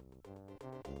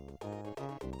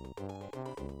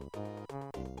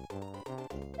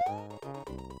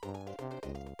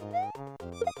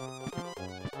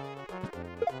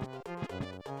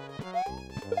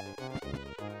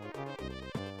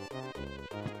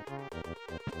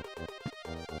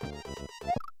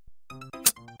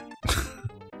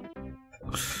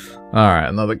 Alright,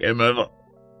 another game over.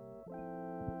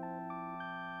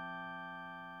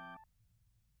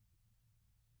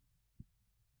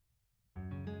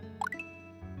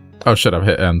 Oh shit, I've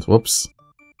hit end. Whoops.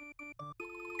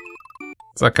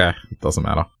 It's okay. It doesn't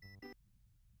matter.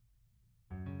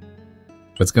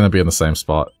 It's gonna be in the same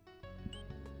spot.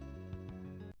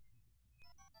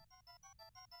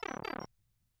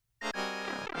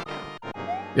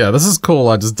 Yeah, this is cool.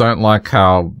 I just don't like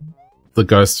how the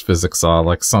ghost physics are.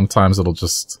 Like, sometimes it'll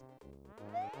just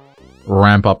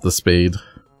ramp up the speed.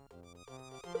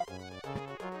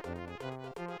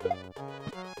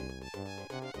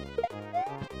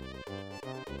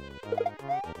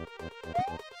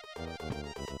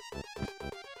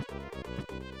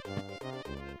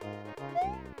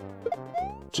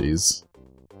 Jeez.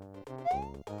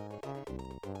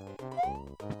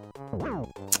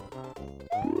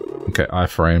 Okay,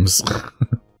 iframes.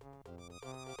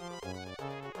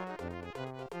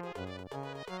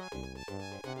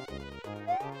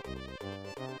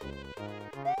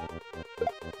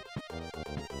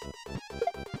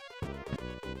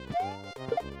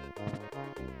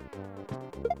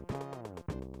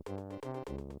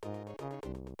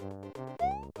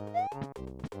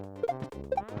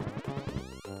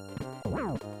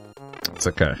 It's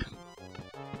okay.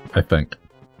 I think.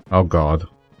 Oh god.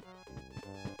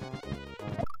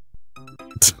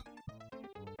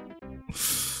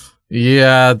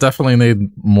 Yeah, definitely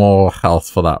need more health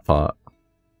for that part.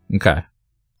 Okay.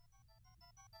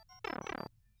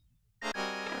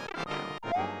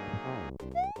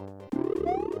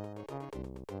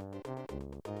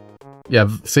 Yeah,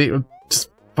 see, it just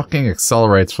fucking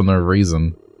accelerates for no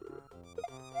reason.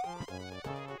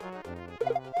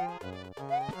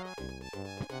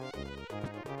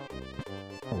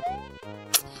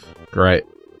 Great.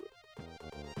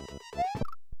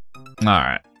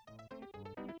 Alright.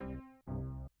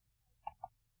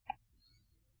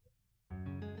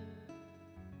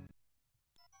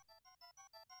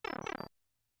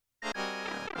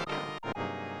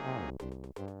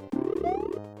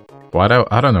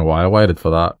 I don't know why I waited for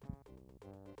that.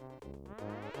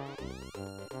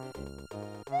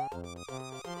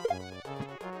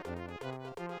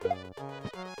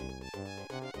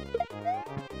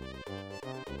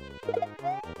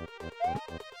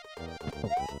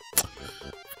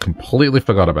 Completely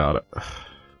forgot about it.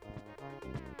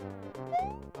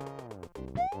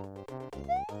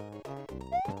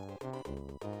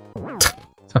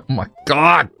 Oh my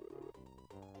god!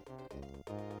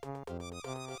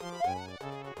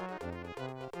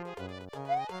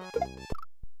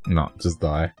 No, just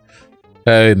die.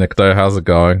 Hey, Nikto, how's it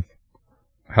going?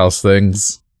 How's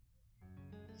things?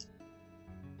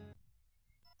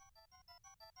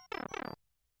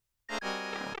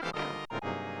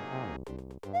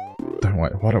 Don't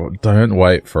wait. What? Don't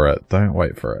wait for it. Don't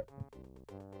wait for it.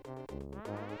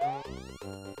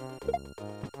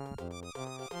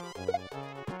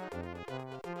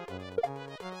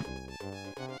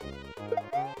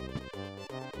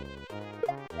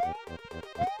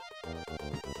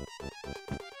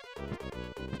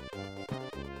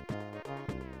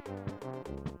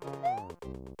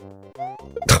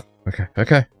 Okay,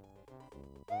 okay.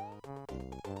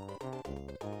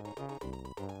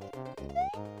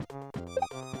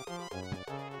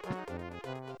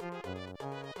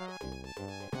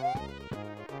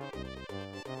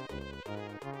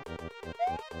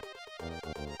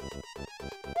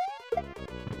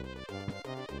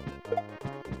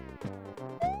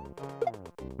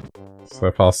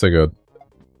 So far, so good.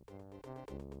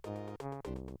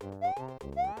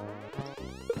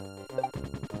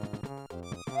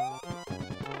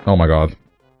 Oh my god.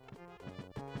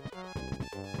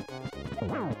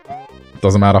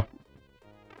 Doesn't matter.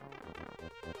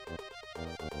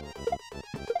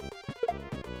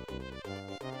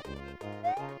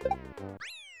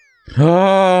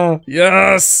 Ah,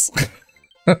 yes!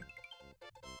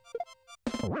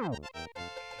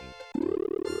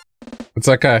 It's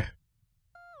okay.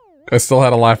 I still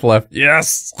had a life left.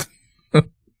 Yes!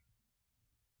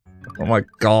 Oh my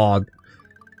god.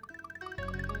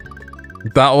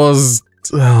 That was...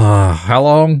 how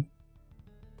long?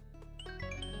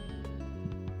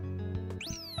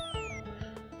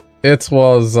 It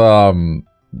was,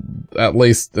 at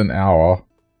least an hour,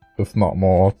 if not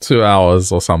more. 2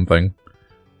 hours or something.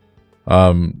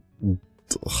 That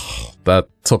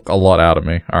took a lot out of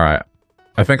me. Alright.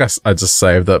 I think I just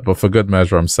saved it, but for good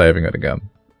measure, I'm saving it again.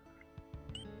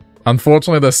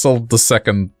 Unfortunately, there's still the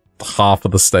second half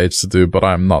of the stage to do, but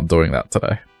I'm not doing that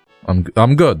today. I'm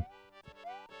good.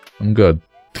 I'm good.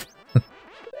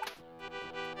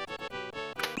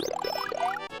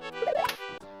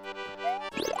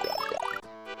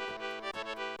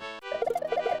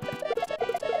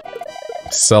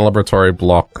 celebratory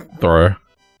block throw.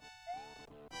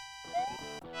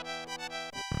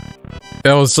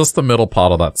 It was just the middle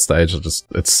part of that stage,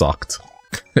 it sucked.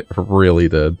 It really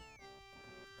did.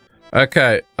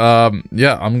 Okay,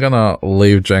 yeah, I'm gonna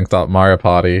leave Janked Up Mario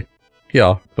Party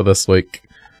here for this week.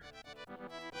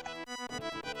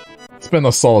 It's been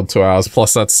a solid 2 hours,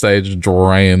 plus that stage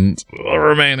drained the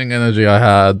remaining energy I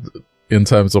had in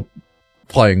terms of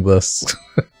playing this.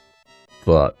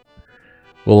 But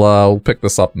we'll pick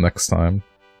this up next time.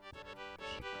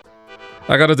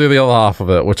 I gotta do the other half of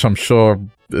it, which I'm sure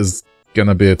is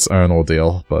gonna be its own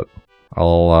ordeal, but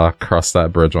I'll cross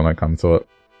that bridge when I come to it.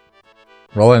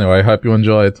 Well, anyway, hope you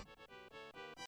enjoyed.